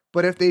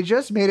 but if they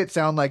just made it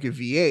sound like a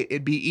V8,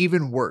 it'd be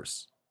even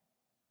worse,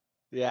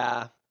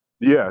 Yeah.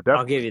 Yeah, I'll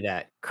definitely. give you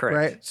that. Correct.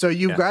 right? So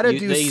you've Yeah. got to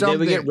do They something.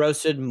 would get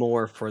roasted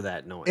more for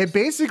that noise. It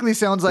basically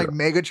sounds like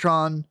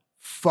Megatron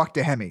fucked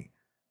a Hemi,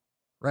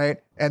 right?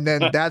 And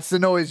then that's the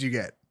noise you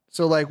get.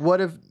 So like,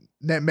 what if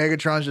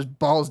Megatron's just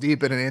balls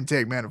deep in an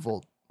intake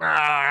manifold?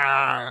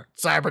 Ah,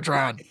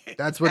 Cybertron.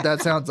 That's what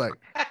that sounds like,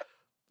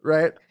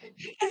 right?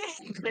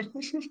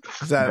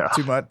 Is that No.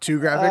 too much? Too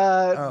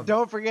graphic?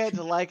 Don't forget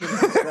to like and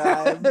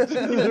subscribe to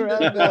the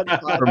Red Bud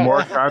For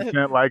more Podcast.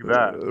 content like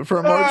that.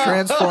 For more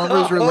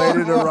Transformers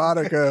related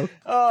erotica,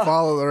 Oh,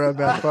 follow the Red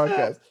Band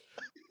Podcast.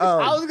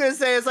 I was gonna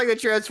say it's like the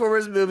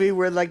Transformers movie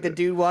where like the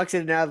dude walks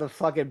in and out of the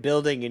fucking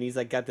building and he's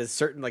like got this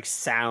certain like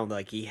sound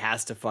like he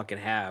has to fucking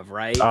have,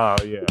 right? Oh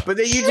yeah. But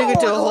then you took it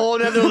to a whole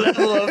nother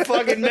level of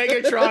fucking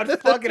Megatron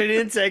fucking an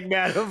intake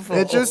manifold.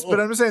 It just, but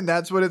I'm just saying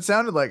that's what it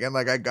sounded like, and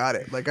like I got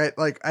it. Like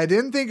I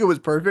didn't think it was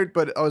perfect,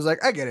 but I was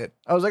like, I get it.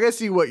 I was like, I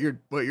see what you're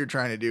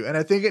trying to do, and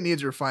I think it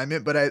needs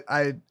refinement. But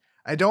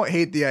I don't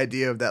hate the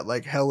idea of that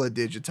like hella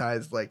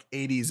digitized like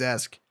 80s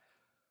esque.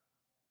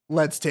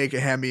 Let's take a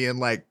Hemi and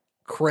like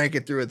crank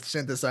it through a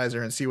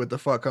synthesizer and see what the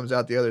fuck comes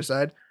out the other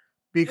side,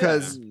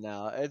 because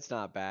No, it's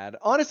not bad.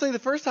 Honestly, the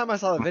first time I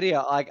saw the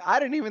video, like I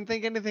didn't even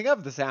think anything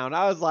of the sound.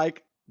 I was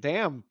like,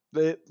 damn,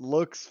 it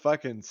looks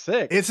fucking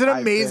sick. it's an I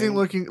amazing think.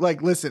 looking,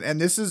 like, listen,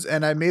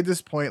 and I made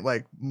this point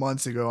like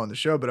months ago on the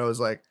show, but I was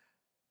like,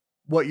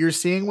 what you're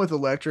seeing with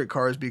electric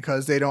cars,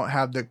 because they don't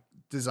have the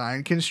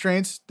design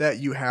constraints that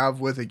you have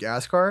with a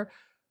gas car,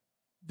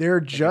 they're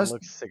Like, it just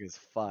looks sick as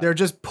fuck. they're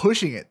just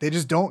pushing it. They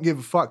just don't give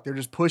a fuck. They're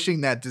just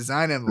pushing that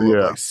design envelope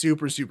Yeah. like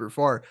super, super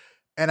far.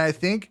 And I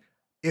think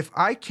if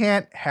I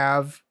can't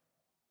have,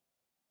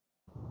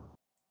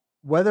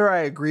 whether I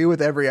agree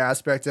with every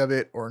aspect of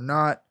it or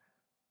not,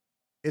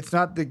 it's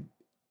not the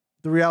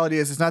reality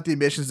is it's not the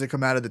emissions that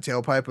come out of the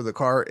tailpipe of the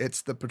car.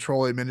 It's the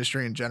petroleum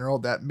industry in general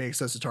that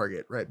makes us a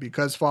target, right?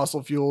 Because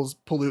fossil fuels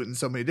pollute in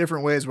so many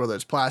different ways, whether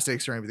it's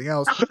plastics or anything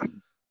else.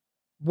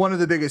 One of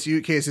the biggest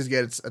use cases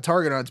gets a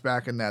target on its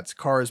back, and that's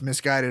cars,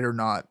 misguided or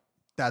not.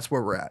 That's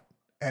where we're at.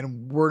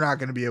 And we're not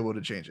going to be able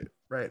to change it,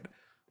 right?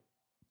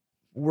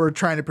 We're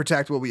trying to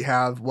protect what we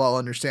have while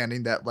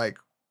understanding that, like,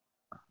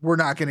 we're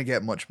not going to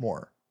get much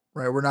more,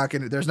 right?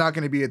 There's not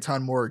going to be a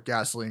ton more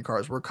gasoline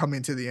cars. We're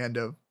coming to the end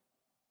of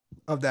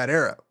of that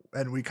era,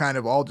 and we kind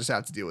of all just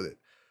have to deal with it.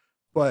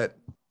 But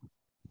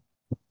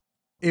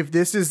if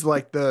this is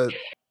like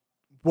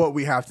what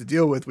we have to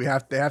deal with,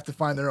 they have to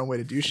find their own way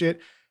to do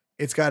shit.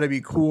 It's got to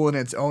be cool in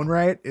its own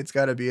right. It's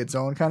got to be its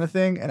own kind of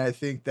thing. And I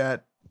think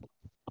that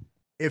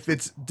if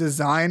its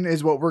design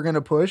is what we're going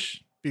to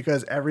push,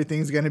 because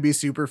everything's going to be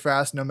super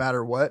fast no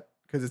matter what,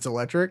 because it's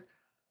electric,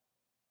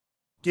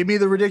 give me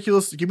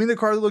the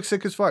car that looks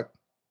sick as fuck.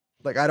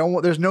 Like,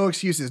 there's no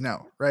excuses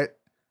now, right?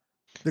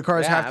 The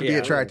cars have to be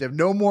attractive.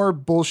 No more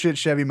bullshit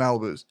Chevy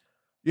Malibus.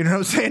 You know what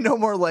I'm saying? No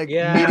more mediocre,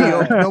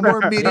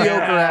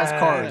 ass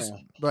cars.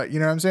 But you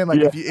know what I'm saying? Like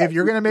if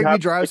you're gonna make me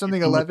drive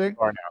something electric,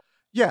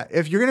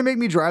 if you're gonna make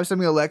me drive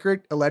something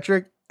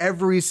electric,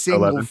 every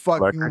single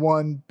fucking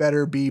one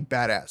better be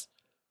badass.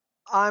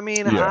 I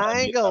mean,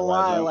 I ain't gonna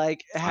lie.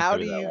 Like, how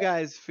do you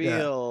guys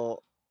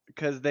feel?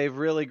 Because they've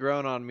really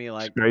grown on me.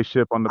 Like,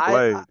 spaceship on the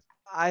blade.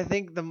 I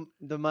think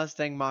the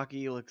Mustang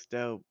Mach-E looks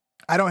dope.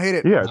 I don't hate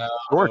it. Yeah,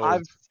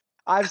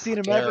 I've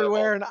seen them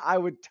everywhere, and I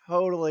would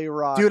totally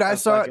rock. Dude, I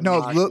saw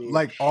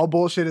like all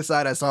bullshit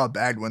aside, I saw a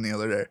bagged one the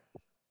other day,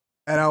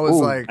 and I was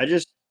like,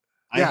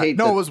 I hate.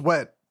 No, it was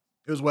wet.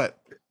 It was wet.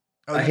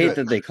 I hate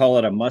that they call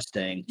it a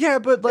Mustang. Yeah,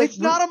 but like it's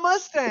not a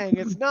Mustang.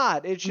 It's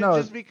not. It should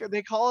just be.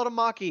 They call it a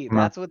Mach-E.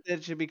 That's what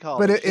it should be called.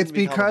 But it's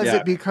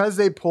because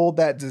they pulled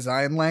that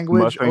design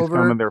language Mustang's over.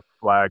 becoming their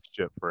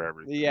flagship for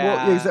everything.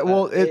 Yeah.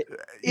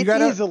 It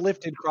is a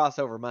lifted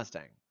crossover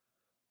Mustang.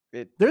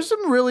 There's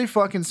some really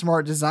fucking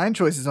smart design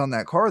choices on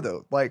that car,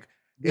 though. Like,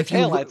 the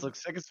taillights look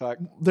sick as fuck.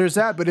 There's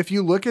that, but if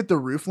you look at the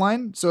roof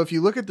line,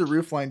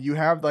 you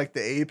have like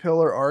the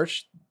A-pillar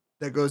arch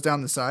that goes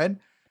down the side,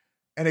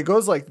 and it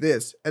goes like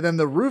this, and then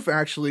the roof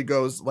actually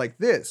goes like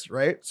this,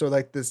 right? So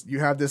like this,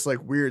 you have this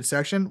like weird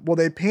section. Well,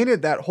 they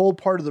painted that whole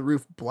part of the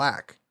roof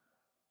black,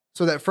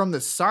 so that from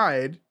the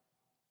side,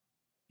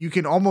 you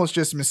can almost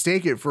just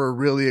mistake it for a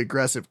really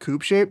aggressive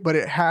coupe shape, but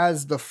it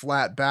has the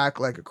flat back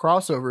like a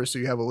crossover, so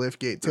you have a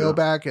liftgate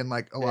tailback and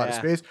like a lot of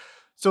space.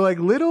 So like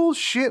little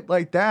shit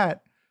like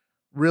that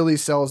really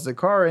sells the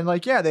car. And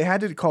like, they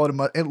had to call it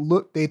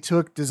they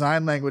took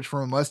design language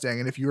from a Mustang.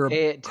 And if you're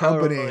a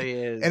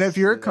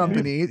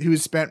company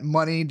who's spent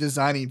money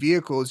designing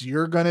vehicles,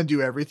 you're gonna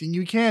do everything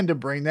you can to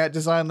bring that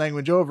design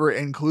language over,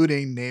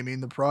 including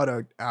naming the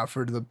product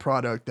after the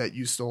product that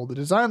you stole the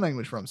design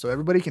language from. So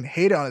everybody can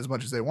hate on it as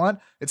much as they want.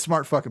 It's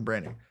smart fucking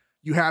branding.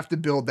 You have to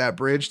build that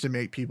bridge to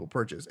make people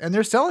purchase. And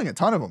they're selling a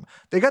ton of them.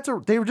 They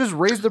just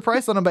raised the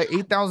price on them by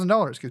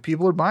 $8,000 because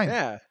people are buying.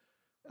 Yeah.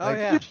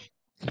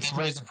 They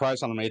raised the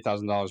price on them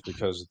 $8,000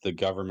 because the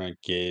government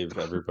gave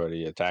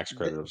everybody a tax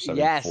credit of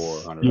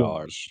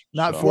 $7,400.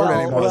 Not Ford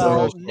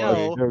anymore.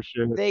 No,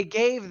 they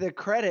gave the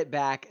credit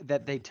back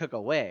that they took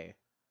away.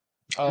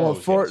 Well,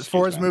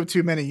 Ford's moved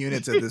too many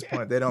units at this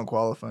point. They don't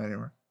qualify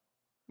anymore.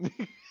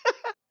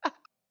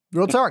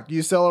 Real talk.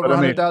 You sell over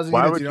 100,000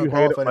 units, you don't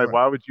qualify anymore.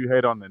 Why would you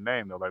hate on the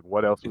name though? Like,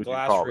 what else would you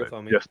call it?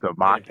 Just a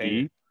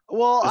Mach-E?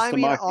 Well, I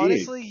mean,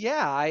 honestly,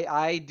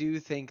 I do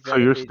think that. So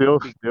you're still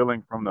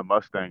stealing from the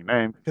Mustang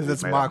name because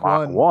it's Mach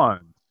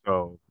 1.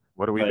 So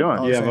what are we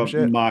doing? You have a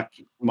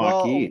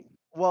Mach-E.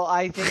 Well,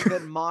 I think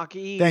that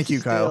Mach-E. Thank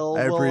you, Kyle.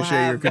 I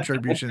appreciate your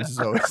contributions as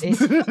always.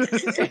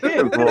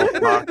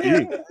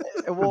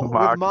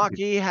 With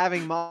Mach-E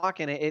having Mach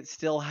in it, it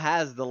still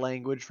has the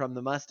language from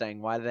the Mustang.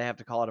 Why do they have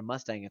to call it a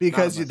Mustang?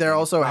 Because there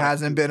also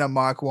hasn't been a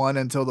Mach 1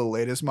 until the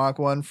latest Mach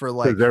 1 for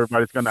like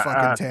everybody's gonna fucking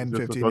ask, 10,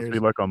 15 supposed years. To be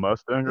like a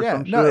Mustang or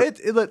some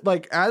shit? It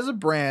like as a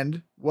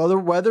brand,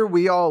 whether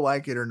we all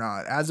like it or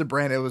not, as a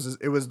brand, it was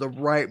the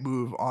right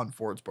move on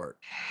Ford's part,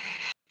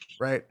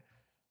 right?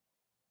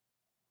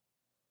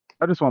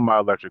 I just want my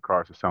electric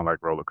cars to sound like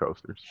roller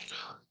coasters.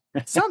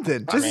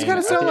 Something. Just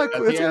gotta sound like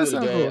it's gonna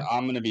sound cool.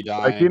 I'm gonna be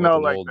dying with an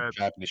old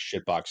Japanese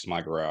shitbox in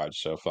my garage,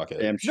 so fuck it.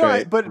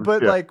 No,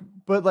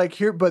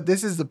 but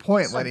this is the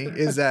point, Lenny,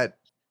 is that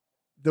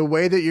the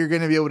way that you're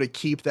gonna be able to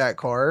keep that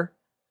car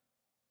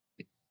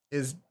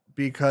is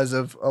because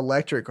of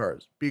electric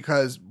cars.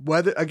 Because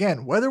whether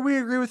we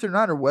agree with it or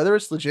not, or whether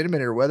it's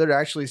legitimate or whether it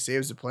actually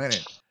saves the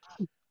planet,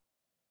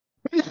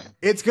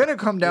 it's gonna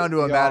come down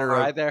to a matter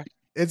of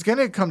it's going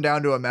to come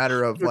down to a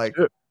matter of like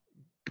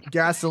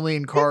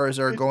gasoline cars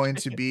are going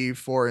to be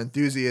for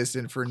enthusiasts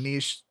and for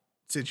niche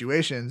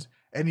situations,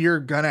 and you're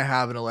going to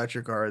have an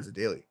electric car as a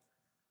daily.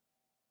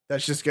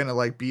 That's just going to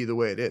like be the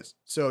way it is.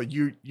 So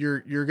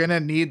you're going to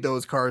need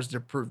those cars to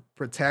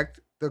protect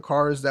the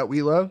cars that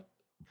we love.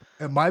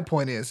 And my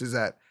point is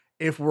that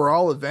if we're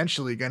all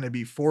eventually going to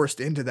be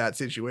forced into that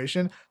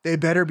situation, they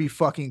better be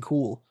fucking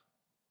cool.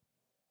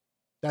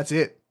 That's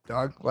it.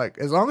 Dog, like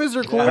as long as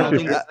they're cool. I don't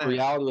think that's the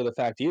reality of the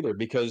fact either,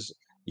 because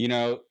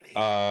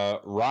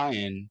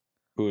Ryan,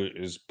 who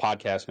is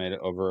podcast made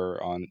over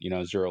on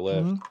Zero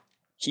Lift,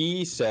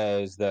 he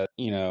says that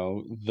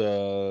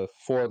the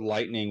Ford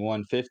Lightning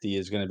 150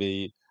 is going to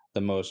be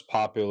the most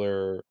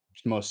popular,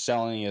 most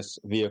sellingest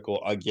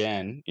vehicle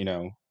again,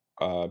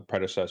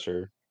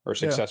 predecessor or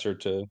successor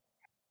to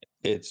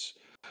its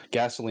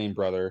gasoline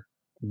brother,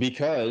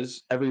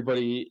 because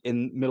everybody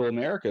in Middle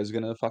America is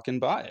going to fucking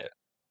buy it.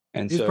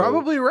 And He's so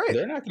probably right.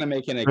 they're not going to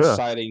make an Yeah.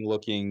 exciting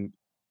looking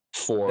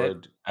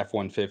Ford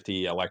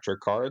F-150 electric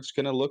car. It's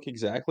going to look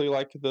exactly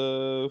like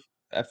the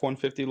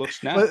F-150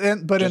 looks now. But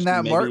in Just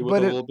that maybe market,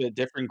 with a little bit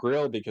different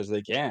grille because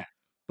they can.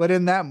 but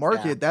in that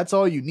market, that's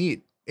all you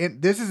need.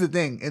 And this is the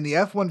thing, in the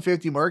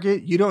F-150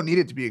 market, you don't need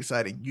it to be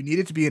exciting. You need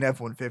it to be an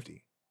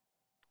F-150.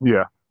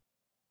 Yeah.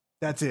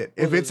 That's it.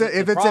 Well, If it's an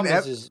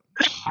F,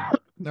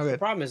 no, the good.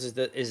 problem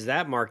is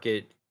that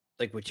market,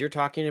 like what you're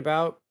talking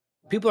about,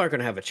 people aren't going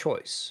to have a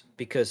choice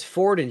because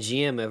Ford and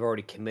GM have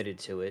already committed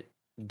to it.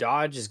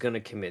 Dodge is going to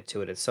commit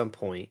to it at some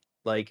point.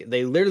 Like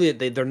they're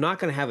not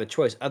going to have a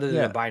choice other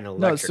than to buy an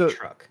electric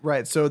truck.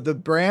 Right. So the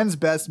brand's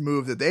best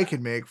move that they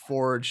can make,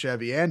 Ford,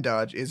 Chevy, and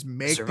Dodge, is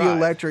make the survive.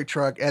 electric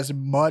truck as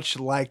much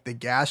like the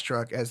gas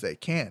truck as they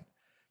can.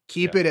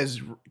 Keep it as,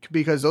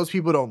 because those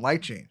people don't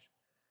like change.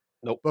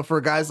 Nope. But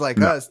for guys like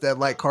us that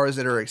like cars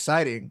that are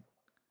exciting,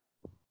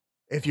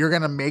 if you're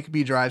gonna make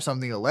me drive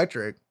something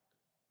electric,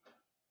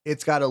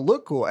 it's got to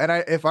look cool. And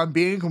if I'm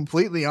being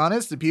completely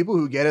honest, the people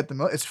who get it the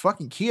most, it's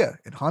fucking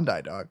Kia and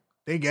Hyundai, dog.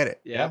 They get it.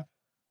 Yeah.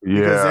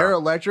 Because their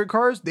electric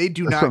cars, they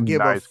do There's not some give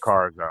nice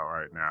cars out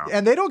right now.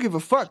 and they don't give a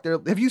fuck.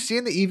 Have you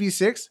seen the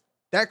EV6?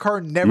 That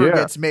car never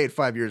gets made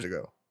 5 years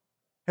ago.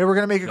 Hey, we're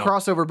gonna make a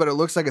crossover, but it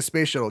looks like a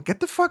space shuttle. Get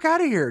the fuck out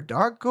of here,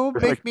 dog. Go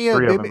There's make like me a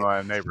 3 of them in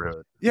my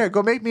neighborhood. Yeah,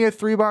 go make me a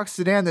 3-box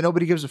sedan that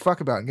nobody gives a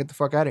fuck about and get the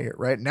fuck out of here.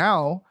 Right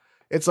now,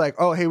 it's like,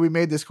 oh, hey, we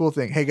made this cool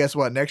thing. Hey, guess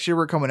what? Next year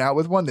we're coming out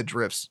with one that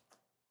drifts.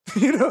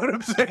 You know what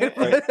I'm saying?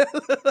 Right.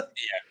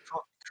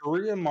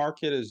 Korean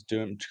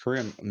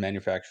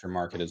manufacturer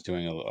market is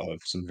doing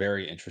some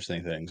very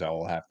interesting things. I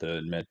will have to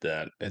admit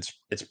that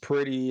it's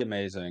pretty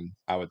amazing.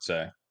 I would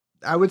say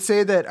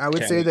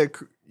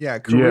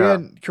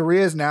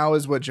Korea now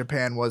is what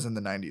Japan was in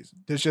the 90s.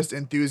 There's just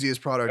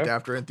enthusiast product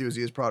after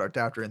enthusiast product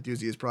after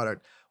enthusiast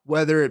product,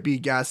 whether it be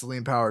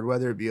gasoline powered,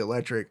 whether it be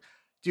electric.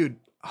 Dude,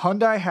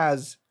 Hyundai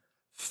has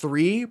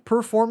 3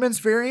 performance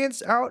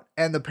variants out,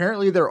 and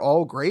apparently they're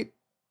all great.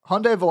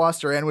 Hyundai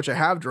Veloster N, which I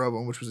have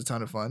driven, which was a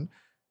ton of fun.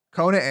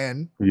 Kona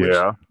N,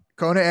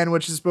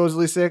 which is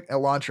supposedly sick.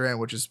 Elantra N,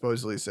 which is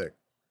supposedly sick.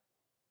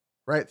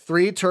 Right?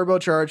 3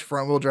 turbocharged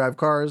front-wheel drive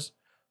cars.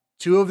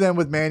 2 of them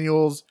with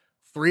manuals,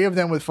 3 of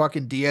them with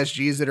fucking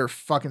DSGs that are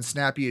fucking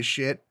snappy as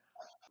shit,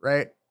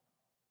 right?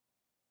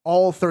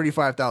 All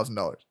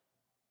 $35,000.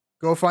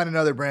 Go find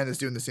another brand that's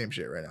doing the same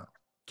shit right now.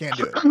 Can't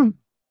do it.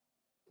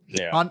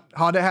 Yeah.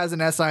 Honda has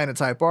an SI and a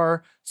Type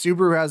R.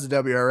 Subaru has a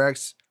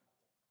WRX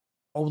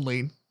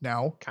only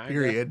now,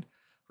 period,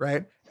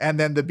 right? And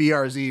then the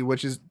BRZ,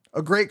 which is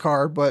a great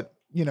car, but,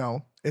 you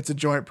know, it's a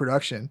joint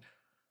production.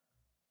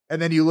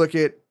 And then you look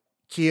at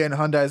Kia and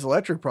Hyundai's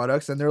electric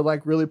products, and they're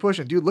like really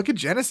pushing. Dude, look at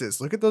Genesis.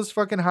 Look at those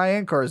fucking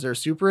high-end cars. They're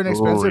super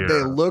inexpensive.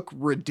 They look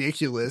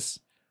ridiculous.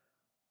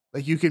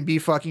 Like you can be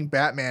fucking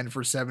Batman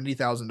for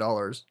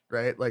 $70,000,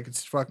 right? Like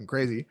it's fucking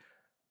crazy.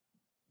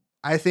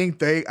 I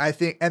think,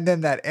 and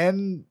then that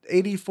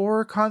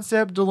N84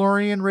 concept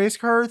DeLorean race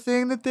car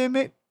thing that they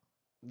made.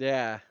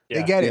 Yeah.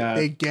 They get it.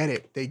 They get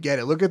it. They get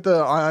it. Look at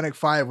the Ioniq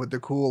 5 with the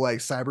cool like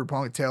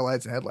cyberpunk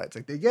taillights and headlights.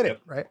 Like they get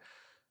it, right?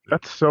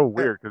 That's so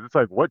weird because it's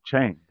like, what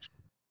changed?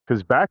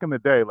 Because back in the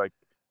day, like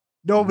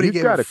nobody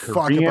gave a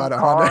fuck about a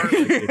Honda. Like,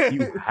 if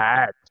you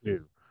had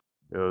to,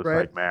 it was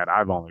like, man,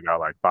 I've only got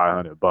like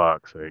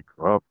 $500. Like,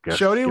 well, guess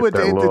Shody would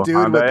date the dude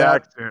Honda with that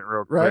accent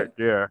real quick.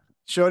 Yeah.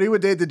 Shody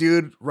would date the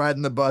dude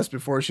riding the bus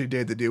before she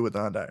date the dude with the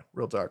Hyundai.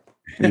 Real talk.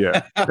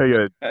 Yeah. Take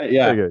a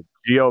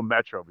Geo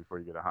Metro before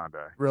you get a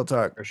Hyundai. Real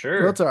talk. For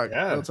sure. Real talk.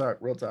 Yeah.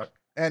 Real talk.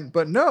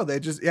 But no, they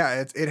just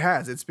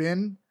it's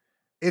been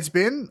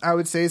I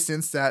would say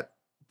since that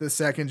the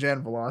second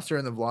gen Veloster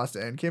and the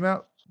Veloster N came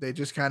out, they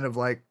just kind of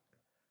like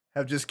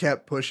have just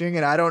kept pushing.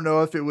 And I don't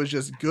know if it was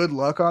just good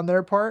luck on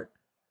their part,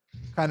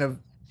 kind of,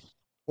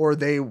 or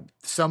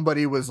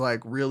somebody was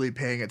like really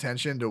paying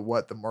attention to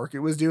what the market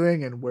was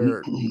doing and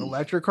where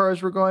electric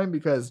cars were going,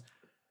 because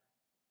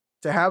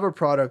to have a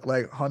product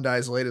like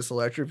Hyundai's latest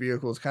electric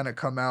vehicles kind of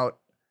come out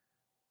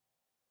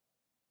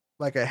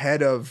like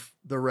ahead of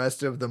the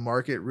rest of the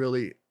market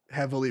really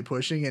heavily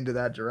pushing into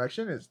that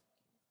direction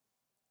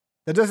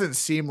that doesn't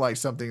seem like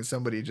something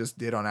somebody just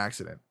did on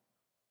accident.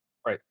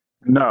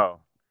 No,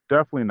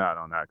 definitely not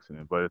on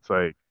accident. But it's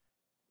like,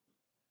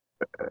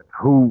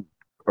 who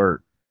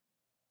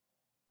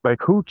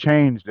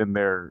changed in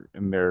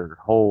their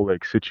whole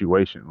like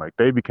situation? Like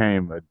they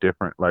became a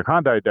different, like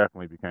Hyundai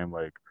definitely became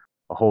like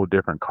a whole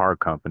different car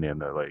company in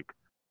the like,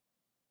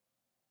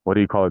 what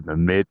do you call it, the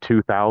mid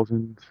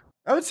 2000s?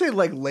 I would say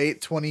like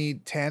late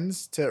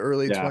 2010s to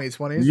early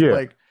 2020s. Yeah.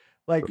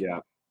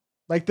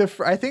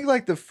 I think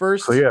like the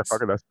first. So yeah,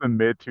 fuck it, that's the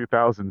mid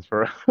 2000s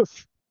for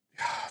us.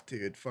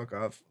 Dude, fuck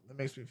off. That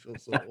makes me feel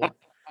so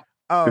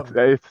old.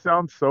 It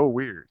sounds so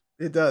weird.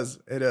 It does.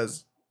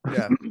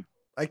 Yeah.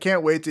 I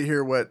can't wait to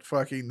hear what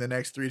fucking the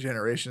next 3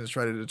 generations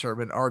try to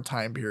determine our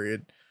time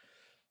period.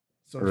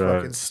 Some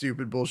fucking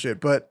stupid bullshit.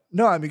 But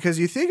no, I mean, because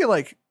you think of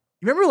like,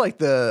 you remember like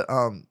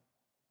the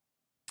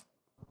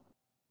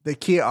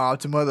Kia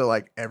Optima that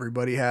like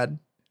everybody had?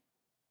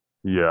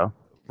 Yeah.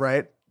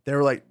 Right? they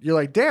were like, you're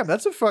like, damn,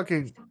 that's a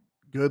fucking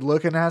good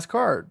looking ass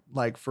car,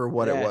 like for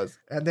what it Yeah. was.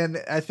 And then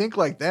I think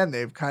like then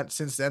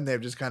since then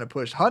they've just kind of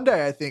pushed.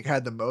 Hyundai, I think,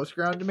 had the most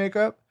ground to make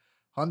up.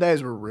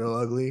 Hyundais were real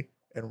ugly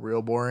and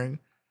real boring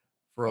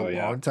for a Oh,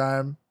 yeah. long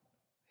time.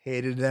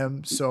 Hated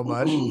them so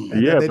much.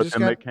 And Yeah, they but just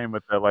then got, they came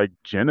with that like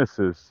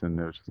Genesis, and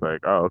it was just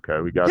like, oh,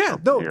 okay, we got yeah,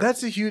 something no,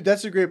 here.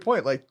 that's a great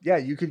point. Like, yeah,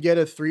 you could get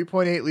a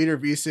 3.8 liter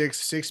V6,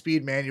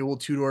 6-speed manual,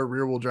 2-door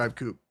rear wheel drive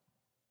coupe.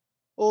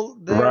 Well,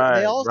 Right,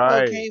 they also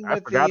right. came I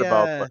with forgot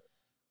about the like,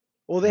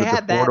 well, they the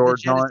had that the four-door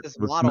joint Genesis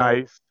was model,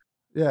 nice.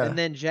 Yeah. and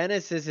then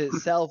Genesis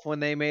itself,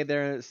 when they made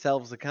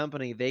themselves a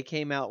company, they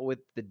came out with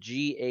the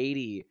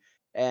G80,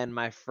 and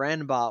my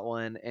friend bought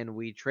one, and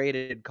we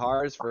traded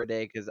cars for a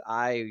day because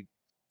I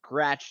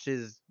scratched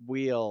his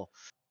wheel.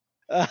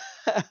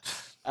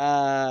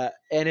 And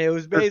it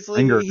was Put basically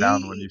finger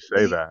down when you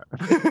say that.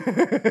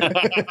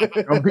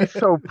 Don't be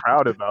so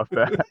proud about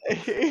that.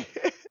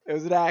 it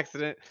was an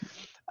accident.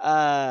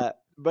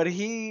 But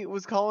he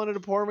was calling it a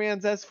poor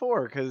man's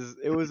S4 because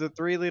it was a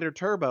 3-liter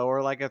turbo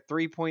or like a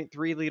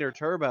 3.3 liter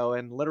turbo,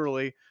 and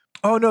literally,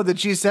 Oh no, the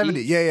G70.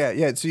 He-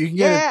 Yeah. So you can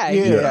get yeah,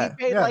 it. he Yeah.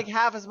 paid like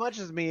half as much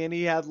as me, and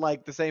he had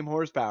like the same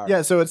horsepower.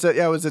 Yeah, so it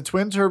was a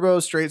twin turbo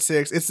straight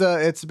six.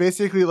 It's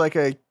basically like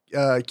a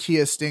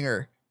Kia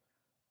Stinger.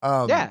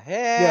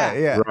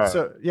 Yeah. Right.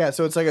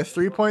 So it's like a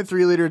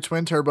 3.3 liter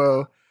twin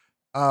turbo.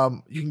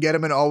 You can get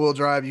them in all wheel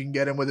drive. You can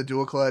get them with a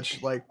dual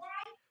clutch. Like,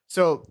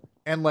 so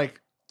and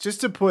like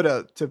just to put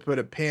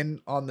a pin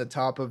on the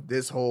top of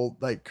this whole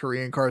like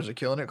Korean cars are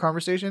killing it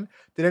conversation.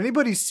 Did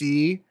anybody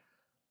see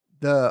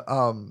the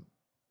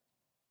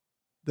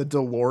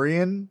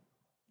DeLorean,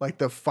 like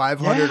the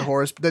 500 Yeah.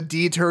 horse, the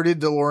deturred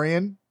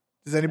DeLorean?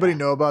 Does anybody Yeah.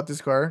 know about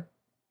this car?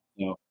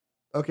 No.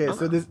 Okay,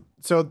 Uh-uh.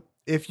 so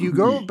if you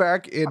go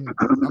back in,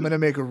 I'm gonna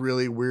make a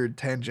really weird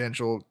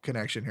tangential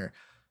connection here.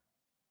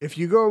 If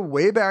you go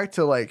way back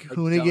to like I don't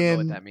know what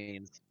Hoonigan, that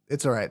means.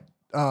 it's all right.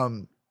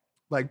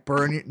 Like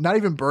not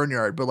even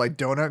Burnyard, but like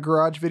Donut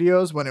Garage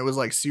videos when it was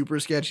like super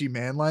sketchy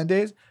manline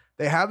days.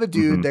 They have a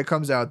dude Mhm. that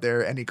comes out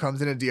there and he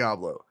comes in a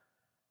Diablo,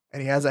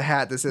 and he has a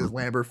hat that says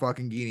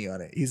Lamborghini on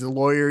it. He's a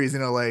lawyer. He's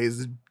in LA. He's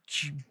the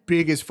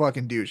biggest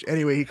fucking douche.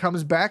 Anyway, he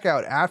comes back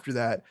out after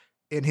that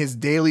in his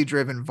daily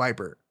driven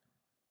Viper.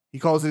 He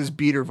calls it his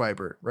beater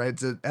Viper, right?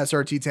 It's a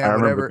SRT10, I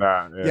whatever.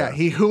 remember that. Yeah,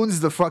 he hoons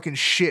the fucking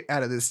shit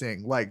out of this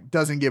thing. Like,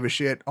 doesn't give a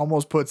shit.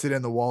 Almost puts it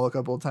in the wall a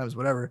couple of times,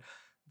 whatever.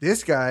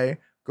 This guy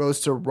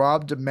goes to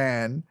Rob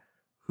DeMann,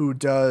 who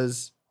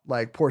does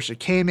like Porsche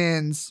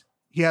Caymans.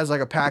 He has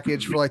like a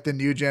package for like the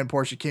new gen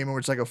Porsche Cayman,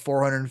 which is like a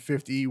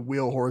 450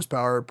 wheel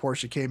horsepower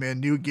Porsche Cayman,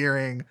 new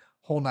gearing,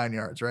 whole 9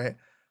 yards, right?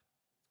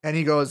 And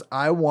he goes,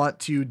 I want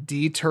to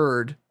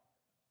deturd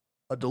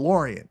a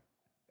DeLorean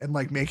and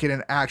like make it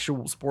an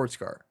actual sports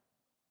car.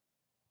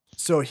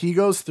 So he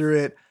goes through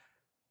it.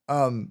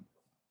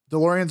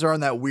 DeLoreans are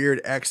on that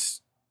weird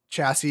X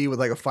chassis with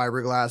like a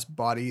fiberglass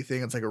body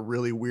thing. It's like a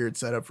really weird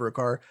setup for a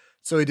car.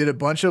 So he did a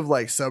bunch of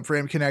like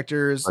subframe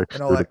connectors like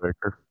and all that.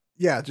 Studebaker.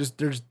 Yeah, just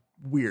there's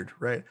weird,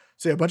 right?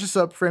 So yeah, a bunch of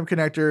subframe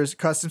connectors,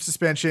 custom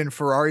suspension,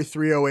 Ferrari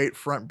 308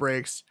 front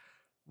brakes,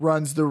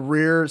 runs the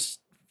rear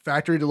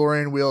factory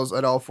DeLorean wheels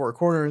at all four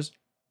corners,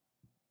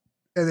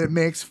 and it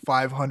makes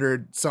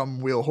 500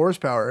 some wheel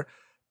horsepower.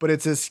 But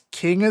it's this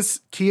Kia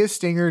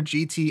Stinger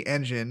GT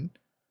engine.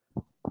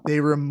 They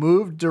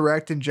removed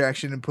direct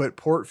injection and put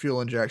port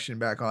fuel injection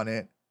back on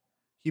it.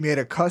 He made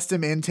a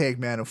custom intake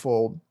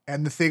manifold,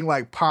 and the thing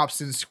like pops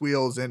and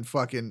squeals and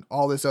fucking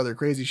all this other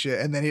crazy shit.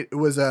 And then it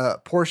was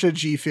a Porsche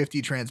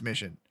G50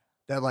 transmission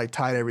that like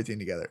tied everything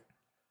together,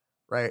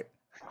 right?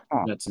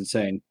 That's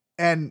insane.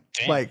 And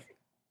Damn. like,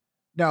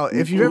 now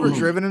if you've ever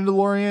driven a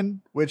DeLorean,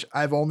 which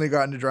I've only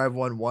gotten to drive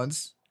one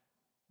once,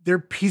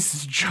 they're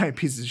giant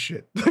pieces of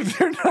shit.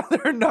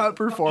 Like they're not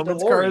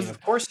performance DeLorean, cars.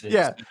 Of course it is.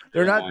 Yeah,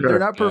 they're not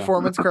Yeah.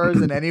 performance cars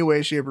in any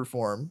way, shape, or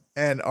form,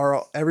 and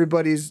are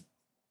everybody's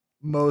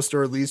most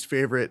or least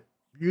favorite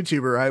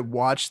YouTuber. I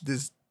watched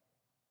this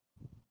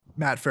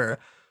Matt Farah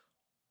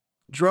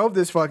drove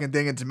this fucking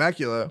thing in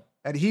Temecula,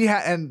 and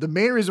and the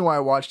main reason why I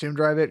watched him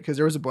drive it because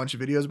there was a bunch of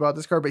videos about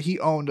this car, but he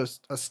owned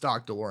a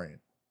stock DeLorean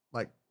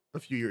like a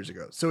few years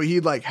ago, so he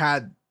like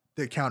had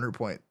the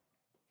counterpoint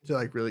to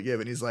like really give,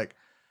 and he's like,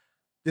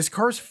 this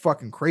car's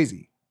fucking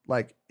crazy.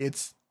 Like,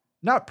 it's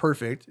not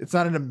perfect. It's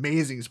not an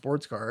amazing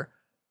sports car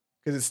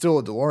because it's still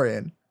a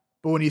DeLorean.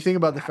 But when you think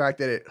about the fact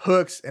that it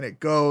hooks and it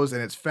goes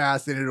and it's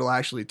fast and it'll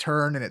actually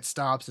turn and it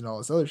stops and all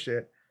this other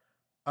shit,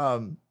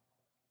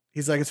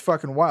 he's like, it's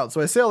fucking wild. So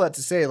I say all that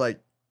to say,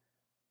 like,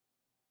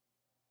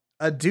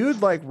 a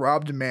dude like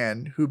Rob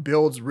DeMann, who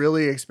builds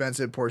really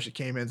expensive Porsche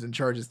Caymans and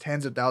charges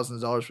tens of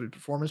thousands of dollars for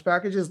performance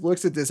packages,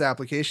 looks at this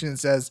application and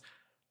says,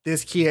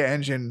 this Kia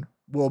engine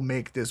will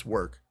make this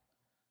work.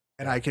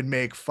 And I can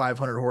make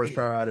 500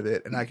 horsepower out of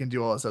it, and I can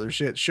do all this other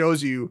shit.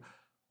 Shows you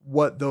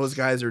what those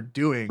guys are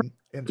doing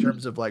in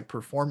terms of like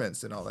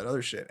performance and all that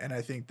other shit. And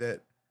I think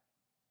that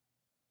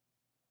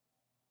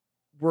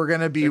we're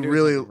gonna be They're doing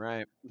really something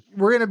right.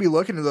 we're gonna be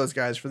looking to those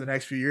guys for the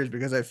next few years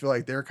because I feel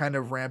like they're kind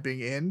of ramping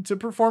into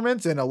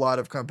performance, and a lot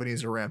of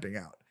companies are ramping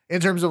out.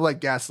 in terms of like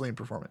gasoline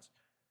performance.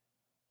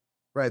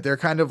 Right, they're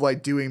kind of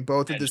like doing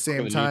both Yeah, at the just look at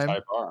same the new time.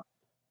 Type R.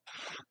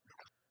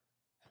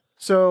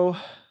 So,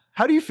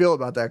 how do you feel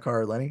about that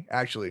car, Lenny?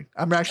 Actually,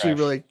 I'm actually Trash.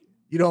 really.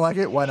 You don't like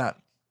it? Why not?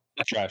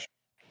 Trash.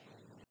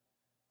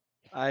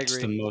 I It's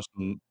the agree. most.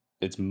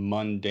 It's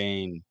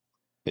mundane.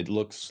 It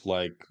looks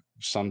like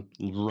some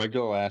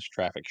regular ass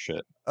traffic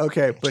shit.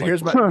 Okay, It's but like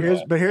here's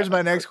my here's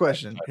my next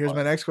question. Type Here's R.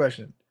 my next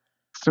question.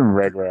 Some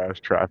regular ass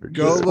traffic.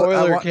 Go shit. look. I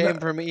Spoiler want came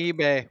from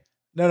eBay.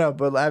 no,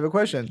 but I have a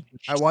question.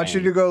 I want you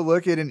to Same. go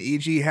look at an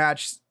EG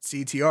Hatch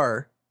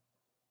CTR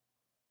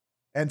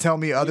and tell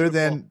me other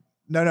than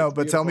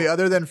It's tell me beautiful.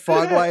 other than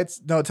fog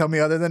lights. No, tell me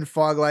other than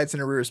fog lights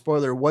and a rear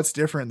spoiler, what's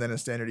different than a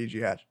standard EG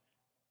Hatch?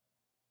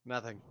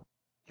 Nothing.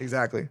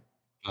 Exactly.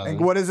 And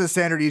Nothing. what does a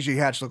standard EG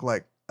Hatch look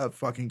like? A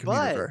fucking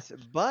commuter car.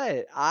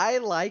 But I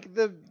like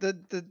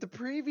the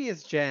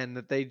previous gen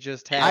that they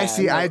just had. I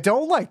see. I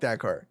don't like that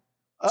car.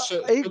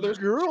 So It there's-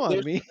 grew on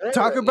there's- me.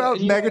 Talk about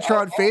you know, Megatron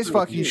I'll face agree with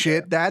fucking you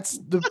shit. That's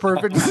the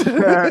perfect.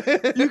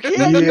 You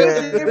can't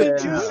give me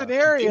two Yeah.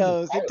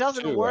 scenarios. Part It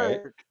doesn't too,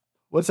 right? work.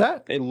 What's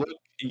that?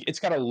 It's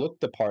got to look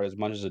the part as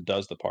much as it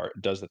does the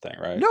thing,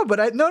 right? No, but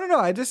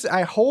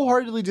I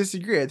wholeheartedly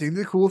disagree. I think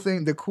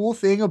the cool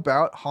thing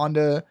about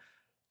Honda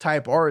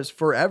Type R's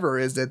forever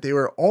is that they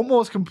were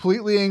almost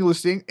completely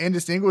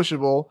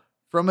indistinguishable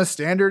from a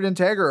standard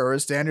Integra or a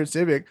standard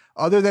Civic,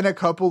 other than a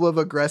couple of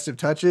aggressive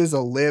touches,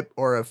 a lip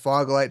or a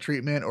fog light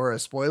treatment or a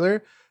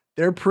spoiler.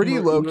 They're pretty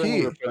You're low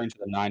really key. referring to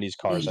the '90s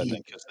cars, I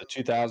think, because the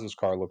 2000s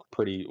car looked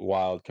pretty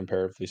wild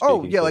comparatively speaking.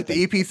 Oh yeah, to like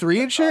the things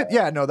EP3 and shit.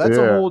 Yeah, no, that's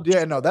a Yeah. whole.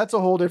 Yeah, no, that's a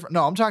whole different.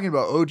 No, I'm talking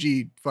about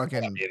OG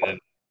fucking. I mean,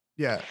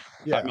 Yeah,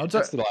 I mean,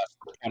 that's the last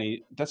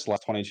 20. That's the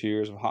last 22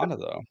 years of Honda,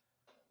 though.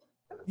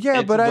 Yeah,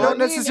 It's but I the-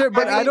 don't I mean, necessarily.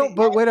 But I I mean, don't.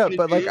 But wait up.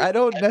 But like, 22 I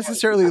don't years,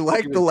 necessarily that's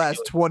like the really last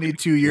ridiculous.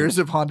 22 years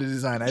of Honda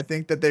design. I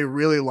think that they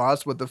really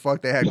lost what the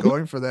fuck they had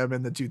going for them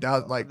in the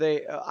 2000. Like,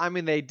 I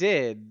mean, they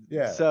did.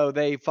 Yeah. So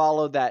they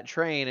followed that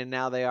train, and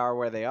now they are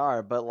where they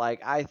are. But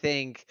like, I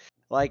think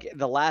like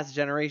the last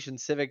generation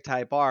Civic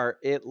Type R,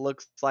 it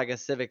looks like a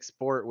Civic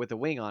Sport with a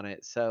wing on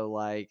it. So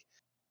like,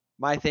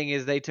 my thing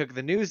is they took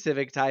the new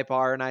Civic Type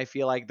R, and I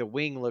feel like the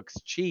wing looks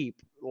cheap.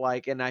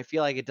 Like, and I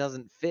feel like it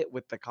doesn't fit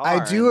with the car.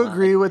 I do and,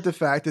 agree like, with the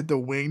fact that the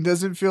wing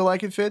doesn't feel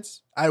like it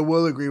fits. I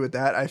will agree with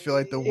that. I feel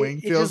like the wing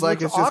it feels just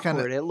like looks it's just kind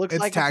of. awkward. It looks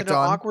it's like tacked it's an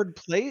on. awkward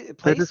just-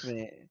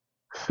 placement.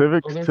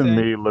 Civics Other to thing-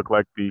 me look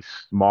like the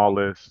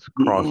smallest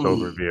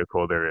crossover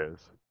vehicle there is.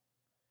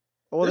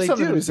 Well, There's they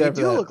something to do. be said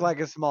They for do that. look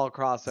like a small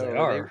crossover. They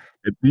are.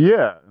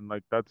 Yeah, and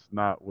like that's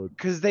not what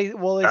Because they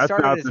That's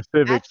started not as the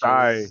Civics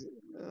hatches.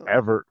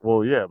 ever.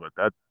 Well, yeah,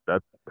 but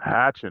that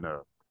hatch and a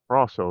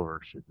crossover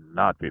should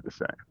not be the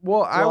same.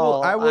 Well, I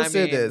Well, will I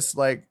say mean- this.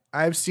 Like,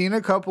 I've seen a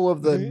couple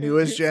of the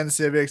newest gen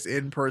Civics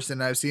in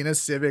person. I've seen a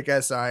Civic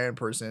Si in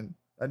person,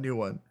 a new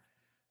one.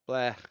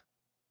 Blah.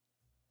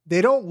 They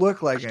don't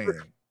look like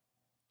anything.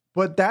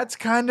 But that's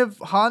kind of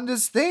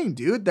Honda's thing,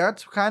 dude.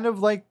 That's kind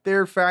of like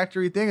their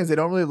factory thing, is they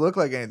don't really look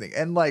like anything.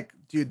 And like,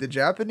 dude, the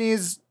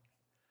Japanese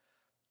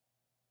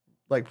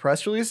like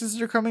press releases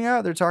that are coming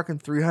out, they're talking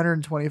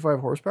 325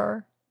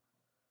 horsepower.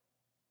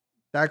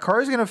 That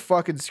car is gonna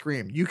fucking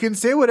scream. You can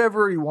say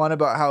whatever you want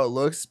about how it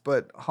looks,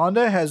 but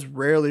Honda has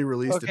rarely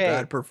released Okay. a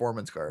bad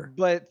performance car.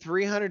 But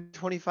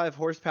 325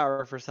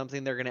 horsepower for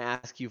something they're going to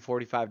ask you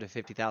 $45,000 to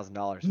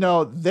 $50,000.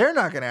 No, they're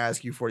not gonna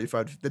ask you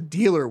 45. The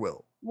dealer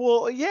will.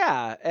 Well,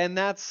 yeah, and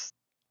that's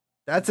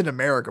That's an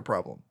America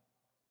problem.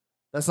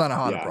 That's not a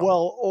Honda Yeah. problem.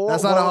 well, or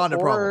That's not a well, Honda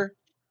problem. or-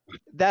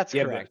 That's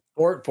Yeah, correct.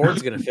 but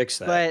Ford's gonna fix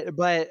that.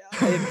 But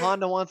if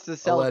Honda wants to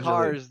sell Allegedly.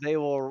 cars, they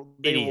will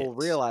Idiots.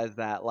 realize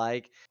that.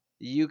 Like,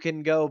 you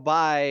can go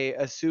buy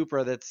a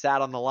Supra that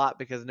sat on the lot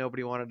because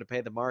nobody wanted to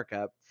pay the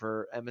markup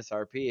for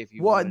MSRP. If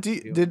you What wanted do,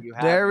 to, did you did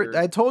have I, your-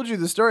 I told you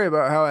the story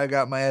about how I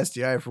got my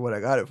STI for what I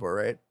got it for,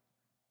 right?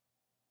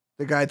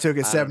 The guy took a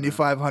I don't know.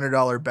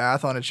 $7,500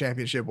 bath on a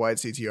championship white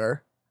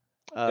CTR.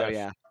 Oh Yes.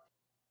 yeah.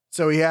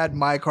 So he had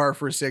my car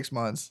for 6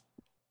 months,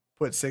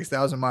 put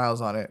 6,000 miles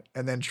on it,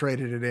 and then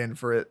traded it in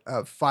for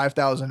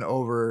 5,000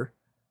 over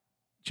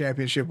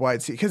championship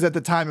white because at the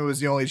time it was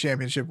the only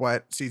championship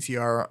white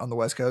CTR on the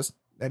West Coast,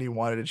 and he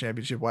wanted a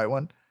championship white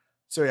one.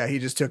 So yeah, he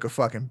just took a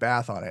fucking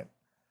bath on it.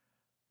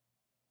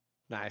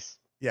 Nice.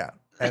 Yeah,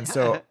 and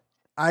so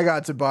I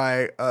got to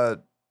buy a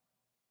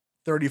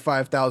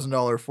 $35,000,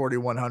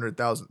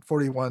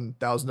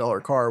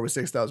 $41,000 car with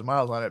 6,000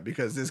 miles on it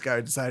because this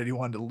guy decided he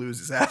wanted to lose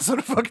his ass on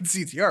a fucking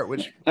CTR,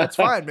 which that's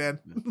fine, man.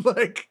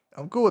 Like,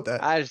 I'm cool with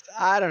that.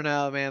 I don't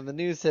know, man. The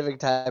new Civic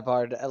Type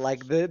R,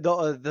 like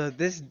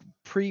this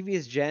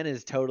previous gen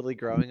is totally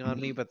growing on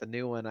me, but the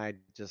new one, I think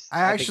it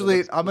actually,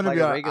 looks I'm gonna like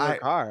be a hon- regular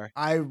car.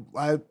 I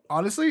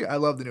honestly, I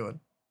love the new one.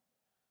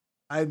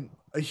 I'm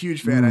a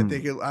huge fan. I Mm.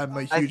 think I'm a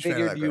I huge fan of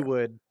figured that you car.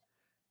 would.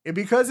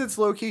 Because it's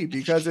low key,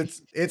 because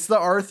it's the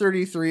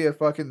R33 of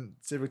fucking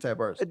Civic Type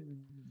R's.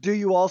 Do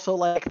you also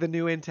like the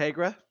new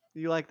Integra?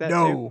 You like that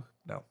too?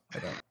 No, I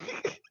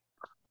don't.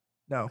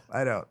 No,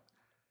 I don't.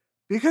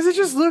 Because it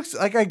just looks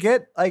like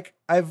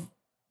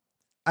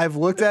I've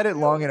looked at it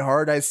long and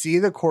hard. I see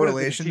the What is it,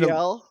 correlation.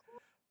 TL?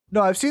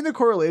 No, I've seen the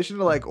correlation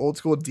to like old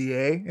school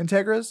DA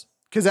Integras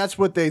because that's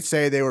what they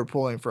say they were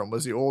pulling from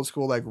was the old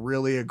school like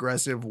really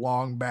aggressive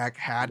long back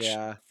hatch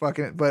Yeah.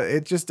 fucking, but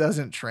it just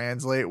doesn't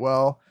translate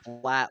well.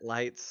 Flat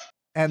lights.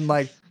 And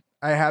like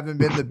I haven't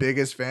been the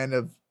biggest fan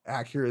of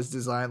Acura's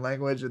design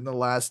language in the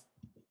last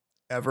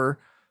ever.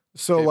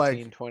 So 15,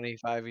 like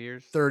 25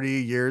 years. 30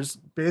 years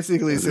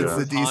basically since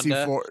the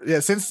Honda. DC4. Yeah,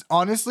 since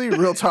honestly,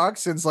 real talk,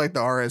 since like the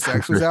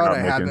RSX was out, Not I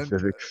making haven't.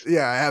 Civics.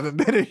 Yeah, I haven't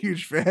been a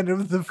huge fan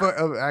of the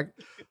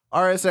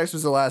RSX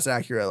was the last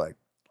Acura I liked,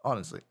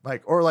 honestly.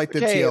 Like or like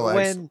the Okay,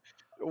 TLX.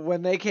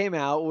 when they came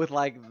out with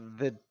like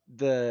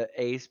the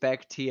A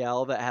spec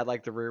TL that had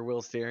like the rear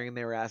wheel steering,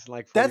 they were asking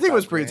like That thing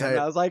was 45 pretty grand.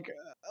 tight. I was like,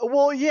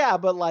 well, yeah,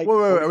 but like, Wait,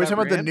 are we 45 talking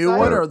about the grand new one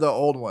size? or the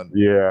old one?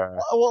 Yeah.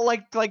 Well,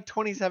 like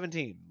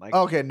 2017. Like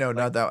Okay, no,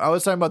 not that. I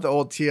was talking about the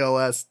old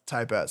TLS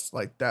Type S,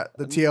 like that,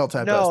 the TL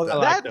Type no, S. I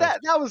like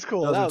that was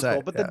cool. Those That were was cool.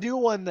 tight, But yeah. the new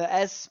one, the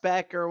S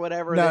spec or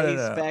whatever, No, the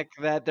no, A no. spec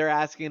that they're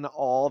asking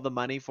all the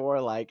money for,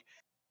 like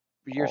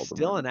you're All the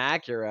still an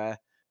Acura.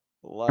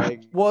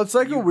 Like Well, it's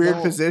like a you weird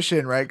don't-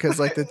 position, right? Because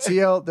like the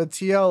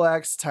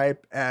TLX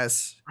Type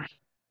S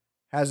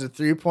has a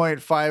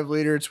 3.5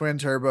 liter twin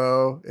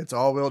turbo. It's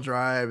all wheel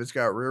drive. It's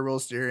got rear wheel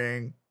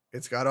steering.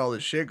 It's got all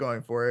this shit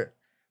going for it.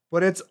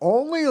 But it's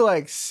only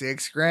like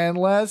 $6,000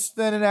 less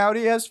than an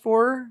Audi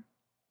S4.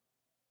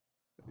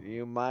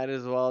 You might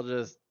as well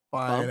just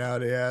Fine, bump.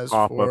 Audi S4.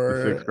 Cough up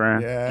to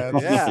 $6,000. Yeah,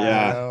 it's, Yeah. you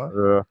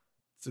know,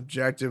 it's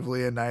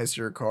objectively a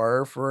nicer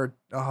car for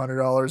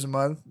 $100 a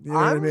month. You know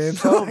what I I'm mean?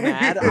 so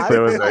mad. If I've it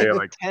was got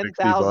like 60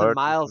 10,000 bucks,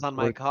 miles on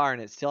my like- car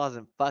and it still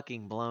hasn't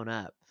fucking blown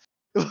up.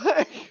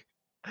 Like,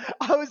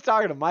 I was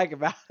talking to Mike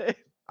about it.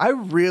 I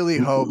really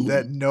hope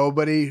that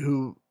nobody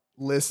who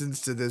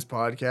listens to this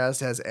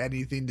podcast has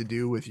anything to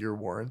do with your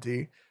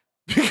warranty.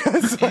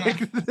 Because like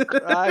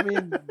I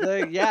mean,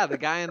 the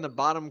guy in the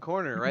bottom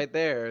corner right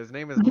there. His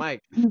name is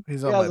Mike.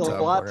 he's He on has my a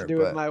top lot corner, to do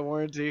with but my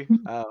warranty.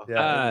 Oh,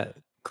 yeah.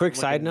 Quick I'm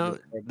side looking at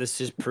note, this- this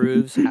just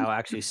proves how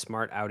actually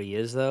smart Audi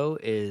is though,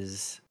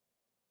 is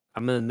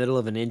I'm in the middle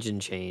of an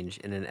engine change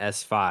in an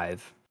S5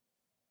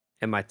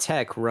 and my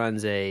tech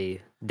runs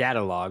a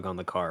data log on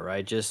the car,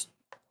 right? Just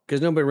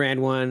because nobody ran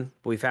one,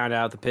 we found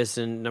out the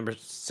piston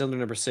cylinder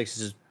number 6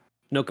 is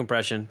no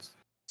compression.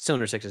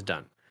 Cylinder 6 is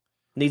done.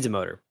 Needs a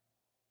motor.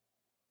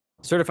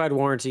 Certified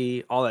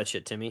warranty, all that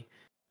shit, Timmy.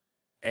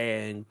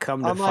 And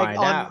come to I'm like find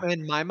out,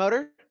 in my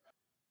motor.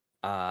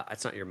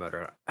 it's not your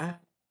motor.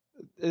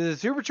 Is it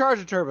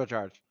supercharged or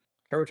turbocharged?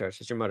 Turbocharged.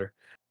 It's your motor.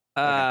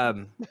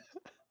 Come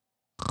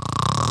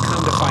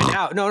to find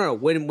out, no.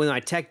 When my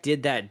tech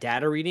did that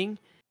data reading,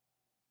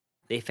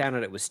 they found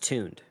out it was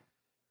tuned.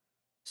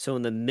 So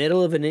in the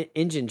middle of an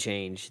engine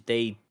change,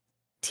 they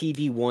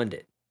TD1'd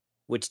it,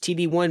 which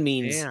TD1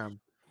 means Damn.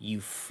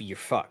 you're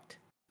fucked.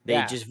 They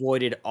Yeah. just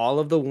voided all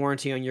of the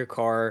warranty on your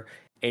car.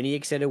 Any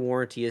extended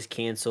warranty is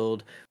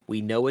canceled.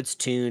 We know it's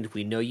tuned.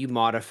 We know you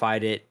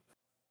modified it.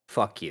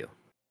 Fuck you.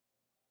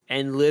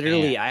 And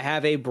literally, I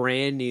have a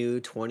brand new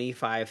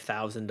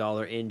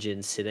 $25,000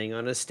 engine sitting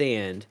on a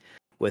stand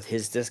with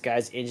this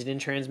guy's engine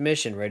and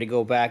transmission ready to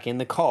go back in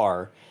the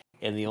car.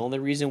 And the only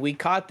reason we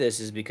caught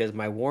this is because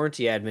my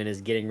warranty admin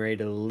is getting ready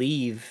to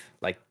leave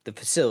like the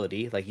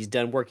facility, like he's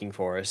done working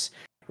for us.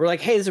 We're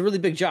like, hey, this is a really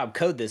big job.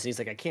 Code this. And he's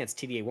like, I can't. It's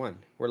TDA1.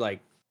 We're like,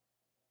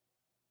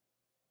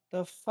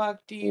 the fuck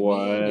do you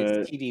mean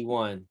it's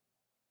TD1? So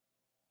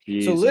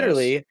Jesus.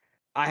 literally,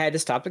 I had to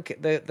stop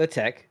the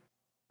tech,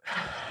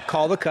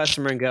 call the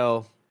customer and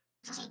go,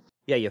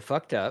 yeah, you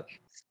fucked up.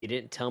 You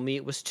didn't tell me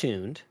it was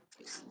tuned.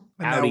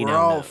 And now Audi we're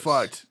now all knows.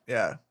 fucked.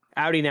 Yeah.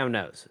 Audi now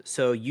knows.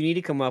 So you need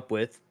to come up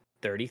with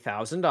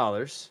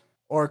 $30,000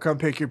 Or come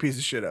pick your piece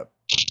of shit up.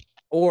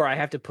 or I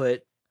have to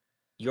put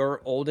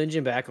your old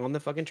engine back on the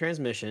fucking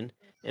transmission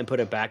and put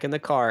it back in the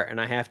car and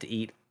I have to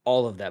eat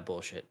all of that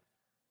bullshit.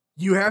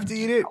 You have to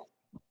eat it.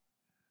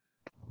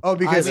 Oh,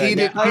 because I he said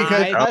did. that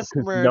Because I-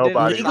 customer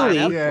Nobody- didn't sign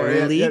up Legally, for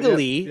Yeah, it.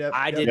 legally,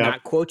 I did Yep.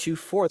 not quote you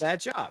for that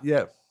job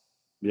yeah,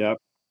 Yep.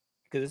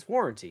 because it's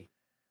warranty.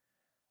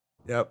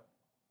 yep.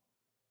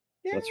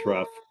 That's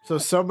rough. So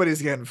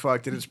somebody's getting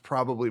fucked, and it's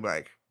probably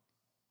Mike.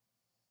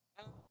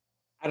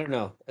 I don't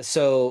know.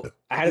 So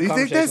I had a Do you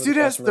think conversation this with dude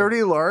the has customer.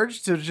 30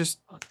 large to just?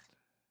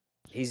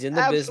 He's in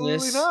the Absolutely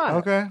business. not.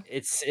 Okay.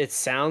 It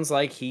sounds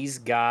like he's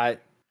got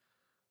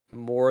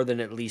more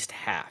than at least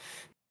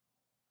half.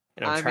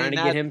 And I'm I trying mean,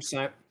 to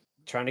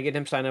get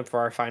him sign up for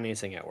our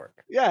financing at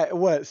work. Yeah,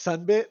 what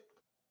Sunbit?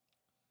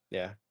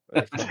 Yeah.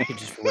 If I could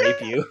just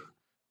rape you.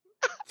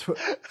 I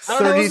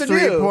don't know what to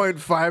do.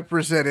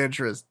 33.5%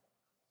 interest.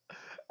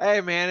 Hey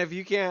man, if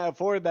you can't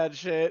afford that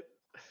shit,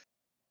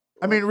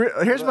 I mean,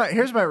 here's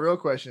my real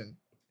question.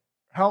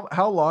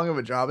 How long of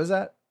a job is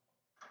that?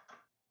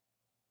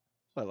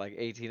 what, like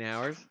 18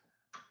 hours?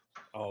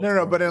 Oh,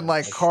 No, but in no.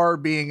 like car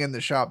being in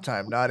the shop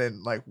time, not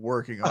in like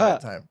working on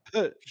that time.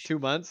 2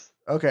 months?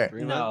 Okay.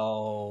 3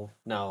 months?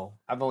 No.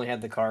 I've only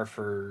had the car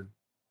for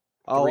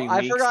Oh, 3 I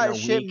weeks in forgot a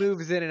shit week.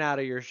 moves in and out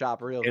of your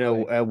shop real You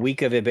know, quick. a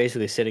week of it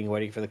basically sitting and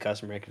waiting for the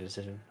customer to make a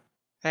decision.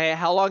 Hey,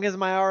 how long has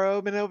my RO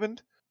been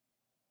opened?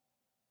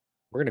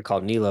 We're gonna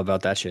call Nilo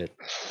about that shit.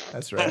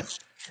 That's right.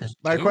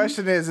 My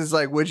question is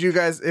like, would you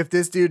guys, if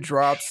this dude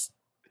drops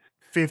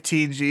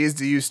 15 G's,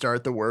 do you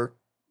start the work?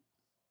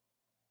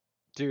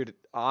 Dude,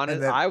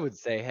 honest, then- I would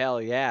say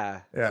hell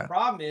yeah. Yeah. The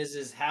problem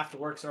is half the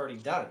work's already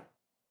done.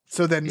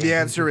 So then the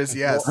answer is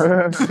yes.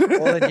 Well,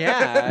 then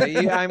yeah.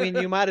 I mean,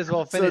 you might as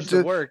well So finish the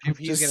just- work if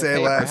he's Just gonna say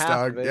pay for less, half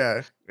dog. of it.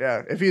 Yeah,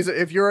 yeah.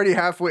 If you're already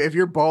halfway, if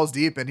you're balls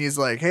deep, and he's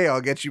like, "Hey,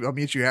 I'll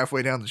meet you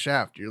halfway down the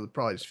shaft," you'll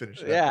probably just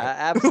finish it. Yeah,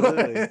 up.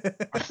 absolutely.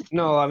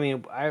 No, I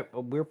mean,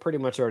 we're pretty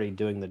much already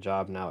doing the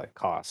job now at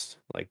cost.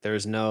 Like,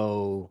 there's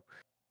no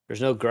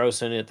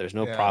gross in it. There's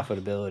no Yeah.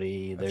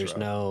 profitability. That's There's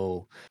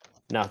rough.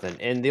 nothing.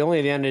 And the only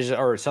advantage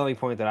or selling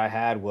point that I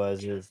had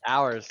was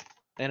Hours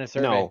and a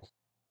survey.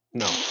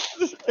 no.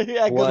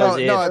 Yeah, good Was no, luck.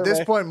 if- no. At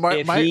this point,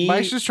 if he-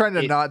 Mike's just trying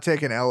to if- not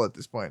take an L at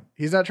this point.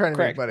 He's not trying to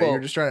Correct. make money. Well,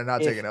 You're just trying to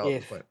not take an L at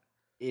this if- point.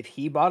 If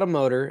he bought a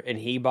motor and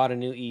he bought a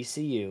new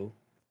ECU,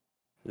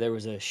 there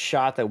was a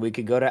shot that we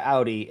could go to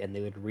Audi and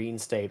they would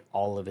reinstate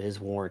all of his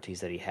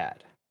warranties that he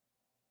had.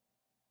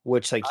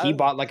 Which, like, he I-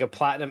 bought like a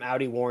platinum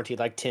Audi warranty,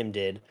 like Tim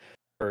did,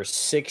 for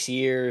 6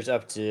 years,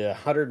 up to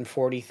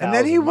 140,000. And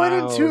then he went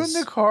and miles, tuned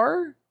the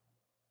car.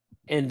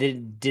 and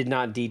did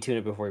not detune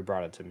it before he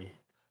brought it to me.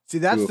 See,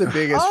 that's the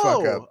biggest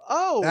fuck up.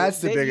 That's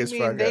the biggest you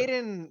mean fuck they up.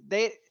 didn't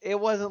it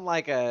wasn't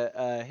like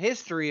a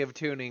history of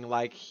tuning,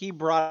 like he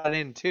brought it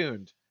in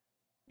tuned.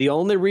 The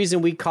only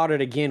reason we caught it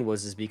again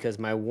was because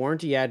my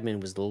warranty admin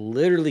was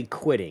literally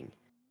quitting,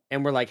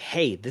 and we're like,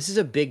 "Hey, this is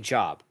a big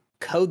job.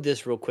 Code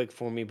this real quick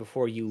for me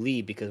before you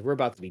leave because we're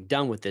about to be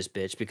done with this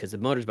bitch because the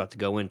motor's about to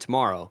go in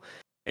tomorrow."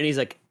 And he's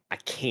like, "I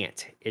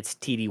can't. It's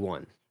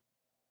TD1."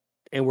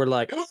 And we're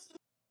like,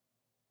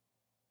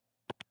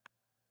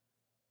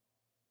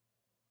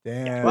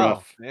 Damn.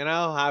 Well,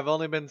 I've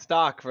only been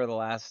stock for the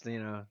last,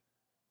 the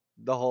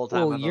whole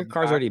time. "Well, I've your been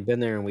car's back. already been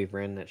there and we've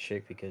ran that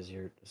shit because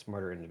you're a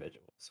smarter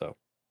individual." So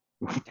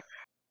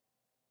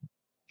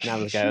now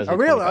this guy owes me Are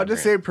we 25 allowed to grand.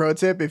 say pro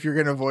tip if you're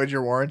gonna void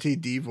your warranty,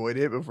 devoid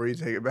it before you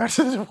take it back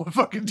to the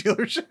fucking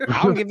dealership?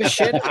 I don't give a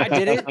shit. I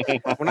did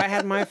it when I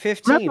had my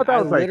 15. thought that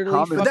I was, like, literally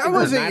common But that fucking the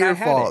wasn't night I your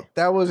had fault. it.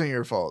 That wasn't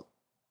your fault.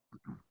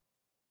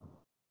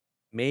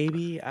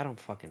 Maybe I don't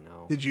fucking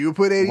know. Did you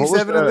put was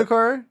 87 in the that?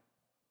 car?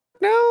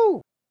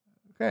 No.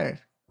 Okay.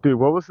 Dude,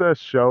 what was that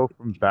show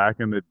from back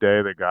in the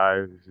day? The guy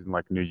who's in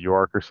like New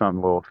York or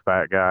something, little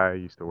fat guy,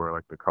 he used to wear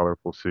like the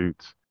colorful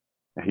suits,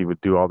 and he would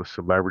do all the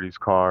celebrities'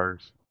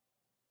 cars.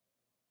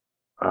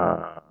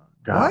 God,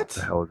 What?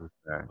 the hell is his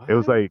name? It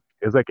was What?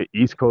 like an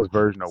East Coast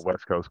version of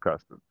West Coast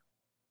Customs.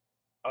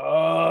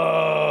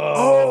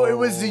 Oh, it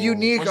was the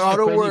Unique Was it the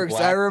Auto crazy Works. I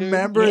black dude?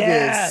 remember this.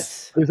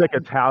 Yes. It was like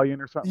Italian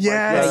or something.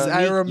 Yes, like I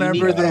Unique- remember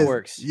Unique this. Auto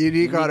Works. Unique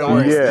Unique Auto Auto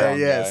Works. Works. There,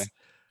 Yeah. yes.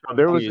 So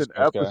there was an East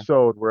Coast guy.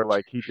 episode where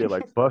like he did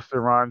like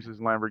Busta Rhymes'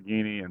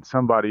 Lamborghini and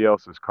somebody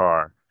else's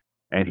car,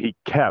 and he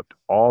kept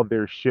all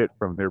their shit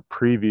from their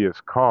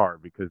previous car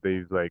because they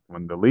was like,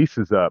 when the lease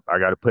is up, I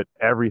got to put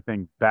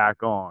everything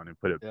back on and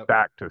put it Yep.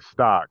 back to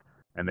stock,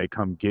 and they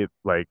come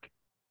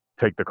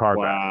take the car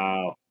back.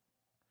 Wow.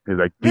 He's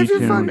like If you're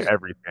detune fucking-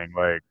 everything,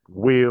 like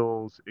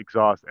wheels,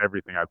 exhaust,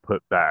 everything I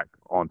put back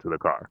onto the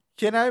car.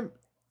 I'm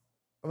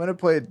gonna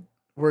play.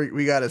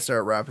 We got to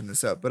start wrapping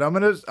this up, but I'm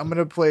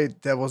gonna play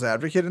devil's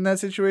advocate in that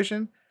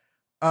situation.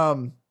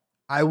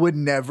 I would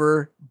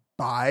never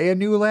buy a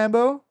new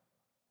Lambo.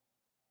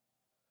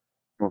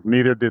 Well,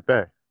 neither did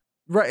they.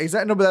 Right,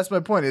 exactly. No, but that's my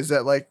point. Is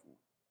that like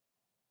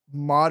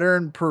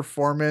modern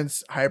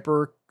performance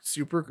hyper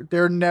super?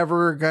 They're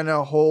never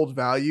gonna hold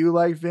value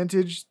like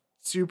vintage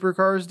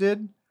supercars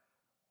did.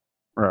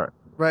 Right.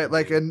 Right,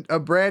 like a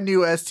brand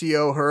new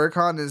STO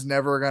Huracan is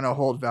never gonna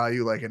hold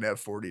value like an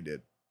F40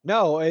 did,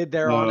 No,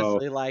 they're No.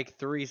 honestly like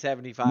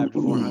 375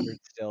 to 400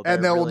 still.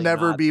 and They're they'll really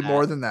never not be that-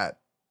 more than that.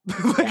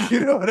 Like, Yeah. you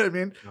know what I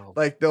mean? No.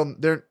 Like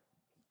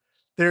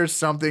there's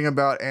something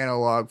about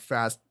analog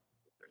fast.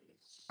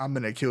 I'm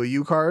gonna kill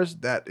you cars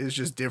that is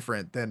just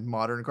different than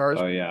modern cars,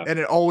 Oh yeah. and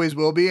it always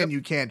will be, and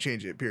you can't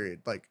change it.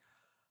 Period. Like,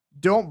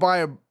 don't buy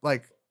a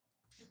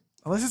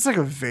unless it's like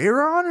a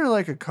Veyron or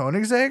like a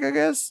Koenigsegg, I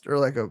guess, or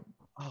like a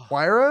Oh,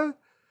 Huayra,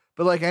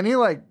 but like any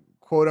like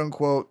quote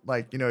unquote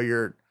like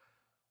your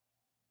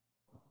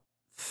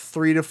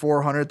 300,000 to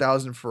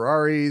 400,000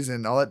 Ferraris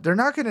and all that, they're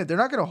not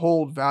gonna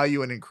hold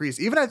value and increase.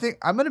 Even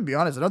I'm gonna be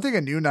honest, I don't think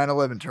a new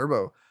 911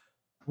 Turbo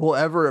will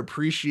ever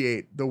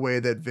appreciate the way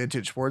that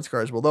vintage sports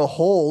cars will. They'll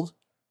hold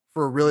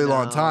for a really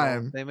long no,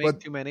 time, They make but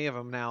too many of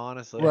them now,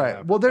 honestly. right.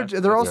 Yeah, Well, they're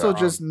that's also wrong.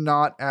 just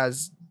not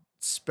as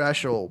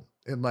special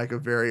in like a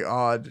very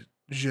odd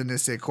je ne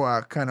sais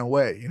quoi kind of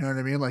way. You know what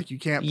I mean? Like you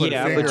can't put a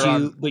Yeah, finger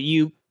on. but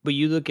you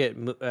look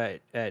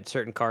at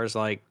certain cars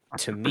like,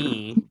 to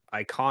me,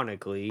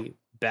 iconically,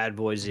 Bad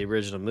Boys, the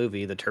original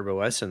movie, the Turbo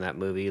S in that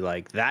movie,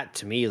 like that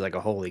to me is like a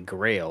holy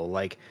grail.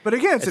 Like, But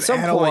again, it's at an some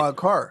analog point-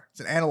 car.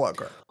 It's an analog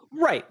car.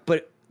 right,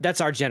 but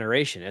that's our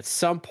generation. At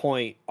some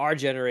point, our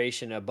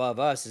generation above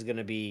us is going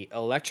to be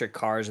electric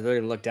cars, and they're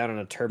going to look down on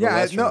a Turbo Yeah,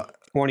 S no,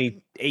 from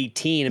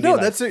 2018 and no, be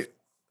like,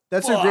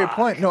 that's a great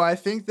point. "Fuck." No, I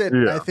think Yeah.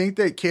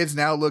 that kids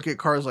now look at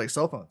cars like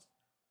cell phones.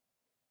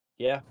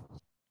 yeah,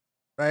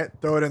 right?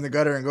 Throw it in the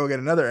gutter and go get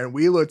another. And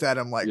we looked at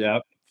them like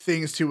Yep.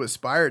 things to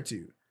aspire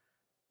to.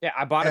 Yeah,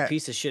 I bought a Yeah.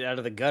 piece of shit out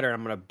of the gutter.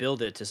 I'm gonna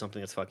build it to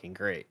something that's fucking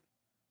great.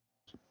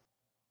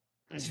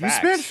 It's You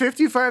spent facts.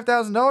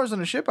 $55,000 on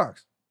a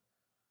shitbox.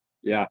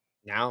 Yeah.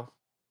 Now.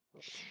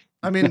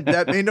 I mean,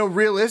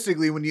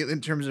 realistically, when you,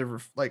 in terms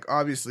of like,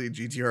 obviously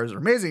GTRs are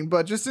amazing,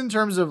 but just in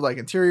terms of like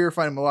interior,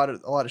 finding a lot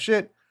of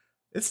shit,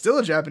 it's still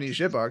a Japanese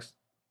shitbox.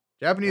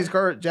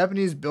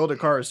 Japanese build a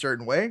car a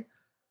certain way,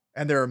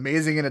 and they're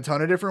amazing in a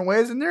ton of different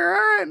ways, and they're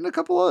all right in a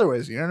couple other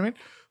ways. You know what I mean?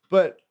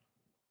 But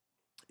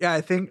yeah,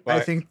 I think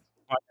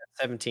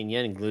 17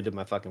 yen glued to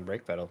my fucking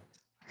brake pedal.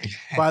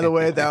 By the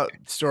way, that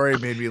story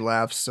made me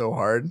laugh so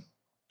hard.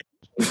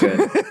 Good.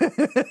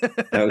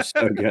 That was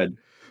so good.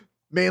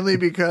 Mainly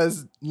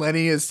because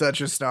Lenny is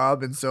such a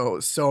snob in so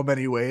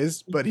many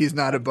ways, but he's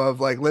not above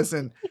like,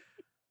 listen,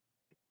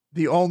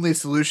 the only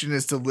solution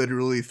is to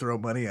literally throw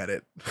money at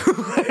it.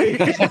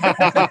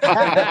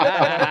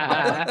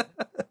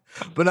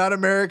 But not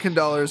American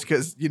dollars,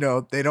 because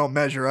they don't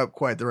measure up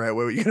quite the right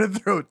way. You're gonna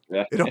throw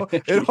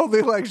it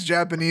only likes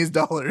Japanese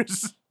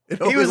dollars.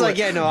 He was like,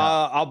 "Yeah, no,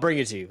 I'll bring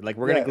it to you. Like,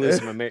 we're gonna glue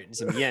some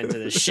yen to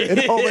this shit."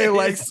 It only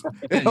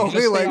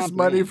likes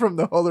money from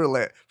the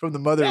motherland.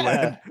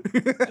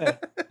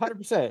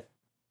 100%.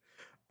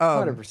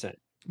 100%.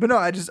 But no,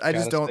 I just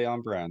don't stay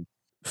on brand.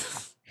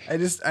 I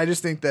just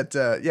think that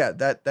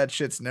that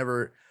shit's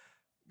never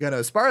gonna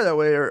aspire that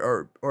way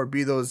or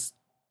be those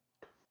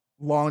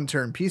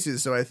long-term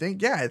pieces. So I think,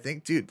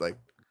 dude, like,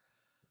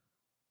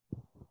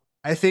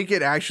 I think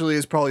it actually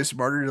is probably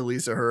smarter to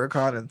lease a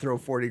Huracan and throw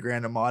 40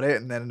 grand to mod it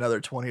and then another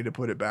 20 to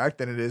put it back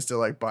than it is to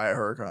like buy a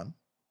Huracan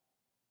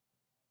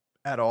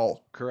at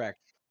all. Correct.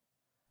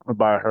 I'm gonna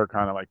buy a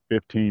Huracan in like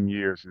 15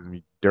 years. It's gonna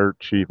be dirt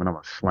cheap, and I'm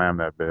gonna slam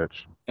that bitch.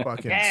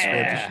 Fucking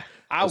Yeah,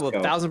 I will go.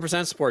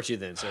 1000% support you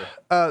then, sir.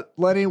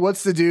 Lenny,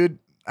 what's the dude?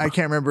 I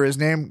can't remember his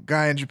name.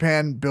 Guy in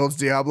Japan, builds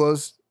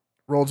Diablos,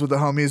 rolls with the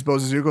homies,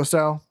 Bozuzuko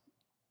style.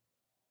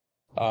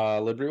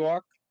 Liberty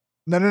Walk.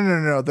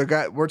 No. The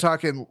guy, we're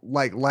talking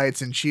like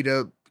lights and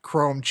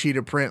chrome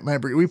cheetah print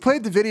Lamborghini. We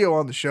played the video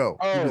on the show.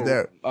 He was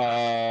there.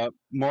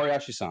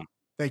 Moriyashi-san.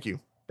 Thank you.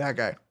 That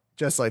guy.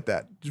 Just like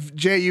that.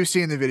 Jay, you've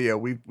seen the video.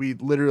 We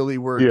literally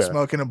were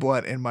smoking a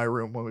blunt in my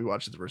room when we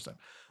watched it the first time.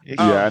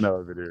 Yeah, I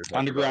know the video.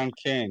 Underground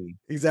King.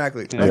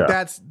 Exactly. Yeah. Like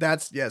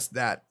that's yes,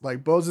 that.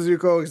 Like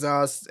Bozuzuko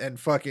exhaust and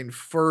fucking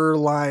fur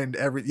lined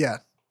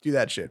do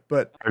that shit.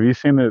 But have you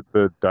seen the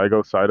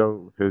Daigo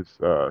Saito, his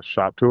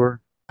shop tour?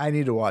 I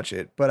need to watch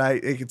it, but I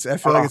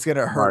feel like it's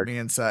gonna hurt me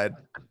inside.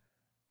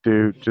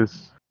 Dude,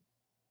 just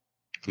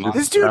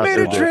this dude made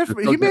a drift.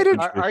 He made it.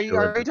 Are you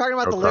talking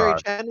about the Larry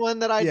Chen one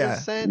that I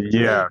just sent?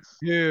 Yes.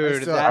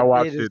 Dude, I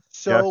watched it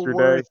so yesterday.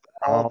 worth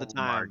all the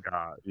time. Oh my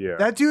god, yeah.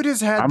 That dude has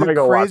had I'm the gonna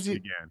go crazy. watch it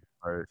again.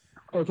 Like,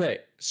 Okay,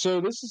 so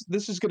this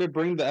is going to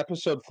bring the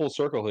episode full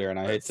circle here, and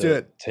I hate Let's to do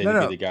it. take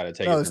No. the guy to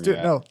take No, it let's from do you.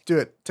 it. No, do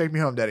it. Take me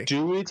home, Daddy.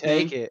 Do we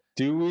Take it.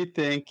 Do we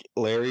think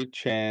Larry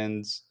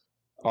Chan's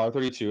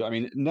R32? I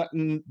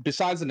mean,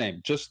 besides the name,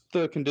 just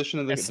the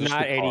condition of the. It's just not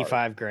the car.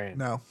 85 grand.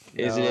 No.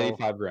 Is it No.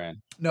 85 grand?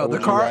 No, Or the would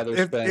you car. rather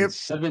If spend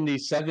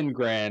 77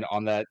 grand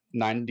on that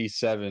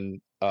 97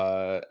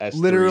 S3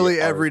 literally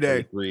every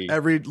day, R33?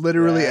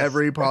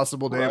 every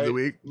possible day of the Right.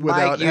 week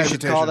without Mike, you should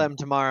call hesitation. them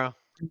tomorrow.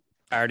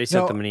 I already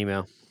sent them an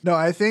email. No,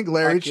 I think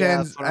Larry Fuck yeah,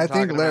 Chan's. that's what I'm I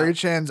think talking Larry about.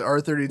 Chan's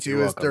R32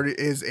 You're is welcome.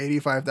 is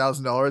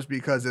 $85,000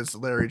 because it's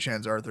Larry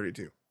Chan's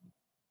R32.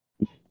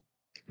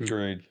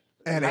 Agreed.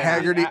 And I-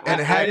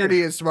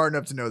 Haggerty is smart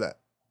enough to know that.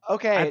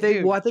 Okay, I think.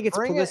 dude, Well, I think it's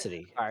bring it-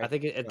 publicity. Alright, I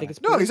think it's.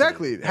 No, publicity.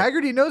 exactly. Like,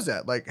 Haggerty knows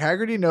that. Like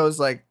Haggerty knows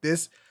like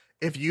this.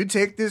 If you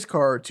take this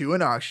car to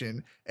an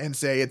auction and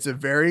say it's a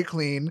very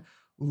clean,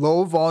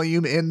 low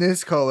volume in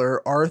this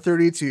color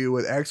R32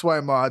 with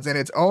XY mods, and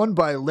it's owned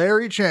by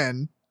Larry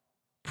Chen,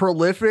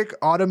 prolific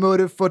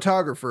automotive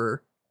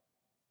photographer,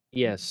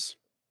 Yes.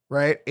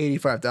 right?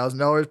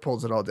 $85,000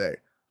 pulls it all day.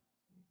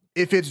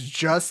 If it's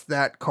just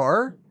that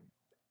car,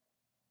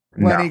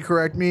 Lenny,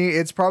 correct me,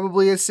 it's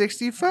probably a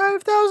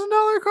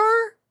 $65,000 car.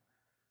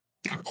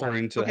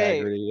 According to Okay.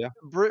 Haggerty, yeah.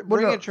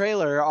 Bring no. a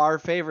Trailer, our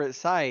favorite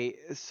site,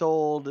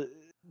 sold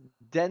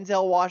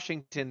Denzel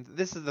Washington.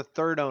 This is the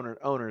third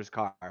owner's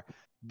car,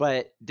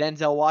 but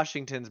Denzel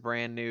Washington's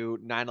brand new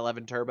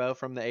 911 Turbo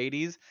from the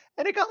 80s,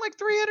 and it got like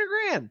 300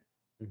 grand.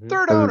 Mhm.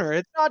 Third Because owner.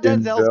 It's not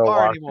Denzel's Denzel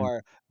car Washington.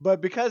 anymore,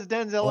 but because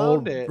Denzel Oh,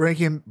 owned it,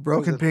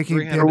 broken pinky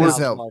pimp $300,000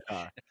 himself.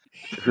 car.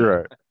 you're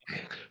right.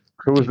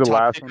 Who was the Top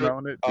last secret, one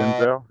on it? uh,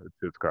 Denzel. It's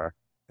his car.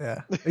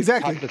 Yeah,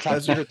 exactly. The top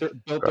That's-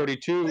 secret Build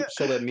 32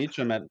 sold at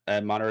Meacham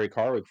at Monterey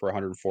Car Week for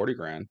 140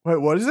 grand. Wait,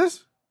 what is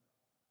this?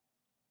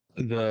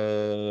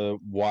 The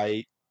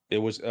white, it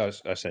was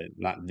I say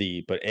not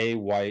the, but a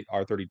white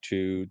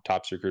R32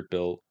 top secret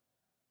built.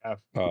 Yeah,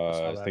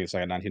 I think it's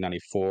like a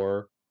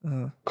 1994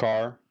 Uh,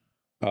 car.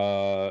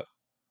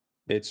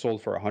 It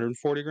sold for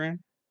 140 grand.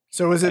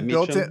 so was At it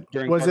built Meacham in?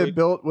 during Was Car it Week?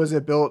 built? Was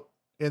it built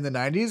in the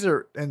 90s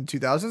or in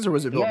 2000s, or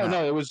was it built No, now?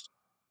 no,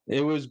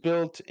 it was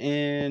built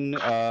in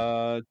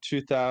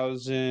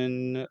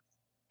 2000.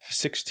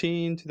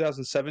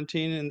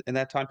 2017 in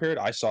that time period.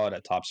 I saw it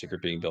at Top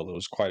Secret being built. It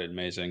was quite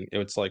amazing.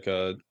 It's like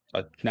a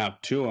now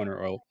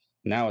 2-owner. Oh,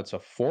 now it's a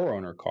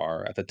 4-owner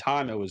car. At the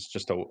time, it was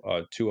just a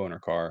 2-owner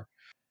car,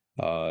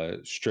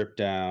 stripped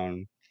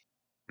down,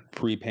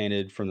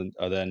 repainted from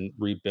the then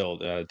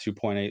rebuilt.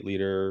 2.8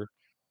 liter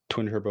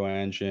twin turbo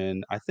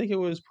engine. I think it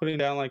was putting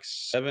down like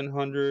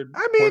 700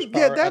 I mean,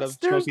 yeah, horsepower out of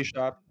there's Smoky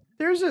Shop.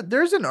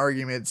 there's an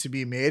argument to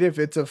be made if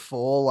it's a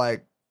full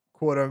like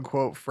quote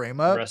unquote frame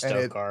up and Resto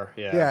it car.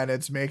 Yeah. yeah, and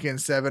it's making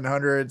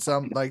 700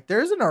 some like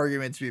there's an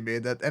argument to be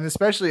made that, and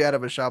especially out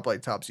of a shop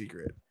like Top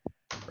Secret,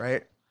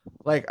 right?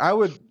 Like I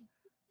would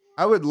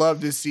love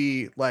to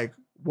see like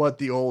what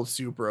the old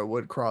Supra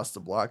would cross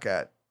the block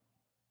at.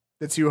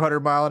 The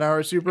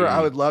 200-mile-an-hour Supra,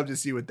 I would love to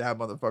see what that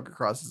motherfucker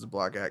crosses the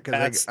block at.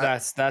 Because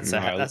That's a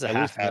No, that's a at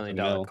least $500,000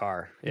 $500,000.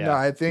 car. Yeah. no,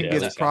 I think Yeah, at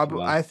it's least half a probably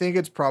mil. I think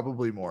it's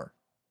probably more.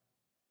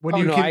 When Oh,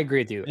 you no, can, I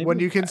agree with you. when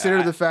you consider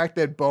I- the fact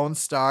that bone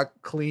stock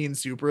clean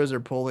Supras are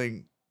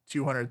pulling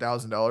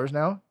 $200,000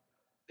 now,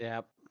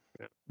 Yep.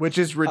 which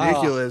is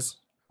ridiculous.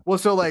 Well,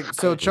 so like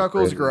so It's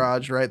Chuckles crazy.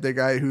 Garage, right? The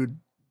guy who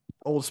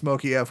old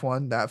Smokey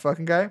F1, that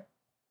fucking guy.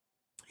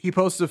 He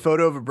posted a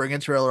photo of a bring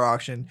and trailer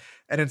auction,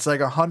 and it's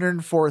like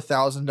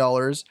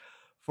 $104,000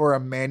 for a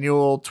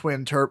manual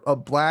twin turbo, a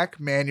black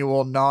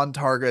manual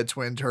non-Targa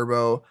twin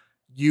turbo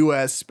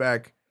US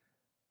spec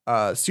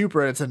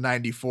Supra. And it's a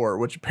 94,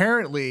 which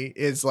apparently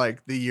is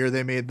like the year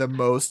they made the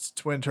most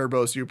twin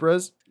turbo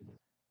Supras.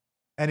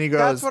 And he goes,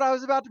 That's what I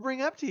was about to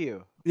bring up to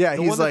you. yeah,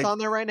 The he's one like, that's on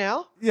there right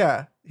now?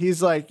 yeah,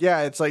 he's like,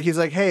 yeah, it's like, he's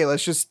like, hey,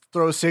 let's just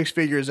throw 6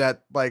 figures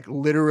at like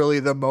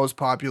literally the most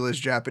populous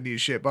Japanese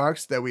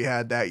shitbox that we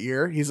had that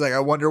year. He's like, I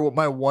wonder what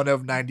my 1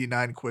 of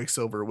 99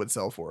 Quicksilver would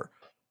sell for.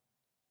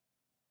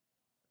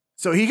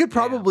 So he could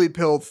Damn. probably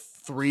pill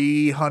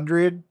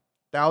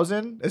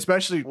 300,000,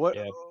 especially. What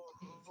Yeah.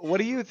 what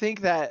do you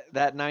think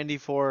that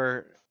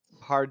 94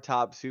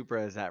 hardtop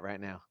Supra is at right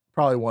now?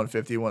 Probably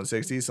 150,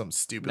 160, something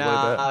stupid like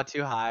that. No,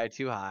 too high,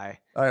 too high.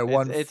 All right,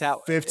 It's at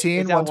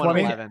 115, it's at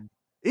 120. 111.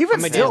 Even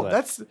How many still,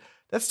 days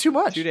that's too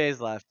much. 2 days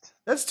left.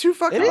 That's too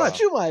fucking It much. is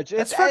too much.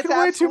 That's It's fucking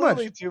way too much.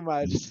 absolutely too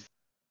much.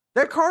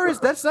 That car is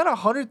that's not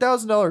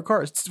 $100,000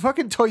 car. It's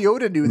fucking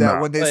Toyota knew that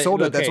No. when they But,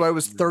 sold it. That's okay, why it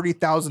was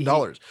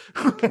 $30,000.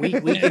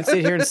 we can sit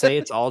here and say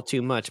it's all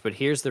too much, but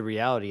here's the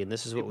reality, and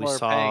this is what People we are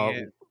saw. paying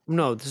it.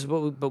 No, this is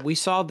but we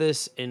saw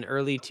this in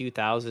early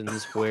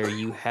 2000s where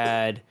you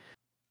had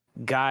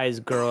guys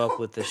grow up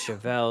with the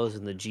Chevelles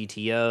and the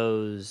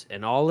GTOs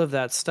and all of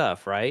that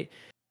stuff, right?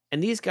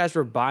 And these guys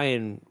were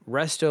buying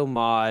Resto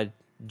Mod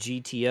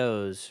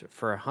GTOs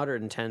for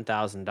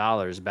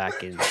 $110,000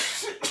 back in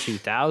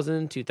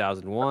 2000,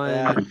 2001,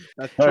 Yeah,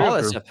 that's all true.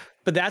 that stuff.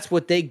 But that's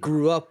what they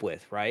grew up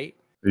with, right?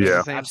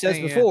 Yeah. Same I've said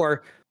thing, this yeah.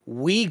 before.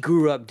 We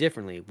grew up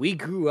differently. We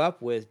grew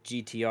up with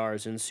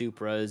GTRs and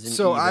Supras and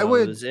So I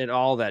would- Evos and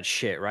all that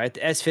shit, right? The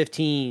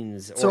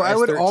S15s. So or I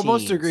would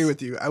almost S13s. agree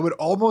with you. I would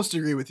almost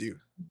agree with you.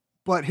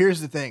 But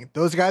here's the thing.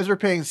 Those guys were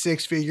paying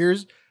 6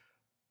 figures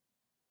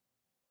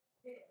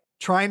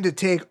trying to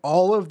take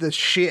all of the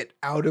shit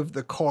out of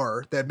the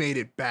car that made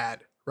it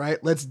bad, right?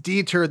 Let's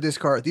deter this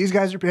car. These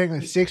guys are paying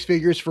like 6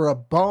 figures for a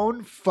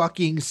bone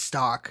fucking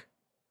stock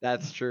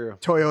That's true.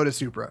 Toyota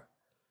Supra.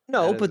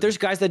 No, That is- but there's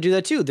guys that do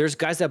that too. There's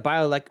guys that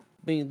buy like.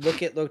 I mean,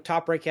 look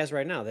Top Rank has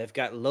right now. They've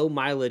got low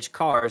mileage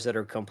cars that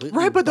are completely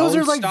Right, but those are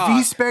bone like stock.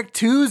 V-Spec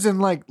 2s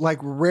and like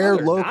rare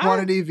they're low not.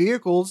 quantity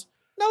vehicles.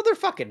 No, they're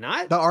fucking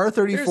not. The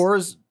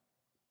R34s,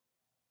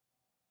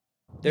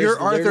 your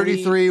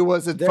literally- R33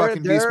 was a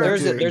fucking V-Spec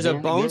There's a 2. there's a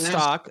There- bone there's-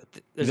 stock.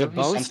 There's a There's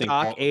bone something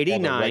stock called a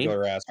 89.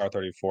 regular ass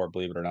R34,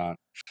 believe it or not.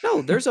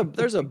 No, there's a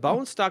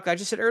bone stock. I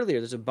just said earlier.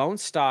 There's a bone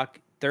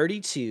stock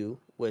 32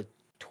 with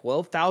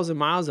 12,000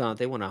 miles on it.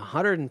 They want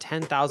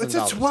 $110,000. It's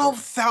a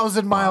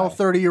 12,000 mile Wow.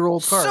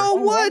 30-year-old car. So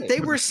what? what? They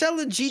were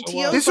selling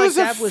GTOs This like was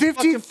a that with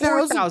fucking 50,000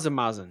 4,000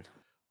 miles on.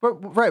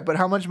 but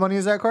how much money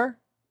is that car?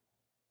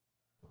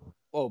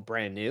 Oh,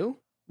 brand new,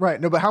 Right.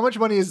 No, but how much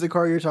money is the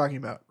car you're talking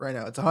about right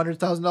now? It's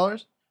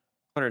 $100,000.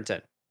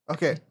 110.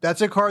 Okay,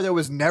 that's a car that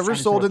was never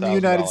sold in the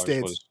United $44,000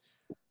 States. was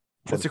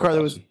That's a car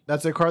that was 44,000.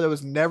 that's a car that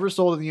was never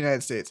sold in the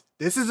United States.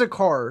 This is a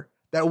car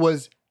that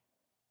was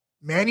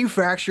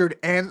manufactured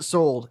and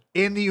sold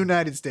in the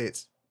United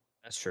States,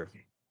 That's true.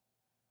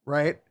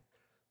 right?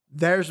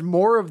 There's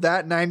more of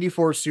that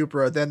 94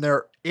 Supra than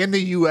there in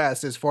the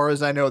US, as far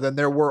as I know, than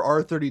there were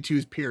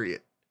R32s,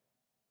 period.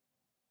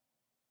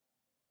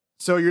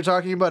 So you're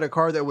talking about a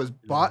car that was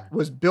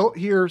was built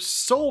here,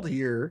 sold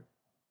here,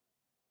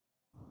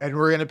 and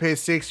we're gonna pay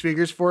 6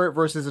 figures for it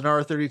versus an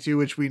R32,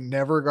 which we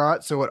never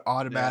got, so it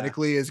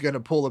automatically is gonna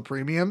pull a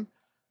premium.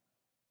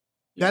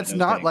 Yeah, That's no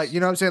not thanks. like, you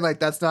know what I'm saying? Like,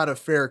 that's not a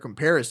fair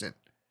comparison.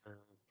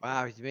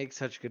 Wow, you make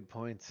such good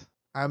points.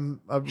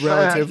 I'm a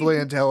relatively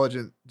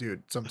intelligent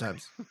dude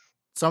sometimes. To a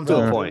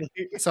Sometimes. point.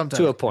 Sometimes.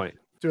 To a point.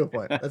 To a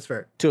point. That's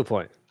fair. To a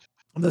point.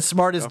 I'm the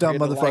smartest Don't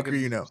dumb forget to like motherfucker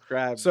and you know.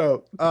 subscribe.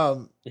 So,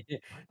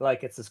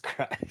 Like it's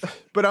subscribe.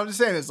 but I'm just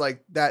saying it's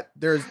like that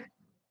there's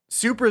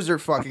Supras are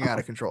fucking out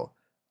of control.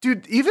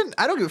 Dude, even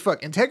I don't give a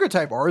fuck. Integra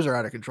Type R's are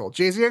out of control.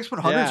 JZX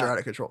 100s Yeah. are out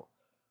of control.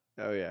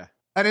 Oh yeah.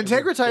 An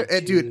Integra Type,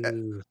 dude. Dude.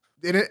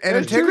 An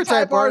There's two Integra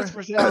Type Type R's R.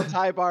 for sale on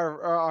Type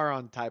R are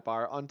on Type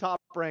R on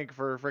Top Rank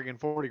for freaking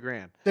 40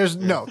 grand. There's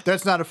no,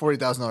 that's not a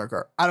 $40,000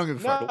 car. I don't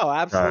give a No, fuck.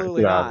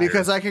 absolutely get out of not. here.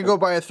 Because I can go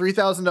buy a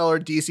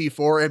 $3,000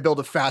 DC4 and build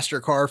a faster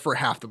car for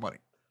half the money.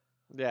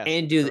 Yes,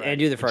 And do the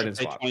correct. front Would end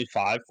you pay swap.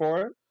 25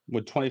 for it?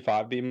 Would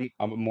 25 be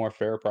a more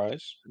fair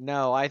price?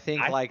 No, I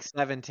think I- like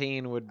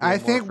 17 would be I more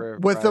think fair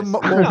with the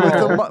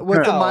price.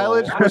 with the No.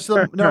 mileage,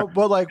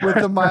 but like with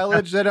the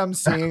mileage that I'm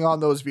seeing on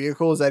those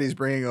vehicles that he's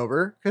bringing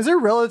over, because they're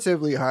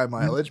relatively high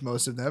mileage,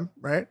 most of them,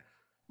 right?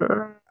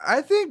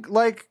 I think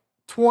like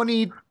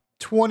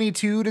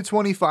 22 to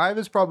 25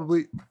 is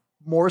probably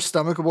more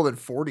stomachable than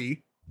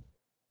 40,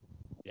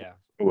 Yeah.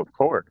 Oh, of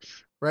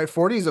course. right?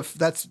 40 is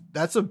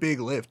that's a big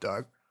lift,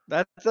 dog.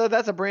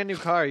 That's a brand new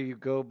car. You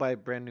go buy a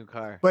brand new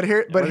car. But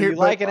Whether you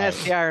like an but-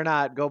 STI or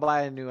not, go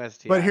buy a new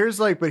STI. But here's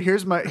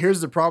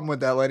the problem with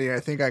that, Lenny. I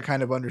think I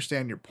kind of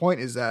understand your point.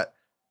 Is that,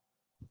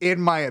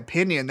 in my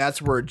opinion,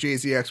 that's where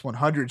JZX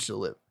 100 should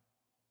live.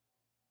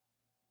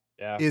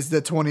 Yeah. Is the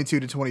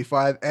 22 to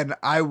 25, and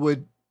I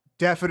would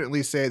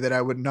definitely say that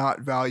I would not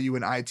value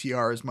an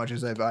ITR as much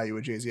as I value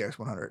a JZX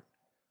 100.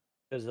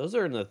 Because those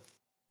are in the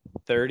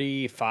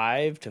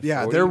 35 to 40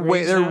 Yeah, they're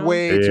range they're now?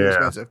 way too Yeah.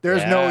 expensive.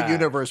 There's no Yeah.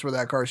 universe where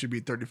that car should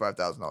be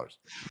 $35,000.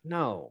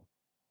 No.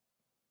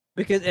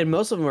 Because and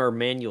most of them are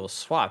manual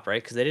swap,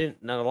 right? Because a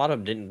lot of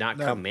them did not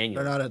No, come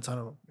manual. They're not a ton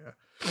of them. Yeah.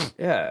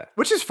 Yeah.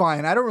 Which is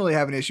fine. I don't really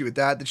have an issue with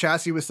that. The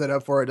chassis was set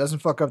up for it. Doesn't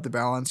fuck up the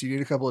balance. You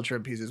need a couple of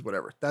trim pieces,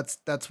 whatever. That's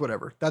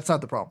whatever. That's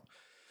not the problem.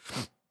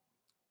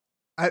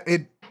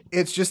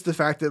 It's just the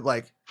fact that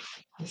like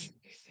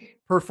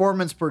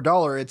performance per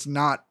dollar, it's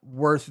not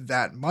worth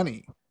that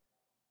money.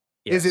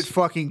 Is it Yes.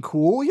 fucking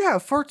cool? Yeah,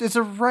 it's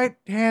a right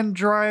hand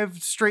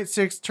drive straight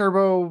six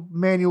turbo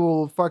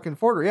manual fucking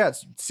Forder. Yeah,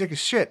 it's sick as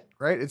shit,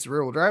 right? It's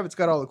rear wheel drive. It's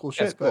got all the cool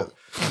That's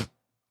shit,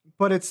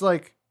 but it's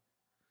like,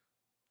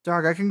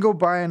 dog, I can go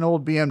buy an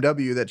old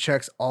BMW that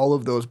checks all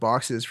of those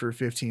boxes for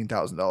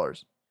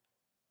 $15,000.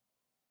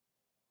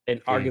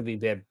 And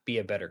arguably be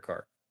a better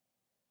car.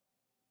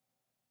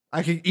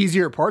 I can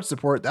easier parts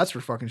support. That's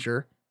for fucking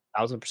sure,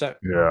 1000%.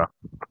 Yeah.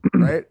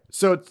 right?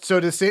 So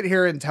to sit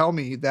here and tell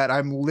me that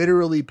I'm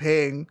literally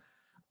paying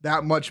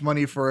that much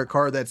money for a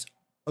car that's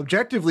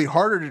objectively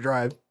harder to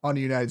drive on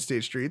the United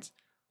States streets,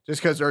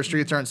 just because our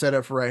streets aren't set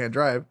up for right-hand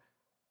drive,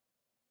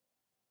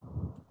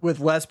 with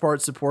less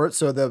parts support,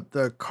 so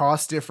the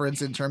cost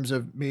difference in terms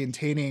of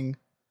maintaining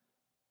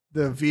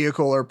the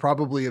vehicle are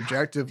probably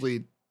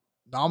objectively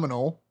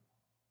nominal,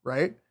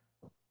 right?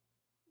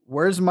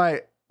 Where's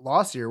my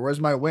loss here? Where's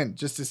my win?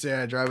 Just to say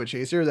I drive a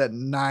Chaser that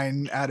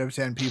 9 out of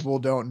 10 people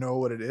don't know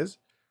what it is.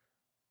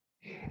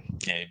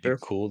 Yeah, it'd be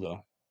cool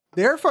though.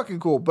 They're fucking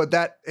cool, but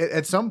that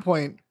at some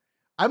point,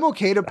 I'm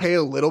okay to pay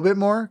a little bit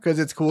more because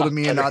it's cool to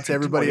me and not to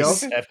everybody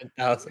else.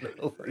 7,000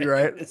 over. You're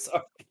right. It's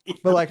already-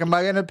 But like, am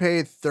I gonna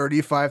pay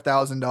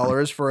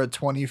 $35,000 for a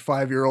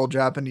 25-year-old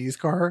Japanese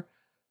car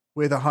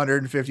with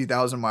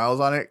 150,000 miles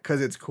on it because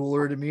it's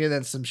cooler to me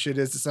than some shit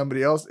is to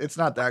somebody else? It's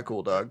not that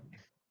cool, dog.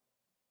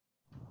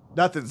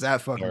 Nothing's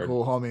that fucking Word.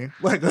 cool, homie.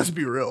 Like, let's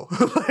be real.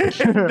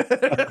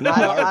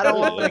 I don't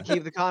want to Yeah.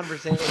 keep the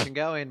conversation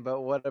going,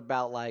 but what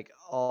about like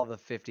all the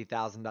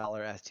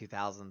 $50,000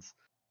 S2000s?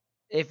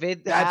 If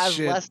it That has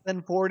shit- less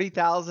than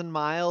 40,000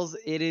 miles,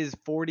 it is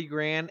 40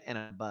 grand and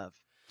above.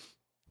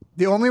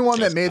 The only one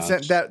that Just made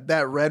sense, nuts.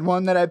 that red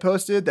one that I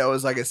posted, that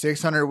was like a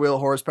 600 wheel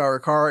horsepower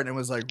car, and it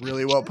was like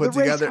really well put the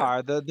race together.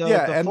 car, the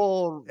Yeah,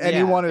 full. And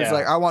he yeah. wanted Yeah.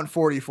 like, I want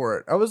 40 for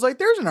it. I was like,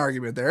 there's an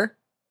argument there.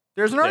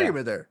 There's an Yeah.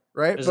 argument there,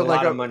 right? There's but a like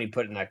lot of money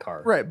put in that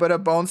car. right, but a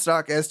bone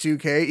stock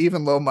S2K,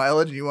 even low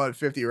mileage, and you want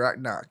 50 rack?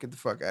 Nah, get the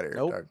fuck out of here,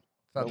 Nope. dog.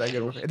 It's not Nope. that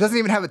good. It doesn't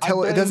even have a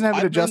it doesn't have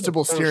an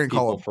adjustable steering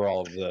column. for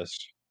all of this.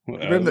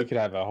 been the- We could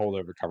have a whole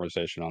other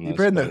conversation on You this.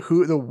 bring the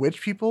but the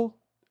which people?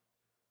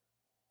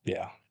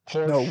 yeah,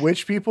 No,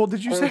 which people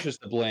did you say? Porsche is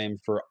to blame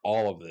for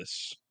all of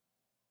this.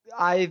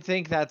 I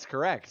think that's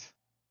correct.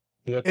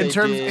 What In they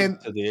terms- did in-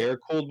 to the air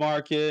cooled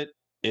market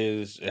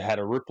is it had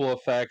a ripple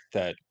effect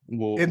that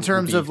will In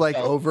terms be of, like,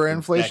 felt for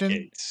overinflation?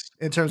 decades.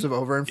 In terms of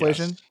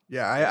overinflation? Yes.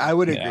 Yeah, I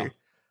would Yeah. agree.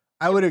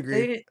 I would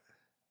agree.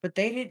 But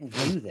they didn't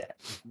do that.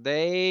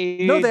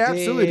 They No, they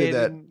absolutely did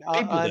that.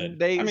 People did.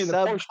 They I mean, the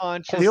Porsche-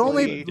 subconsciously. The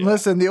only Yeah.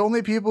 listen, the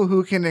only people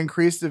who can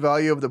increase the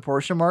value of the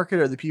Porsche market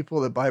are the people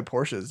that buy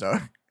Porsches,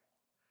 dog.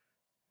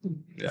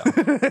 Yeah.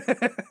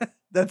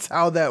 That's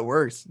how that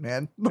works,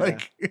 man.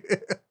 Like,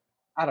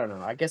 I don't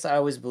know. I guess I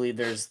always believe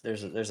there's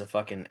a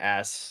fucking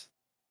ass.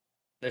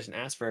 There's an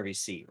ass for every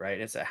seat, right?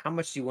 It's how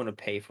much do you want to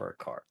pay for a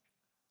car,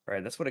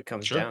 right? That's what it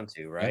comes Sure. down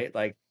to, right?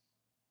 Like,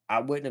 I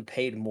wouldn't have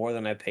paid more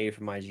than I paid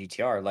for my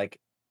GTR. Like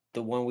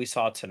the one we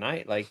saw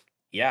tonight. Like,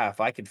 yeah, if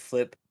I could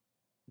flip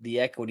the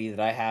equity that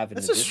I have,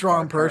 that's into a this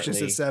strong car purchase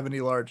currently- at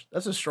 70 large.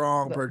 That's a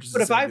strong But- purchase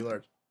but at if I- 70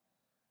 large.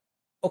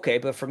 Okay,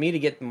 but for me to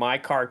get my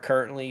car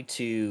currently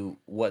to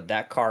what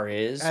that car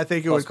is, I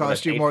think it plus would what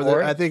cost you paid more than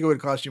for it, I think it would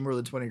cost you more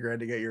than 20 grand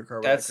to get your car.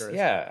 where that That's car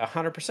is.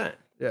 100%.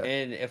 Yeah.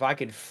 And if I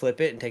could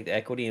flip it and take the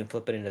equity and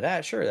flip it into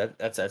that, sure,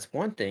 that's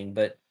one thing.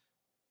 But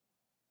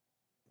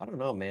I don't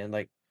know, man.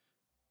 Like,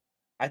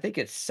 I think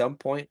at some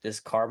point, this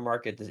car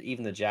market,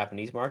 even the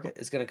Japanese market,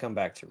 is going to come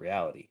back to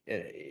reality.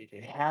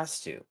 It has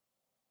to.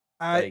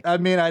 Like, I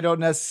mean, I don't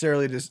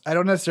necessarily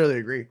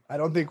agree. I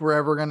don't think we're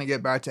ever going to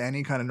get back to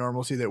any kind of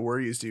normalcy that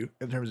we're used to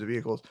in terms of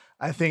vehicles.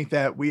 I think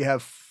that we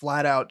have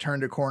flat out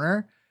turned a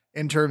corner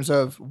in terms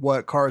of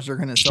what cars are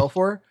going to sell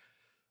for.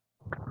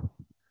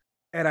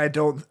 And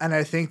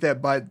I think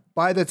that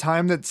by the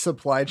time that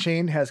supply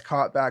chain has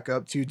caught back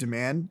up to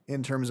demand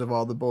in terms of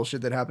all the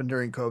bullshit that happened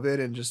during COVID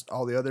and just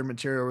all the other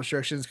material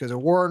restrictions because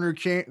of war on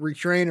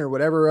Ukraine or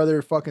whatever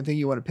other fucking thing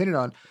you want to pin it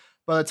on,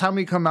 by the time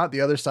we come out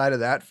the other side of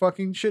that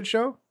fucking shit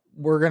show,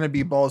 we're going to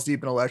be balls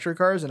deep in electric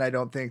cars. And I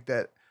don't think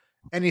that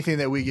anything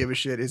that we give a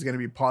shit is going to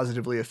be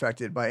positively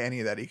affected by any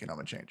of that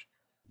economic change.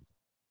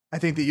 I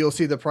think that you'll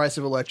see the price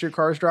of electric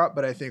cars drop,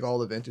 but I think all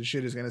the vintage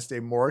shit is going to stay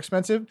more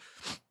expensive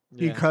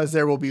because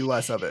there will be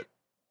less of it.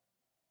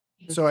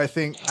 So I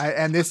think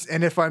and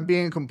if I'm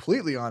being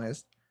completely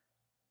honest,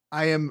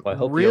 I am I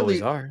hope you really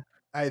always are.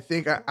 I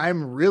think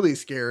I'm really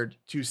scared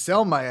to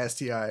sell my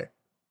STI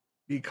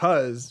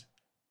because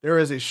there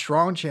is a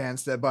strong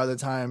chance that by the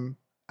time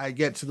I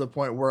get to the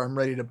point where I'm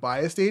ready to buy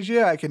a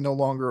Stagia, I can no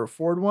longer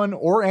afford one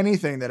or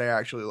anything that I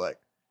actually like.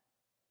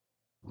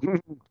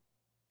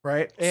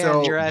 Right? And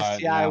so your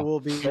STI will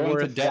be Going to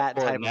worth debt that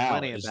for it type of now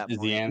money at is that the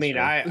point. I mean,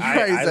 answer.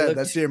 I looked,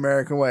 that's the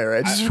American way,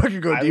 right? Just I-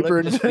 fucking go I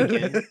deeper looked into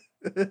this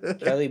weekend.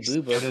 Kelly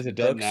Blue Book Get into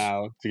debt books.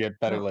 now to get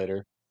better No.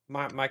 later.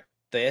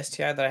 The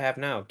STI that I have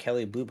now,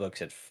 Kelly Blue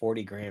Book's at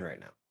 40 grand right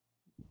now.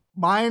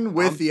 Mine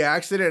with the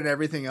accident and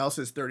everything else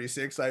is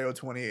 36. I owe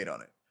 28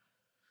 on it.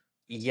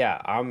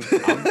 Yeah, I'm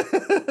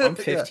Yeah.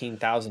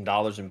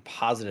 $15,000 in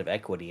positive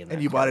equity in that.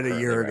 And you car bought it a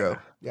year currently right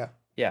ago. now.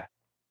 Yeah.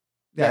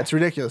 Yeah. It's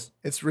ridiculous.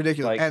 It's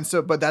ridiculous. Like, and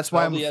so, but that's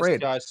why Sell I'm the afraid.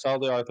 STI, sell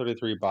the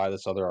R33, buy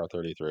this other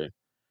R33.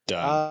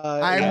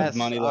 Done. I have Yes,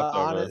 money left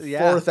over.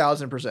 yeah.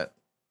 4,000%.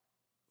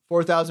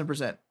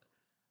 4,000%.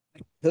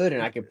 Could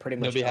and I could pretty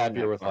You'll much be own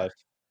happier that with car. life.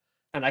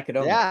 And I could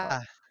own that Yeah.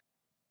 car.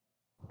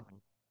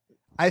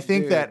 I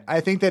think Dude.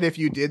 that if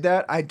you did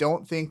that, I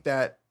don't think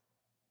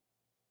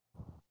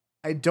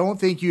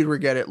you'd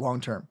regret it long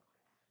term.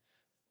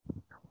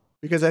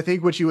 Because I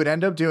think what you would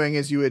end up doing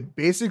is you would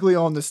basically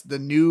own the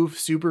new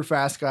super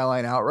fast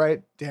Skyline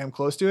outright, damn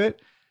close to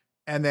it,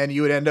 and then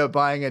you would end up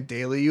buying a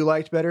daily you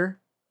liked better,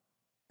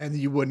 and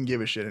you wouldn't give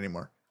a shit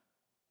anymore.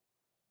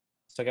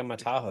 So I got my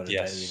Tahoe to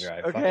Yes. daily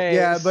drive. Fuck it. Okay.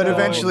 Yeah, but so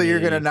eventually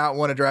you're gonna me. not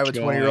want to drive a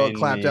 20-year-old Join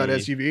clapped out me.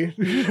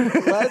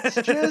 SUV. Let's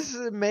just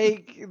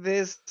make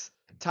this.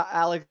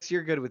 Alex,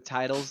 you're good with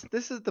titles.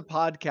 This is the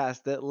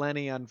podcast that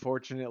Lenny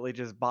unfortunately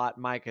just bought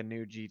Mike a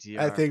new GTR.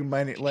 I think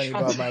Lenny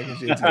bought Mike and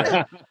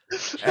GTR.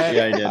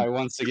 Yeah, he did. I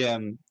once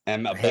again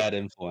am a bad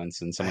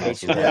influence in someone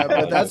else's life. Yeah,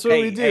 but that's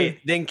what we do.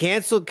 Then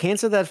cancel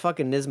that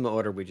fucking Nismo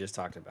order we just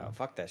talked about.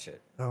 Fuck that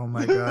shit. Oh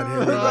my god, here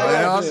we go.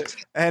 Oh,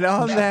 And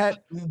on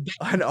that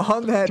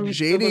The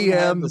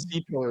JDM.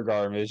 C-pillar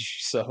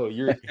garbage, so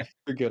you're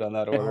good on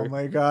that Oh order.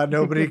 my god,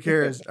 nobody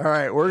cares. All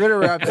right, we're gonna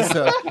wrap this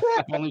up.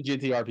 Only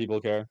GTR people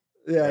care.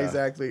 Yeah,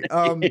 exactly.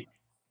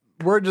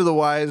 Word to the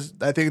wise,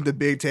 I think the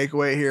big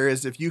takeaway here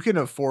is if you can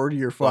afford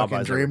your fucking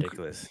Flyby's are dream,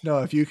 ridiculous. no,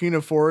 if you can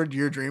afford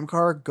your dream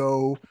car,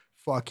 go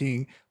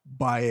fucking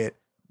buy it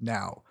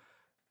now,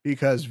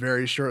 because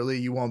very shortly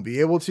you won't be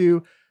able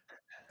to.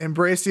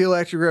 Embrace the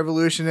electric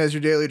revolution as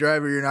your daily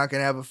driver. You're not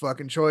gonna have a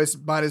fucking choice.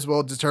 Might as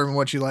well determine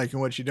what you like and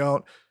what you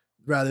don't,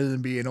 rather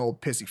than be an old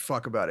pissy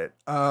fuck about it.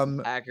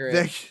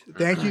 Accurate.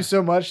 Thank you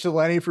so much to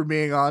Lenny for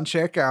being on.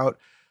 Check out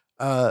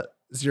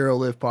Zero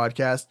Lift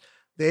Podcast.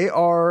 They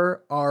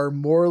are our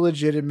more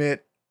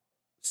legitimate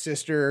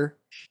sister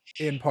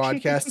in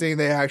podcasting.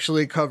 They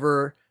actually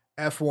cover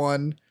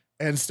F1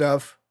 and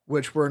stuff,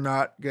 which we're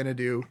not gonna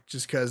do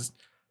just because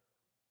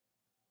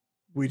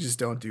we just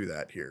don't do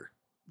that here.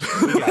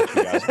 We got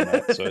you guys on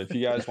that. So if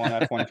you guys want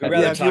F1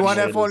 coverage, Yeah, if you want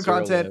go to F1 Zero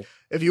content, Lift.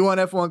 if you want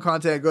F1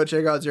 content, go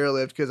check out Zero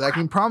Lift, because I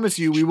can promise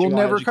you we will If you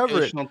want never cover it.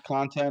 educational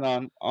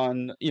content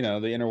on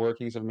the inner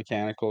workings of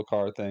mechanical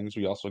car things,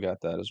 we also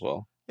got that as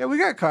well. Yeah, we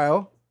got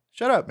Kyle.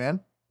 Shut up, man.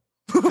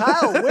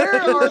 Kyle, where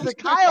are the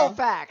Kyle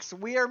facts?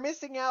 We are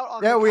missing out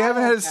on. Yeah, the we Kyle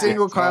haven't had a facts.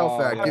 single Kyle Oh,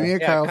 fact. Give yeah. me a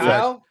Yeah, Kyle fact.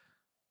 Kyle.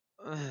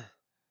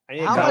 I need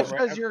a How Kyle much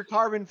fact. does your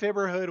carbon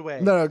fiber hood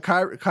weigh? No,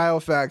 Kyle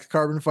fact.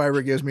 Carbon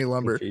fiber gives me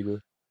lumber.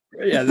 Fever.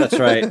 Yeah, that's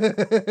right.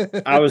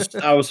 I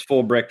was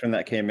full bricked when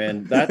that came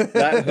in.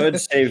 That hood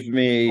saved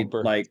me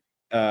Bumper. like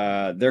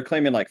they're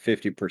claiming like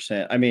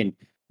 50%. I mean,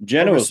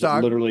 Jenna was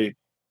Overstock?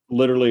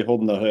 literally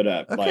holding the hood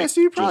up. Okay, like,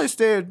 so you probably just-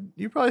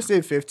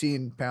 stayed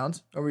 15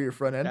 pounds over your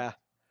front end. Yeah.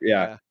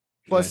 yeah.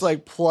 Plus Nice.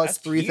 plus That's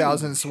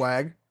 3,000 huge.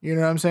 swag. You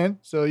know what I'm saying?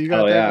 So you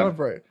got Oh, that yeah. going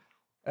for it.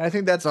 And I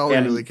think that's all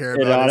And we really care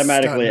it about. is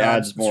automatically stunting on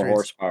adds more streets.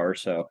 horsepower.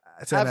 So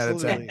 10 out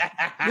of 10.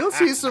 Absolutely. You'll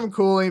see some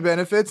cooling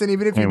benefits, and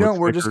even if you Came with don't,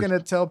 we're just stickers.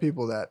 gonna tell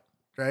people that,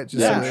 right?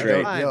 Just Yeah, so they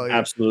straight. don't yell at you.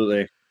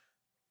 absolutely.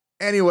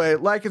 Anyway,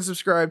 like and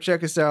subscribe.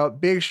 Check us out.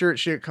 Big shirt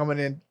shit coming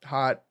in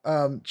hot.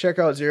 Check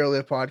out Zero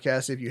Lift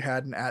Podcast if you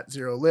hadn't at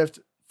Zero Lift.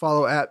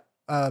 Follow at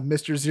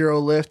Mr. Zero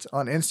Lift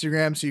on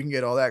Instagram, so you can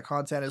get all that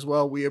content as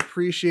well. We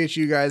appreciate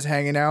you guys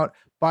hanging out.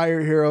 Buy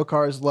your hero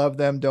cars, love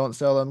them, don't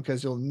sell them,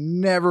 because you'll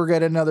never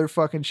get another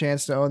fucking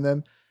chance to own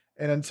them.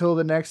 And until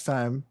the next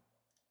time,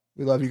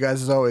 we love you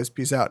guys as always.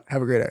 Peace out.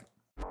 Have a great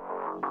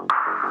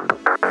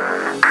day.